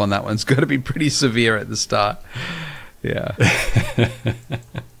retention graph on that one's got to be pretty severe at the start. Yeah.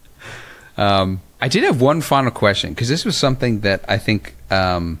 I did have one final question, because this was something that I think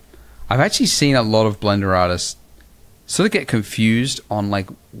I've actually seen a lot of Blender artists sort of get confused on like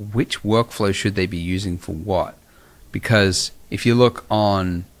which workflow should they be using for what. Because if you look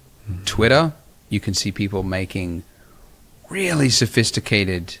on Twitter, you can see people making really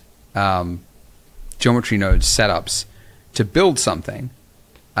sophisticated geometry node setups to build something.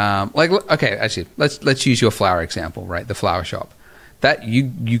 Okay, actually, let's use your flower example, right? The flower shop. That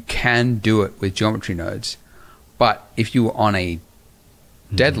you can do it with geometry nodes, but if you were on a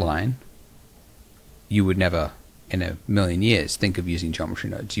deadline, you would never in a million years think of using geometry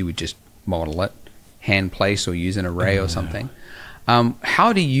nodes. You would just model it, hand place, or use an array or something.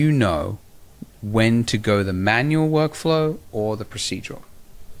 How do you know when to go the manual workflow or the procedural?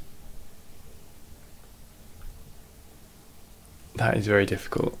 That is very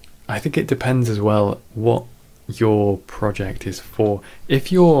difficult. I think it depends as well what your project is for.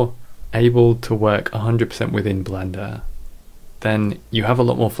 If you're able to work 100% within Blender, then you have a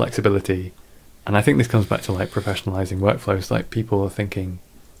lot more flexibility. And I think this comes back to like professionalizing workflows. Like people are thinking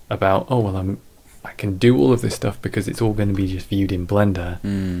about, oh well, I can do all of this stuff because it's all going to be just viewed in Blender.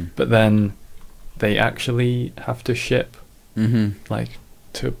 But then they actually have to ship like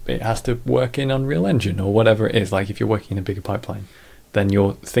it has to work in Unreal Engine or whatever it is. Like if you're working in a bigger pipeline, then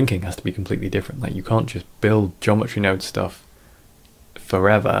your thinking has to be completely different. Like you can't just build geometry node stuff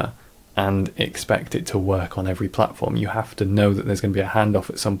forever and expect it to work on every platform. You have to know that there's going to be a handoff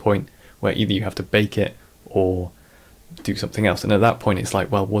at some point where either you have to bake it or do something else. And at that point it's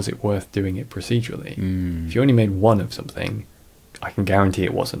like, well, was it worth doing it procedurally? If you only made one of something, I can guarantee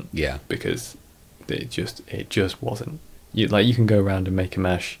it wasn't. Yeah. Because it just wasn't. You can go around and make a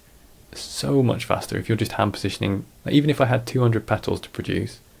mesh so much faster if you're just hand positioning. Like, even if I had 200 petals to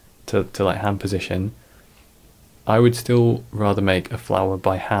produce to like hand position, I would still rather make a flower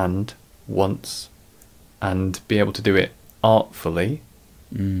by hand once and be able to do it artfully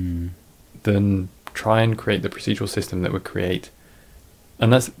than try and create the procedural system that would create.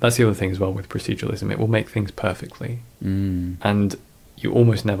 And that's the other thing as well with proceduralism. It will make things perfectly, and you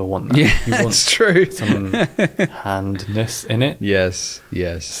almost never want that. Yeah, you want that's true. some handness in it. Yes.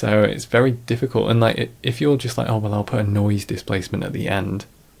 So it's very difficult. And like, if you're just like, oh well, I'll put a noise displacement at the end.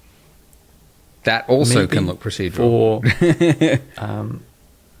 That also can look procedural.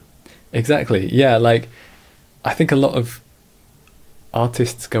 Exactly. Yeah. Like, I think a lot of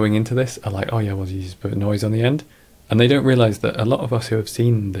artists going into this are like, oh yeah, well, you just put noise on the end. And they don't realize that a lot of us who have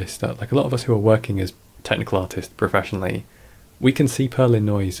seen this stuff, like a lot of us who are working as technical artists professionally, we can see purlin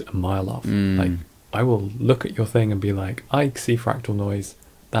noise a mile off. Like, I will look at your thing and be like, I see fractal noise.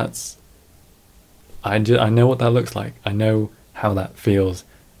 I know what that looks like. I know how that feels.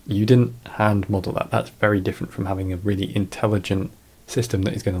 You didn't hand model that. That's very different from having a really intelligent system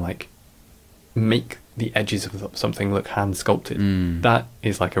that is going to like make the edges of something look hand sculpted. That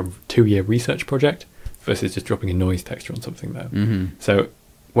is like a 2-year research project versus just dropping a noise texture on something though. So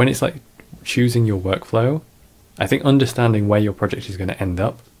when it's like choosing your workflow, I think understanding where your project is going to end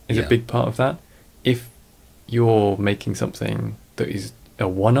up is a big part of that. If you're making something that is a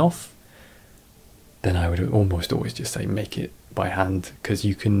one-off, then I would almost always just say make it by hand, because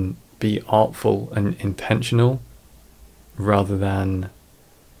you can be artful and intentional rather than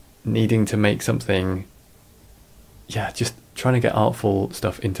needing to make something, just trying to get artful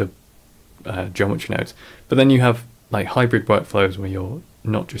stuff into geometry nodes. But then you have like hybrid workflows where you're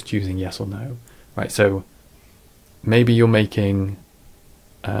not just choosing yes or no, right? So maybe you're making,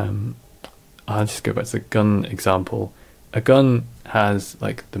 I'll just go back to the gun example. A gun has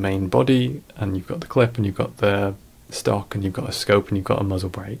like the main body, and you've got the clip, and you've got the stock, and you've got a scope, and you've got a muzzle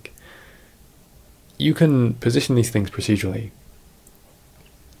brake. You can position these things procedurally,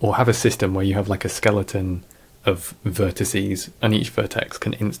 or have a system where you have like a skeleton of vertices, and each vertex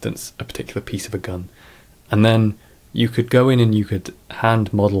can instance a particular piece of a gun. And then you could go in and you could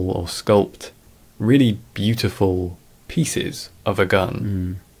hand model or sculpt really beautiful pieces of a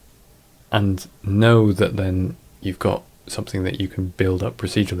gun, and know that then you've got something that you can build up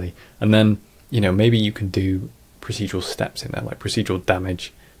procedurally. And then, maybe you can do procedural steps in there, like procedural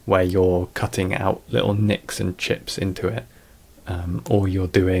damage, where you're cutting out little nicks and chips into it, or you're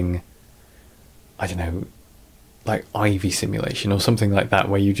doing, I don't know, like ivy simulation or something like that,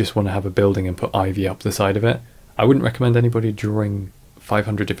 where you just want to have a building and put ivy up the side of it. I wouldn't recommend anybody drawing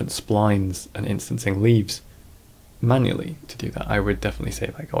 500 different splines and instancing leaves manually to do that. I would definitely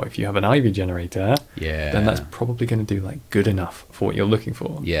say like, if you have an ivy generator, then that's probably going to do like good enough for what you're looking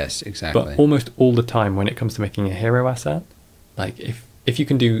for. Yes, exactly. But almost all the time when it comes to making a hero asset, like if you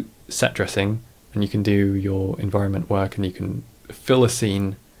can do set dressing and you can do your environment work and you can fill a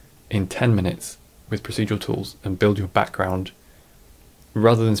scene in 10 minutes with procedural tools and build your background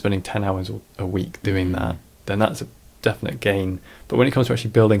rather than spending 10 hours a week doing that, then that's a definite gain. But when it comes to actually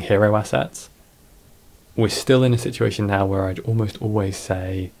building hero assets, we're still in a situation now where I'd almost always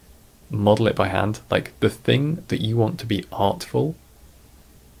say model it by hand. Like, the thing that you want to be artful,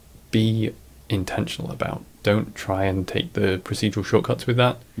 be intentional about. Don't try and take the procedural shortcuts with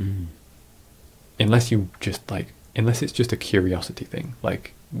that. Unless it's just a curiosity thing.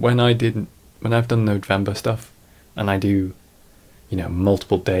 Like when I've done November stuff and I do,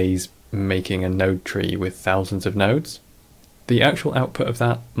 multiple days making a node tree with thousands of nodes, the actual output of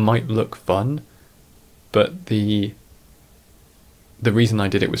that might look fun, but the reason I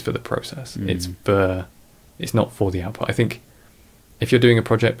did it was for the process. It's not for the output. I think if you're doing a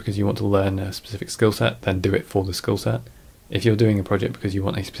project because you want to learn a specific skill set, then do it for the skill set. If you're doing a project because you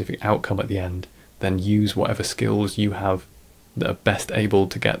want a specific outcome at the end, then use whatever skills you have that are best able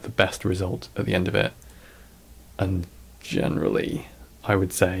to get the best result at the end of it. And generally, I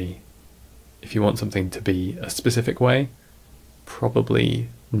would say, if you want something to be a specific way, probably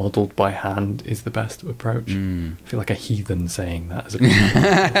modelled by hand is the best approach. I feel like a heathen saying that as a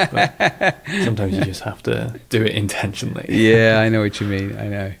but sometimes you just have to do it intentionally. Yeah, I know what you mean. I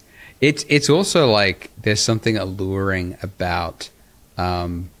know. It's also like there's something alluring about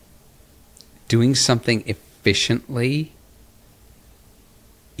doing something efficiently,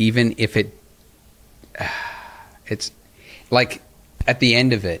 even if it's like at the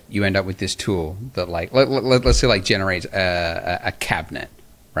end of it, you end up with this tool that like let's say like generates a cabinet,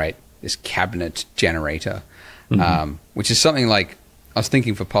 right? This cabinet generator, which is something like I was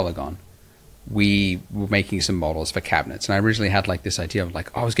thinking for Polygon. We were making some models for cabinets, and I originally had like this idea of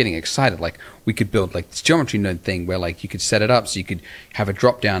like, I was getting excited, like we could build like this geometry node thing where like you could set it up so you could have a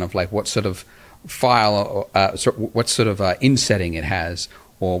drop down of like what sort of file or what sort of insetting it has,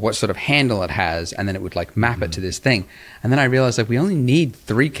 or what sort of handle it has, and then it would like map it to this thing. And then I realized like we only need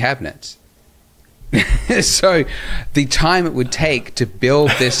 3 cabinets. So the time it would take to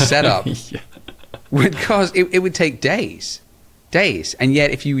build this setup would cause it would take days. And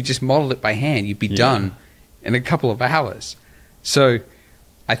yet if you would just model it by hand, you'd be done in a couple of hours. So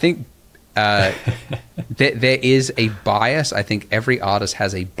I think there is a bias. I think every artist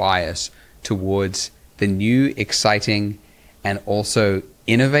has a bias towards the new, exciting, and also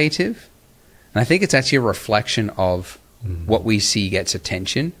innovative. And I think it's actually a reflection of what we see gets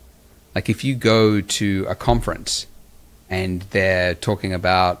attention. Like if you go to a conference and they're talking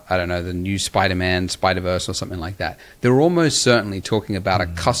about, I don't know, the new Spider-Man, Spider-Verse or something like that, they're almost certainly talking about a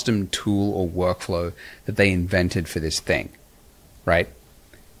custom tool or workflow that they invented for this thing, right?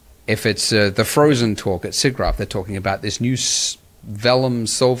 If it's the Frozen talk at SIGGRAPH, they're talking about this new vellum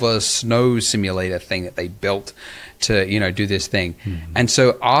silver snow simulator thing that they built to, you know, do this thing. And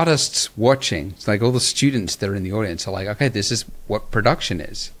so artists watching, it's like all the students that are in the audience are like, okay, this is what production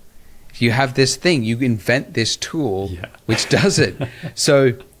is. If you have this thing, you invent this tool which does it.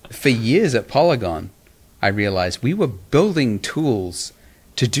 So for years at Polygon, I realized we were building tools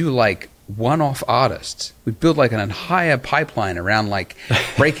to do like one-off artists. We'd build like an entire pipeline around like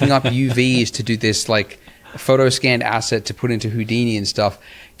breaking up UVs to do this like photo scanned asset to put into Houdini and stuff,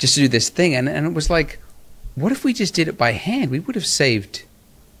 just to do this thing. And it was like, what if we just did it by hand? We would have saved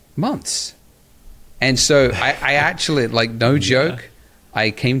months. And so I actually, like, no joke,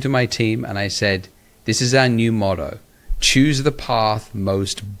 I came to my team and I said, this is our new motto: choose the path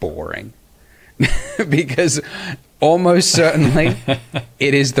most boring. Because almost certainly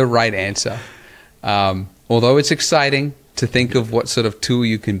it is the right answer. Although it's exciting to think of what sort of tool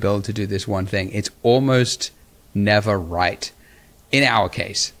you can build to do this one thing, it's almost never right in our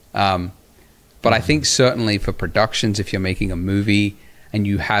case. But I think certainly for productions, if you're making a movie and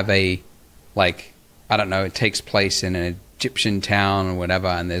you have a, like, I don't know, it takes place in an Egyptian town or whatever,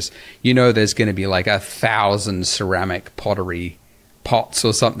 and there's, you know, there's going to be like 1,000 ceramic pottery pots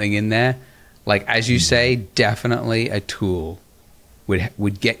or something in there. Like, as you say, definitely a tool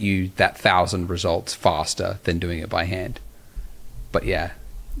would get you that 1,000 results faster than doing it by hand. But yeah,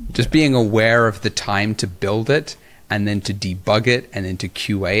 just being aware of the time to build it, and then to debug it, and then to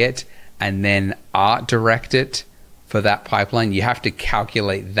QA it, and then art direct it for that pipeline. You have to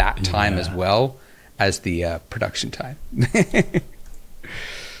calculate that time as well as the production time.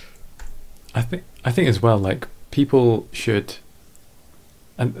 I think as well, like, people should,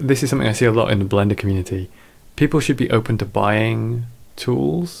 and this is something I see a lot in the Blender community, people should be open to buying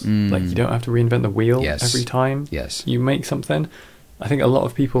tools. Like, you don't have to reinvent the wheel every time you make something. I think a lot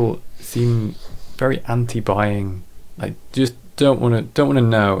of people seem very anti-buying, like, just don't want to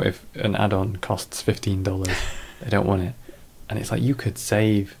know if an add-on costs $15. They don't want it. And it's like, you could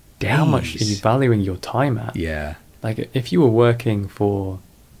save days. How much are you valuing your time at? Yeah. Like, if you were doing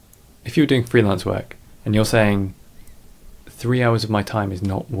freelance work and you're saying 3 hours of my time is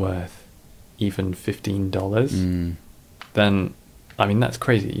not worth even $15, then, I mean, that's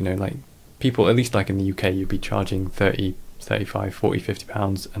crazy. You know, like, people, at least like in the UK, you'd be charging 30, 35, 40, 50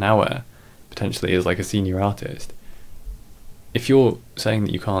 pounds an hour potentially as like a senior artist. If you're saying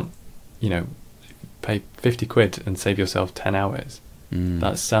that you can't, you know, pay 50 quid and save yourself 10 hours,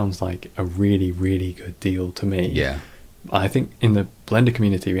 that sounds like a really, really good deal to me. Yeah. I think in the Blender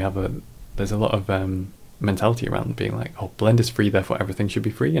community, there's a lot of mentality around being like, oh, Blender's free, therefore everything should be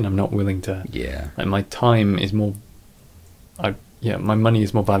free, and I'm not willing to. Yeah. Like, my time is more. My money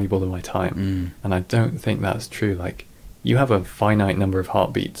is more valuable than my time, and I don't think that's true. Like, you have a finite number of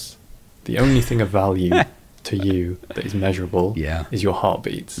heartbeats. The only thing of value to you that is measurable is your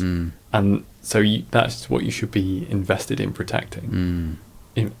heartbeats, and so that's what you should be invested in protecting,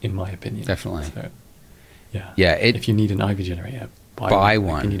 in my opinion. Definitely. So, yeah. If you need an Ivy generator, buy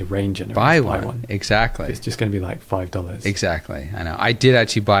one. If you need a rain generator, buy one. Exactly. It's just going to be like $5. Exactly. I know. I did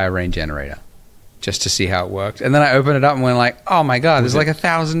actually buy a rain generator just to see how it worked, and then I opened it up and went like, oh my god, there's like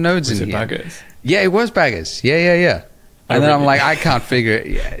 1,000 nodes in here. Was it Baggers? Yeah, it was Baggers. Yeah. And then I'm like, I can't figure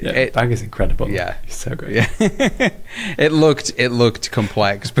it. Baggers incredible. Yeah, it's so great. Yeah. It looked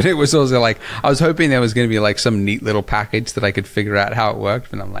complex, but it was also like, I was hoping there was going to be like some neat little package that I could figure out how it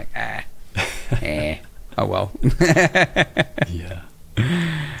worked, but I'm like, oh well. Yeah.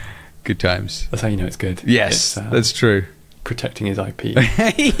 Good times. That's how you know it's good. Yes, that's true. Protecting his IP.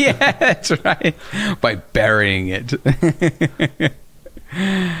 Yeah, that's right. By burying it.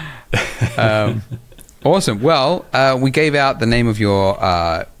 Awesome. Well, we gave out the name of your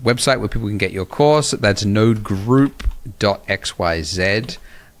website where people can get your course. That's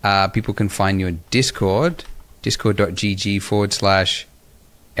nodegroup.xyz. People can find you in Discord,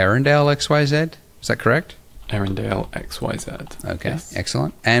 discord.gg/ErindaLXYZ. Is that correct? Erindale XYZ. Okay, yes.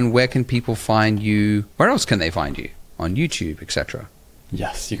 Excellent. And where can people find you? Where else can they find you? On YouTube, etc.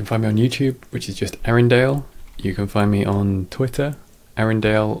 Yes, you can find me on YouTube, which is just Erindale. You can find me on Twitter,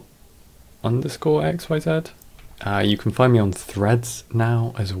 Erindale_XYZ. You can find me on Threads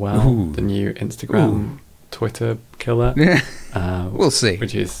now as well. Ooh. The new Instagram, Twitter killer. We'll see.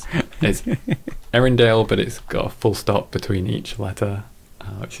 Which is it's Erindale, but it's got a full stop between each letter,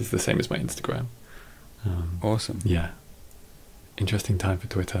 which is the same as my Instagram. Awesome. Yeah. Interesting time for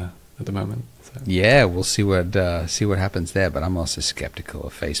Twitter. at the moment. So. Yeah, we'll see what happens there. But I'm also skeptical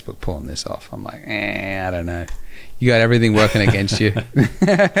of Facebook pulling this off. I'm like, I don't know. You got everything working against you.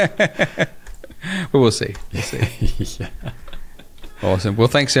 But we'll see. We'll see. Yeah. Awesome. Well,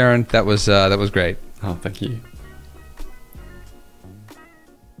 thanks, Aaron. That was great. Oh, thank you.